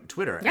come from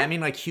Twitter. Yeah. I mean,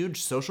 like,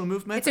 huge social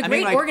movements. It's a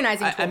great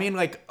organizing tool. I mean,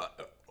 like,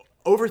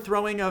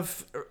 overthrowing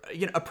of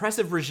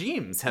oppressive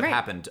regimes have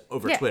happened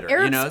over Twitter.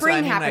 Arab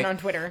Spring happened on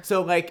Twitter.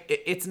 So, like,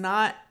 it's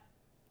not...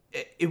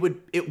 It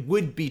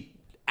would be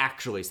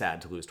actually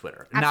sad to lose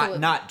Twitter. Absolutely.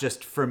 Not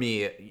just for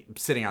me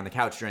sitting on the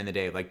couch during the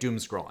day, like, doom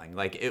scrolling.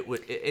 Like,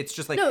 it's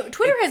just like... No,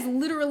 Twitter has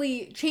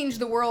literally changed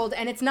the world,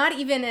 and it's not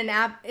even an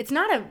app... It's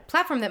not a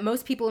platform that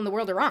most people in the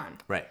world are on.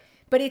 Right.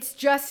 But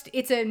it's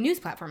a news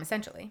platform,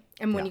 essentially.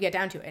 And when you get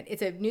down to it,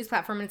 it's a news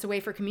platform, and it's a way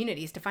for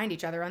communities to find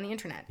each other on the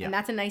internet. Yeah. And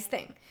that's a nice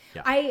thing.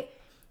 Yeah. I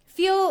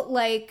feel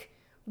like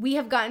we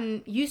have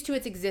gotten used to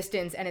its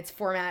existence and its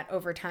format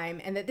over time,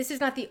 and that this is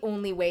not the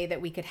only way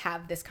that we could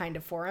have this kind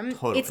of forum.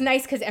 Totally. It's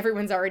nice because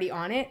everyone's already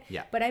on it.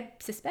 Yeah. But I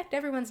suspect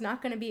everyone's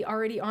not going to be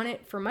already on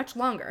it for much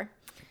longer.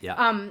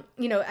 Yeah.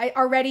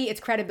 Already its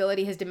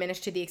credibility has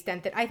diminished to the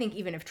extent that I think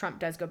even if Trump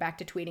does go back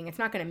to tweeting, it's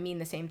not going to mean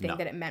the same thing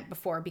that it meant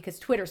before, because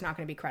Twitter's not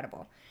going to be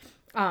credible.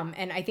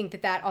 And I think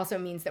that also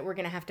means that we're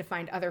going to have to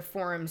find other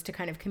forums to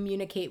kind of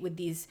communicate with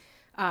these,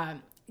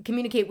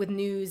 communicate with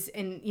news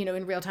and,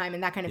 in real time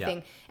and that kind of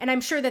thing. And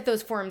I'm sure that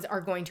those forums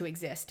are going to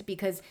exist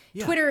because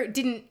Twitter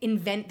didn't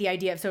invent the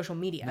idea of social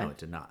media. No, it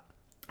did not.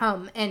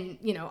 And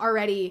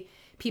already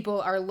people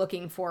are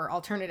looking for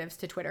alternatives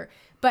to Twitter.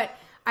 But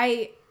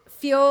I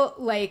feel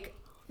like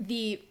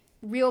the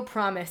real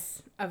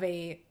promise of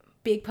a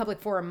big public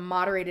forum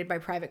moderated by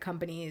private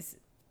companies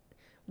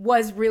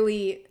was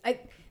really...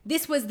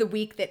 this was the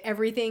week that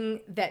everything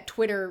that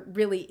Twitter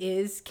really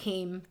is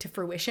came to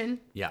fruition.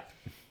 Yeah.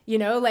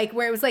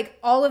 Where it was like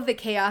all of the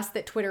chaos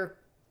that Twitter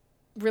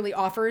really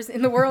offers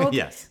in the world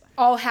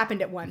all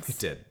happened at once. It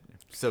did.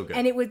 So good.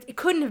 And it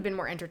couldn't have been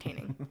more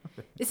entertaining.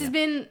 This has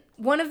been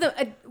one of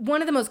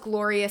the most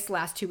glorious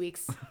last 2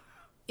 weeks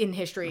in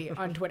history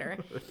on Twitter.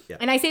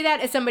 And I say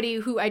that as somebody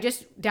who I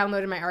just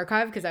downloaded my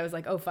archive because I was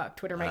like, oh fuck,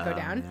 Twitter might go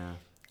down. Yeah.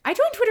 I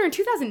joined Twitter in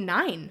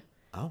 2009.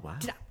 Oh, wow.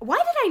 Why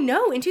did I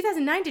know in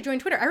 2009 to join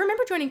Twitter? I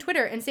remember joining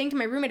Twitter and saying to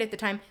my roommate at the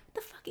time, what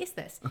the fuck is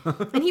this?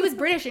 And he was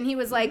British, and he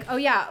was like, oh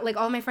yeah, like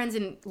all my friends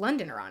in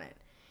London are on it.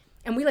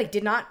 And we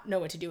did not know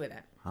what to do with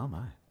it. Oh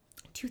my.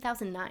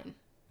 2009.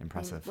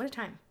 Impressive. I mean, what a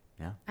time.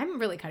 Yeah. I'm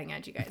really cutting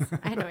edge, you guys.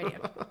 I had no idea.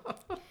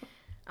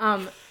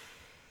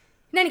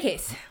 In any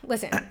case,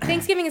 listen,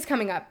 Thanksgiving is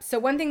coming up. So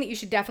one thing that you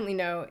should definitely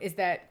know is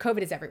that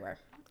COVID is everywhere.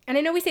 And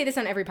I know we say this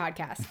on every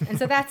podcast, and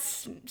so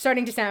that's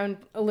starting to sound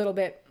a little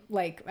bit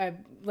like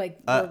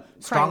we're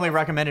strongly crying.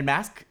 recommended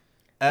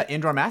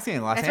indoor masking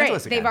in Los That's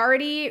Angeles right. again. They've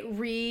already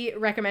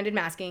re-recommended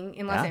masking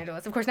in Los Yeah.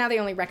 Angeles. Of course, now they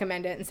only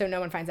recommend it, and so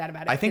no one finds out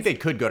about it. I think they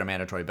could go to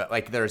mandatory, but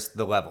like there's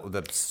the level.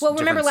 Well,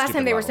 remember last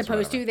time they were stupid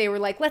supposed levels or to, they were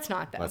like, let's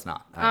not, though. Let's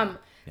not.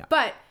 Yeah.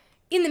 But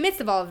in the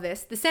midst of all of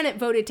this, the Senate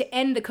voted to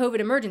end the COVID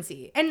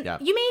emergency. And Yeah.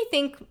 you may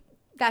think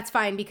that's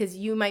fine because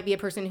you might be a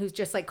person who's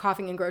just like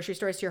coughing in grocery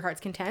stores to your heart's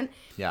content.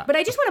 Yeah. But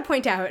I just want to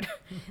point out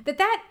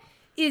that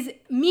is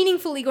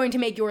meaningfully going to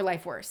make your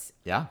life worse.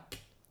 Yeah.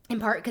 In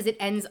part because it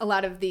ends a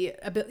lot of the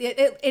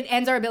it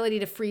ends our ability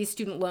to freeze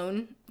student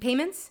loan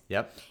payments.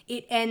 Yep.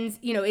 It ends,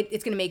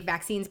 it's going to make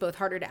vaccines both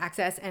harder to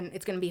access, and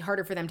it's going to be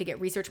harder for them to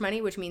get research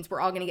money, which means we're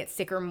all going to get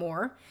sicker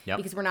more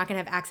because we're not going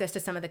to have access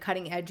to some of the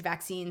cutting edge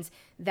vaccines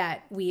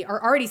that we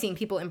are already seeing.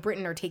 People in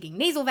Britain are taking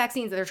nasal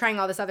vaccines. They're trying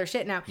all this other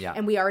shit now,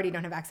 and we already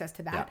don't have access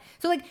to that. Yeah.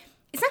 So like,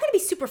 it's not going to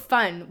be super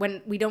fun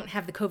when we don't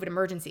have the COVID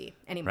emergency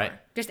anymore. Right.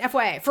 Just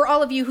FYI, for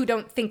all of you who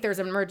don't think there's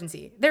an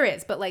emergency, there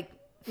is, but like,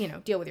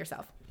 deal with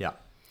yourself. Yeah.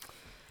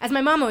 As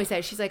my mom always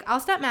says, she's like, I'll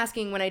stop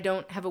masking when I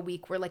don't have a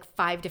week where like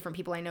 5 different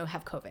people I know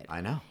have COVID.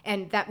 I know.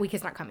 And that week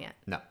has not come yet.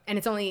 No. And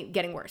it's only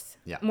getting worse.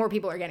 Yeah. More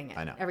people are getting it.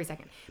 I know. Every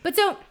second. But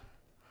so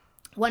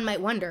one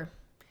might wonder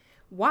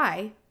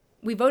why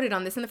we voted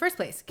on this in the first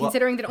place,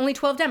 considering that only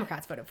 12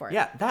 Democrats voted for it.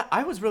 Yeah, that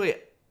I was really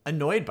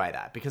annoyed by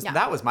that because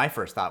that was my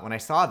first thought when I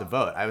saw the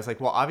vote. I was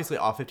like, well, obviously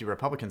all 50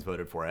 Republicans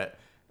voted for it.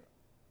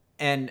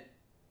 And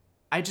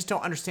I just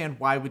don't understand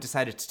why we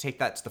decided to take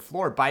that to the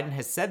floor. Biden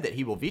has said that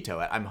he will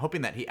veto it. I'm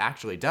hoping that he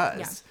actually does.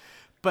 Yeah.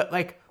 But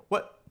like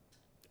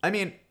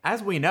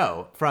as we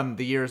know from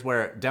the years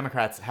where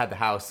Democrats had the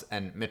House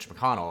and Mitch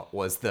McConnell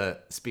was the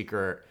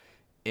speaker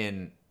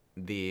in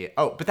but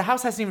the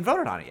House hasn't even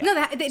voted on it yet.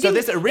 No, so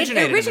this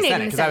originated in the Senate in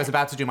the because I was Senate.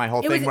 about to do my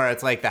whole thing where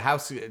it's like the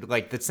House,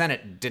 like the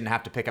Senate didn't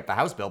have to pick up the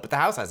House bill, but the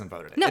House hasn't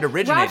voted it. No, it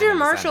originated Roger in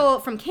the Marshall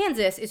Senate. from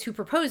Kansas is who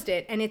proposed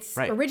it, and it's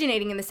Right.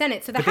 originating in the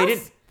Senate. So the But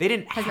House... they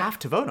didn't have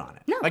to vote on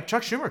it. No. Like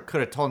Chuck Schumer could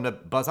have told him to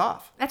buzz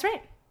off That's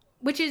right.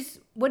 Which is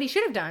what he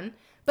should have done.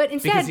 But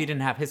instead, because he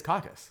didn't have his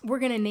caucus. we're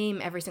going to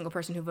name every single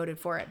person who voted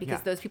for it because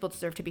Yeah. those people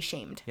deserve to be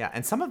shamed. Yeah,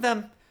 and some of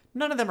them,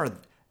 none of them are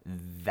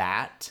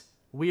that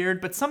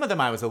weird, but some of them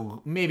I was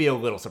maybe a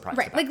little surprised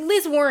Right. about. Like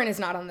Liz Warren is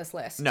not on this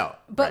list. No,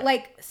 But right.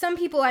 like some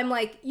people I'm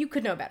like, you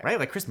could know better. Right,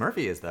 like Chris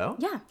Murphy is though.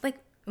 Yeah. Like,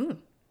 ooh,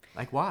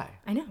 Like why?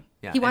 I know.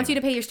 Yeah, He wants you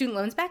anyway. to pay your student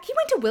loans back. He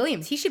went to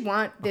Williams. He should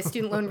want this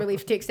student loan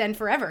relief to extend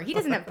forever. He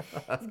doesn't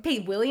have pay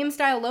Williams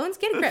style loans.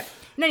 Get a grip.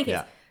 In any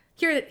case,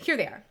 Yeah. here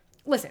they are.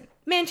 Listen,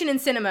 Manchin and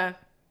Sinema.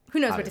 Who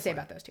knows what to say Obviously.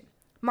 about those two?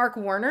 Mark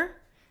Warner,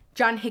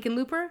 John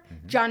Hickenlooper,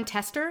 John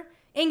Tester,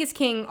 Angus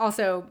King.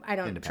 Also, I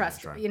don't Independent,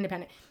 trust sure.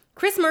 independent.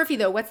 Chris Murphy,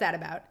 though, what's that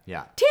about?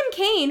 Yeah. Tim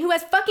Kaine, who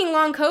has fucking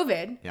long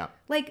COVID. Yeah.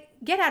 Like,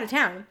 get out of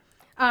town.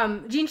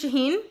 Jean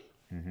Shaheen,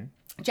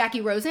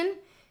 Jackie Rosen,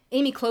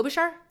 Amy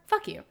Klobuchar,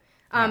 fuck you.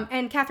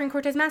 And Catherine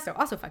Cortez Masto,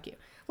 also fuck you.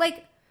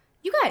 Like,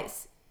 you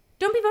guys,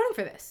 don't be voting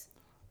for this.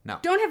 No.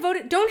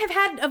 Don't have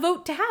had a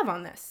vote to have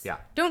on this. Yeah.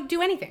 Don't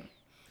do anything.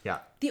 Yeah.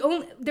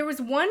 There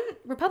was one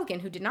Republican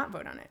who did not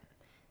vote on it.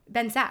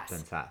 Ben Sass.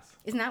 Ben Sass.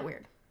 Isn't that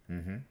weird?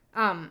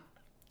 Mm-hmm.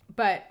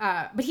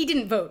 But he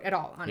didn't vote at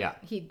all on Yeah. it.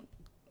 He,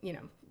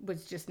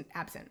 was just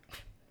absent.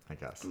 I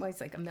guess. Well,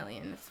 it's like 1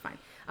 million. It's fine.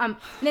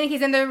 In any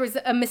case, then there was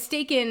a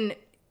mistaken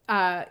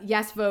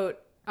yes vote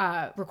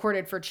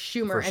recorded for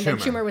Schumer, and then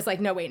Schumer. Schumer was like,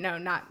 "No, wait, no,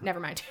 never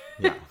mind."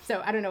 Yeah.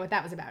 So I don't know what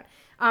that was about.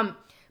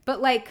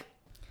 But like,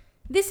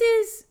 this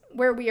is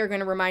where we are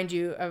going to remind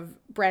you of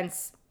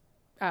Brent's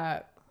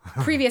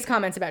previous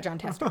comments about John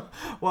Tester.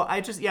 Well,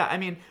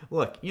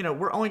 look,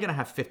 we're only going to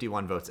have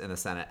 51 votes in the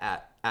Senate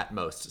at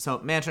most. So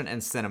Manchin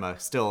and Sinema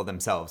still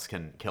themselves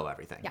can kill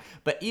everything. Yeah.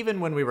 But even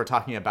when we were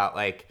talking about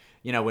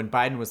when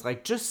Biden was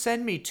like, just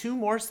send me 2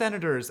 more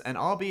senators and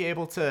I'll be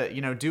able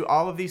to, do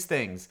all of these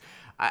things.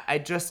 I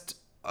just,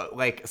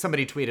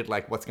 somebody tweeted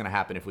what's going to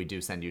happen if we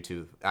do send you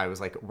 2? I was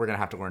like, we're going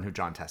to have to learn who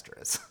John Tester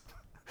is.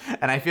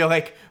 And I feel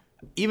like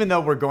even though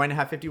we're going to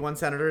have 51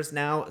 senators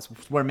now,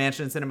 where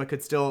Manchin and Sinema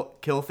could still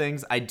kill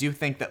things, I do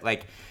think that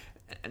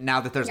now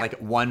that there's a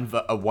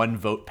one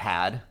vote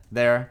pad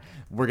there,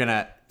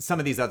 some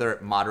of these other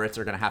moderates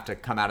are gonna have to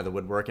come out of the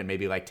woodwork and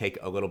maybe take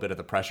a little bit of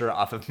the pressure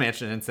off of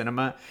Manchin and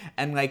Sinema.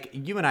 And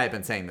you and I have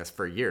been saying this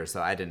for years,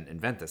 so I didn't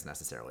invent this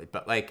necessarily,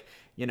 but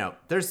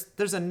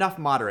there's enough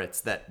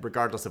moderates that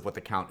regardless of what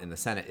the count in the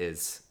Senate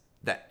is,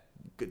 that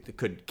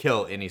could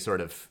kill any sort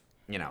of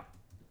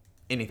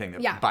anything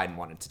that Biden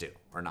wanted to do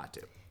or not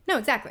do. No,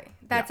 exactly.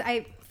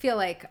 I feel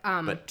like.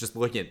 But just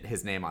looking at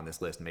his name on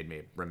this list made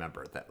me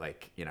remember that,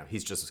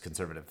 he's just as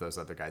conservative as those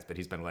other guys, but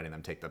he's been letting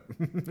them take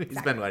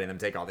been letting them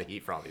take all the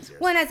heat for all these years.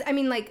 Well,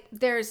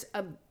 there's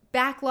a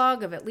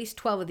backlog of at least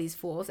 12 of these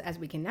fools, as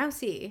we can now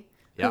see,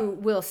 who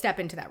will step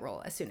into that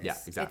role as soon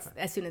as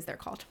as soon as they're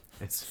called.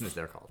 As soon as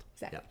they're called.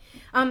 Exactly.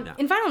 Yeah.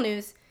 In final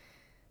news,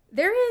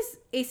 there is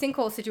a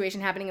sinkhole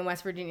situation happening in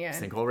West Virginia.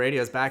 Sinkhole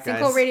radio is back,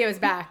 guys. Sinkhole radio is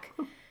back.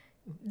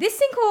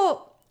 This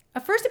sinkhole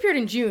first appeared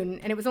in June,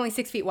 and it was only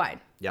 6 feet wide.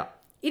 Yeah.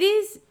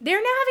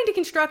 they're now having to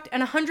construct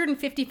an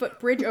 150-foot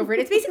bridge over it.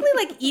 It's basically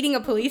like eating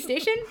a police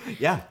station.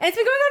 Yeah. And it's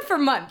been going on for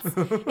months.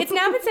 It's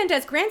now been sent to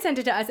us. Grant sent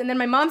it to us, and then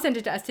my mom sent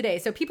it to us today.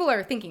 So people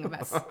are thinking of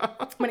us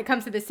when it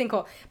comes to this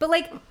sinkhole. But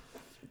like,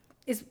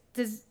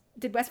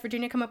 did West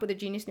Virginia come up with a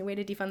genius new way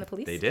to defund the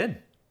police? They did.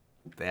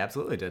 They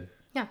absolutely did.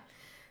 Yeah.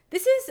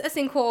 This is a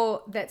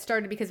sinkhole that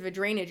started because of a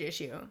drainage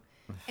issue.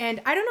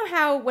 And I don't know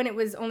how, when it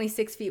was only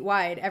 6 feet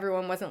wide,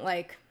 everyone wasn't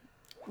like,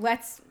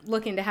 let's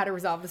look into how to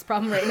resolve this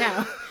problem right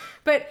now.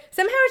 But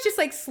somehow it's just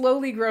like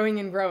slowly growing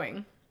and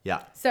growing.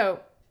 Yeah. So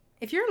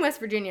if you're in West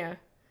Virginia,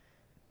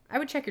 I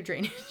would check your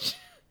drainage.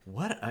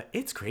 What?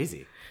 It's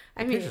crazy.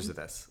 I mean, pictures of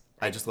this.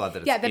 I just love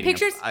that it's the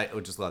pictures. I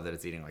would just love that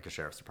it's eating like a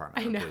sheriff's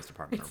department or a police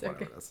department or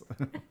whatever it is.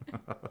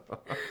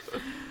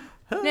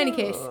 In any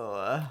case,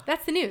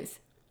 that's the news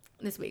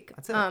this week.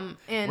 That's it. And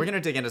we're going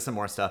to dig into some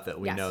more stuff that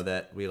we Yes. know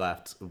that we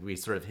left. We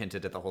sort of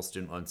hinted at the whole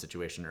student loan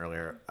situation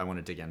earlier. I want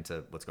to dig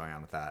into what's going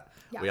on with that.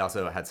 Yeah. We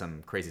also had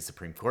some crazy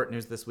Supreme Court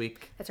news this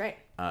week. That's right.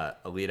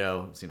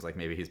 Alito seems like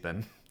maybe he's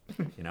been,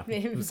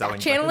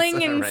 Channeling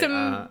things. in Right,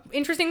 some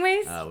interesting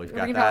ways. We've We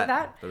got can call it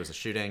that. There was a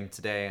shooting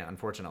today,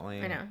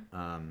 unfortunately. I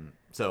know.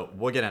 So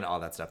we'll get into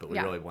all that stuff, but we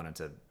Yeah. really wanted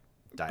to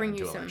dive Bring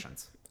into you some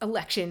elections.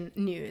 election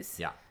news.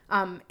 Yeah.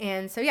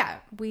 And so, yeah,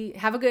 we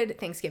have a good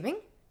Thanksgiving.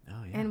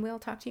 Oh, yeah. And we'll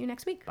talk to you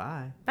next week.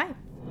 Bye.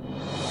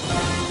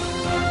 Bye.